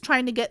Jace is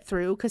trying to get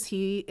through because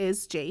he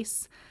is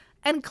Jace.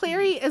 And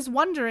Clary is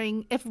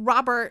wondering if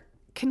Robert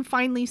can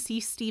finally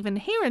see Stephen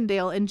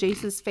Herondale in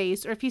Jace's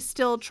face, or if he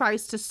still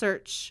tries to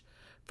search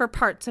for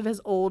parts of his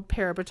old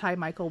Parabatai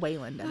Michael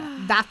Wayland in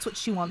it. That's what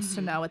she wants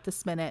to know at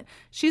this minute.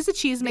 She's a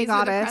chisme goddess. These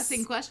are the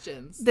pressing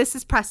questions. This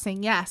is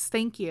pressing, yes.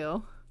 Thank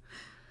you.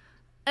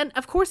 And,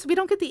 of course, we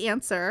don't get the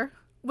answer,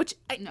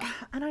 and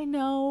I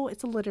know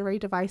it's a literary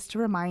device to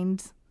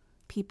remind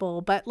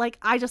people, but, like,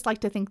 I just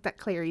like to think that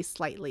Clary's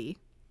slightly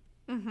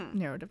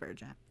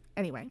neurodivergent.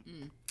 Anyway.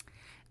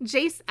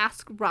 Jace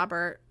asks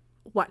Robert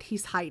what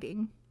he's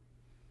hiding.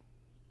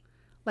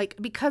 Like,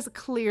 because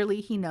clearly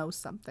he knows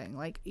something.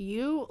 Like,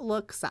 you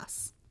look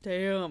sus.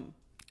 Damn.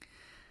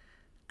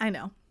 I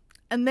know.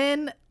 And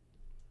then,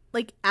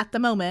 like, at the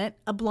moment,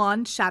 a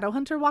blonde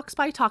Shadowhunter walks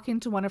by talking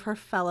to one of her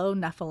fellow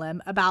Nephilim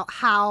about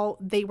how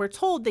they were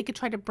told they could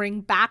try to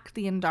bring back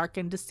the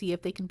Endarken to see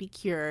if they can be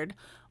cured,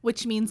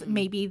 which means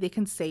maybe they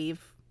can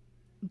save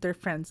their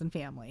friends and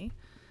family.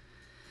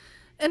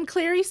 And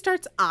Clary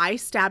starts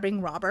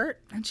eye-stabbing Robert,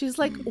 and she's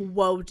like,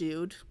 whoa,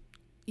 dude.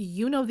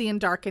 You know the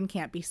Endarken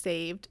can't be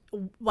saved.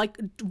 Like,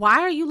 why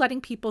are you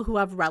letting people who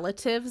have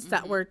relatives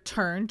that were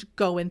turned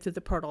go in through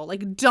the portal?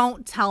 Like,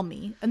 don't tell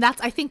me. And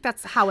I think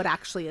that's how it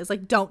actually is.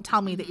 Like, don't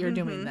tell me that you're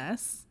doing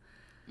this.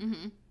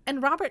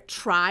 And Robert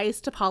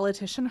tries to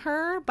politician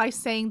her by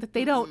saying that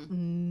they don't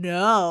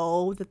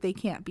know that they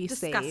can't be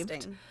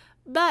saved.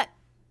 But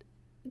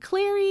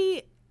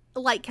Clary,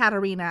 like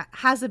Katarina,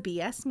 has a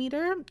BS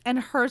meter, and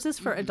hers is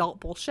for adult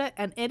bullshit,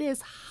 and it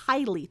is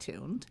highly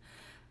tuned.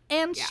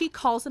 And she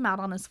calls him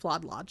out on his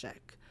flawed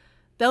logic.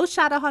 Those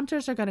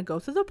Shadowhunters are going to go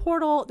through the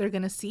portal. They're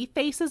going to see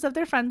faces of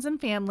their friends and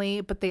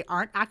family, but they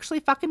aren't actually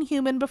fucking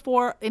human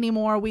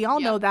anymore. We all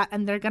know that,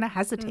 and they're going to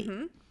hesitate.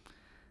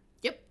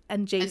 Yep.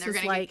 And Jace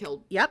is like,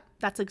 yep,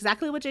 that's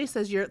exactly what Jace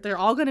says. They're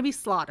all going to be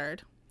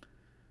slaughtered.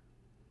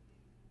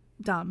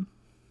 Dumb.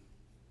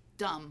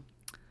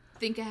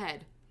 Think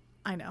ahead.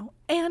 I know.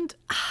 And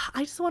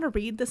I just want to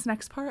read this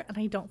next part, and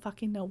I don't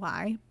fucking know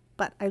why,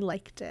 but I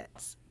liked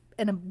it.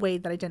 In a way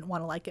that I didn't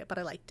want to like it, but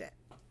I liked it.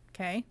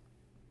 Okay?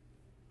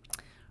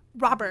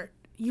 Robert,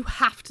 you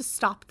have to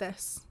stop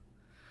this.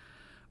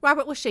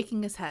 Robert was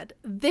shaking his head.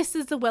 This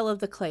is the will of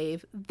the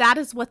Clave. That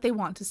is what they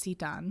want to see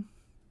done.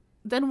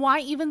 Then why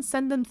even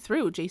send them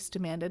through? Jace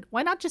demanded.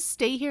 Why not just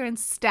stay here and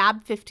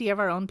stab 50 of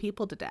our own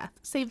people to death?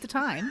 Save the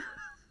time.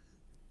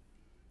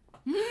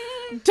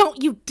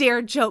 Don't you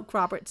dare joke,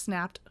 Robert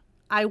snapped.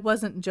 I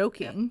wasn't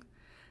joking.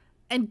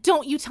 And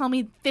don't you tell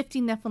me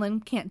 50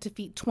 Nephilim can't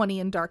defeat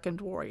 20 Endarkened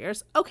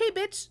warriors. Okay,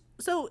 bitch.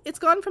 So it's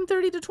gone from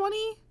 30 to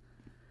 20?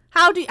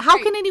 How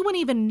can anyone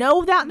even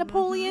know that,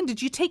 Napoleon?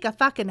 Did you take a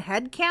fucking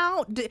head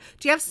count? Do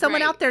you have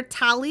someone out there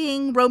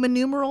tallying Roman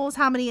numerals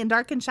how many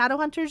Endarkened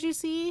Shadowhunters you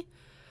see?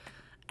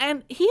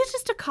 And he's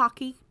just a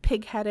cocky,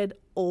 pig-headed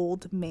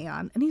old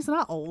man. And he's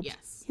not old.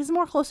 Yes. He's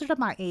more closer to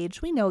my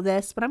age. We know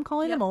this, but I'm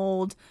calling him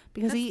old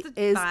because he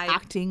is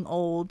acting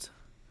old.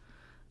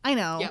 I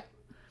know. Yep.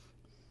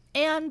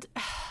 And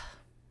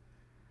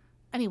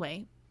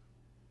anyway,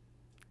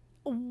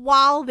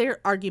 while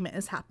their argument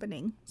is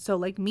happening, so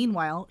like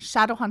meanwhile,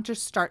 Shadowhunters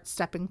start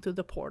stepping through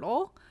the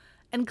portal,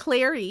 and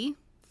Clary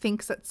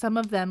thinks that some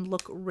of them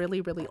look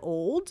really, really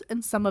old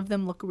and some of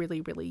them look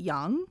really, really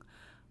young,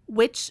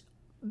 which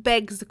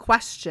begs the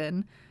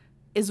question,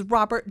 is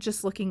Robert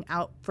just looking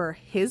out for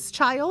his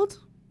child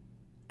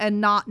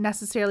and not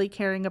necessarily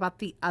caring about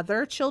the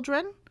other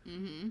children?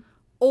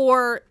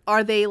 Or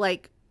are they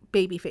like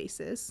baby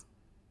faces?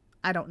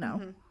 I don't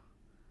know.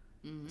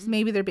 So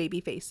maybe they're baby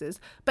faces.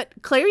 But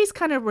Clary's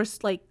kind of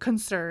like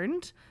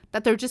concerned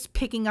that they're just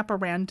picking up a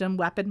random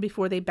weapon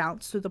before they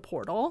bounce through the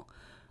portal,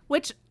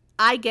 which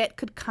I get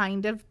could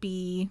kind of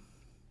be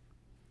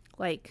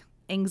like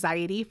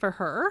anxiety for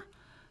her.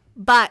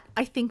 But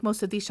I think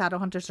most of these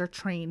Shadowhunters are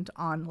trained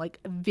on like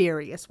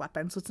various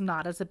weapons, so it's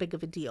not as a big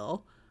of a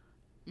deal.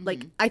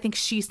 Like, I think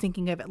she's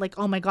thinking of it like,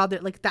 oh my God,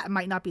 like that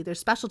might not be their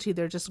specialty.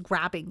 They're just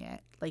grabbing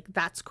it. Like,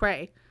 that's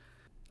cray.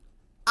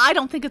 I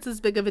don't think it's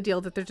as big of a deal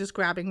that they're just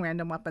grabbing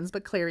random weapons,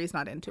 but Clary's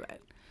not into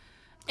it.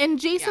 And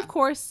Jace, of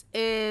course,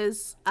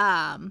 is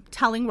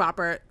telling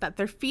Robert that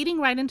they're feeding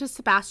right into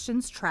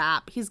Sebastian's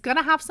trap. He's going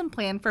to have some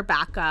plan for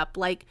backup.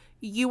 Like,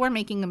 you are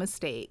making a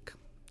mistake.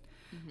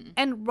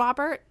 And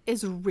Robert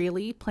is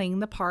really playing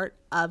the part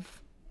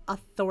of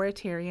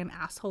authoritarian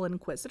asshole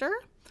inquisitor.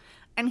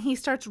 And he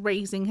starts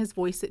raising his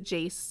voice at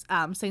Jace,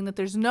 saying that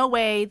there's no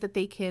way that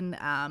they can,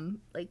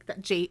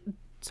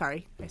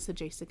 Sorry, I said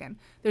Jace again.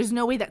 There's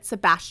no way that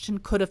Sebastian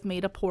could have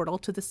made a portal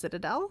to the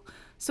Citadel.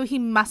 So he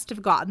must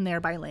have gotten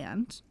there by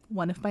land.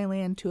 1 if by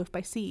land, 2 if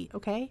by sea,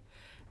 okay?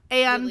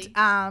 And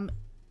really?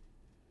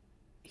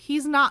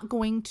 He's not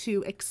going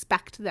to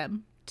expect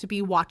them to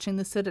be watching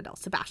the Citadel.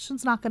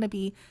 Sebastian's not going to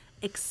be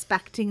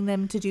expecting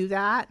them to do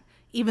that,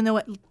 even though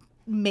it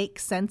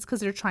makes sense because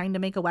they're trying to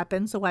make a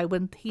weapon. So why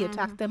wouldn't he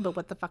attack them? But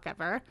what the fuck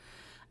ever.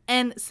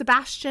 And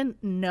Sebastian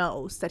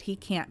knows that he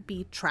can't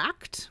be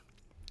tracked.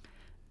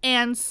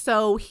 And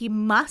so he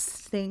must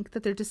think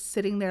that they're just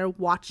sitting there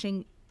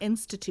watching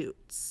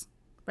institutes,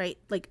 right?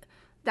 Like,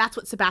 that's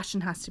what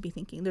Sebastian has to be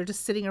thinking. They're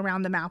just sitting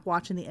around the map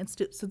watching the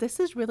institute. So this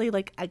is really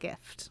like a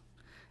gift.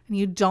 And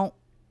you don't,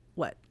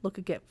 look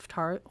a gift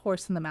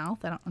horse in the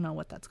mouth? I don't know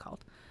what that's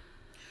called.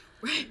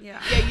 Right. Yeah,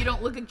 you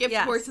don't look a gift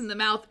horse in the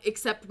mouth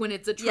except when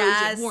it's a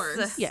Trojan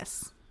horse.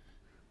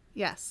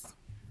 Yes.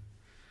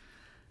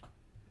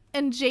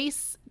 And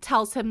Jace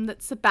tells him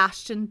that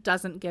Sebastian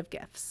doesn't give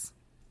gifts.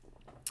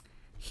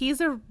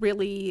 He's a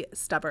really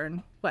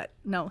stubborn,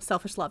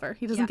 selfish lover.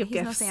 He doesn't give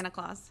gifts. He's no Santa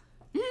Claus.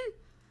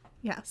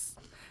 Yes.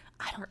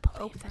 I don't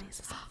believe that he's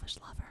a selfish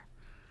lover.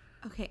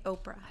 Okay,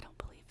 Oprah. I don't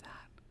believe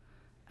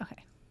that.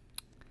 Okay.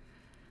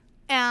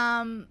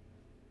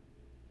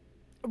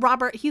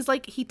 Robert,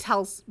 he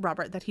tells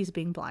Robert that he's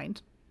being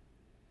blind.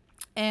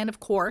 And of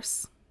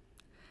course,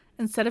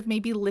 instead of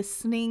maybe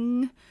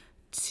listening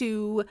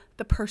to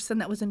the person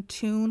that was in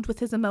tune with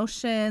his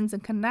emotions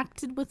and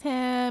connected with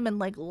him and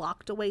like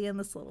locked away in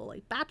this little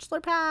like bachelor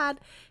pad,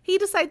 he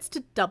decides to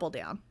double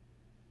down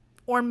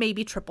or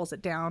maybe triples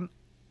it down.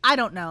 I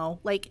don't know.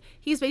 Like,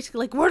 he's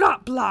basically like, we're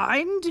not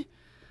blind.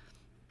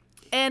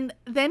 And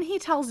then he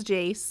tells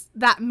Jace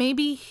that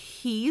maybe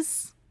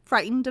he's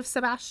frightened of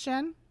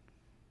Sebastian.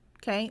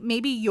 Okay,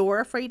 maybe you're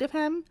afraid of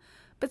him.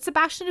 But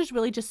Sebastian is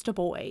really just a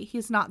boy.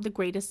 He's not the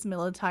greatest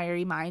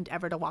military mind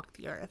ever to walk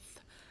the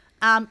earth.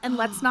 And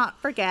let's not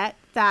forget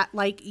that,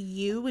 like,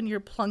 you and your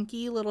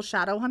plunky little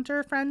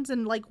Shadowhunter friends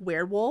and, like,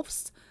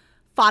 werewolves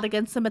fought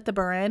against him at the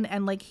Burren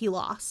and, like, he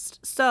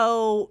lost.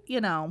 So,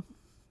 you know.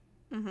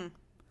 Mm-hmm.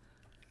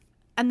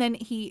 And then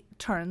he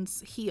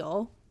turns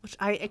heel, which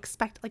I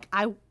expect, like,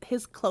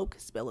 his cloak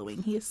is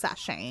billowing. He is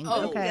sashaying.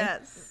 Oh, okay?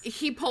 Yes.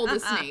 He pulled a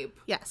Snape.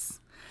 Yes.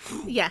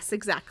 Yes,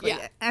 exactly.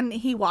 Yeah. And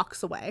he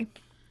walks away.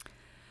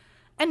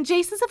 And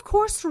Jace is, of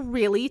course,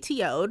 really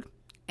TO'd.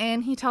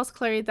 And he tells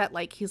Clary that,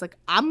 like, he's like,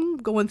 I'm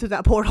going through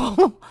that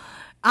portal.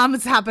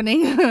 It's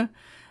happening.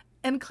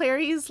 And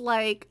Clary's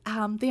like,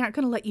 they aren't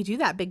going to let you do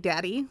that, Big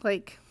Daddy.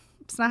 Like,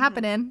 it's not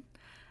happening.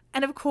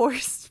 And, of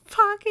course,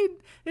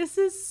 this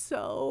is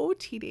so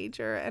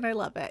teenager. And I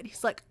love it.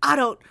 He's like, I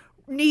don't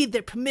need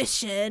their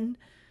permission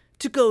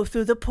to go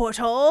through the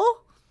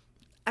portal.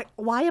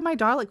 Why am I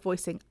Dalek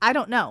voicing? I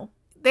don't know.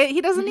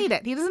 He doesn't need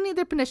it. He doesn't need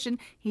their permission.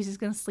 He's just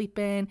going to sleep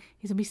in.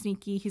 He's going to be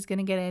sneaky. He's going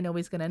to get in.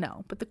 Nobody's going to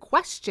know. But the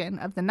question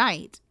of the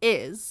night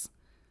is,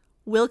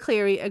 will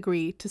Clary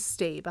agree to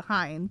stay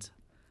behind?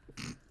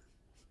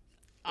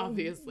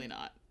 Obviously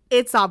not.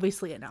 It's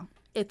obviously a no.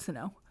 It's a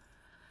no.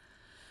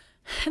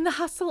 And the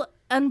hustle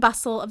and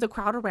bustle of the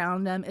crowd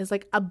around them is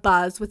like a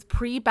buzz with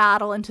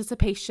pre-battle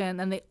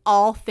anticipation. And they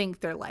all think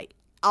they're like,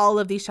 all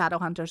of these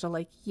Shadowhunters are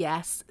like,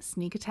 yes,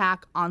 sneak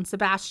attack on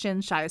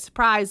Sebastian. Shy of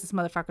surprise. This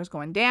motherfucker's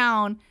going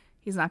down.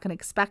 He's not going to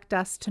expect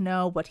us to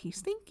know what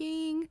he's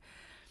thinking.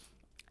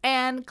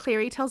 And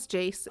Clary tells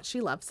Jace that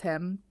she loves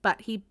him,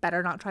 but he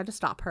better not try to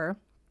stop her.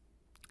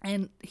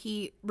 And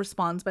he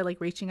responds by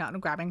like reaching out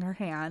and grabbing her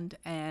hand.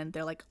 And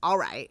they're like, all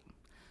right,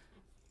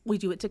 we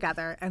do it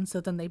together. And so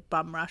then they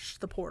bum rush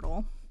the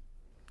portal,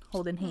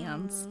 holding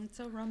hands. It's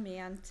so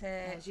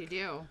romantic. As you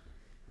do.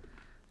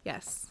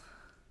 Yes.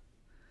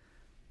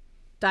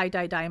 Die,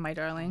 die, die, my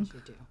darling. As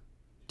you do.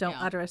 Don't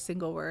utter a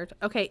single word.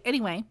 Okay,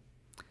 anyway.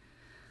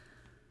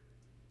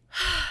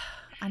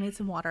 I need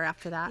some water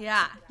after that.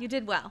 Yeah, you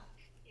did well.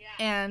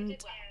 And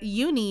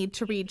you need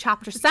to read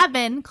chapter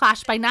 7,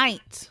 Clash by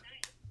Night,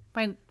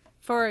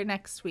 for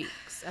next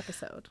week's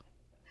episode.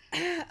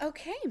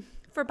 Okay.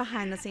 For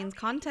behind the scenes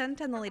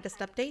content and the latest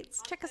updates,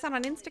 check us out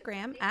on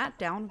Instagram at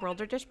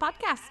Downworlder Dish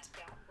Podcast.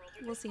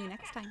 We'll see you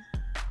next time.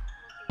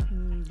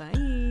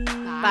 Bye.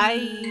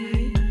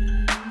 Bye.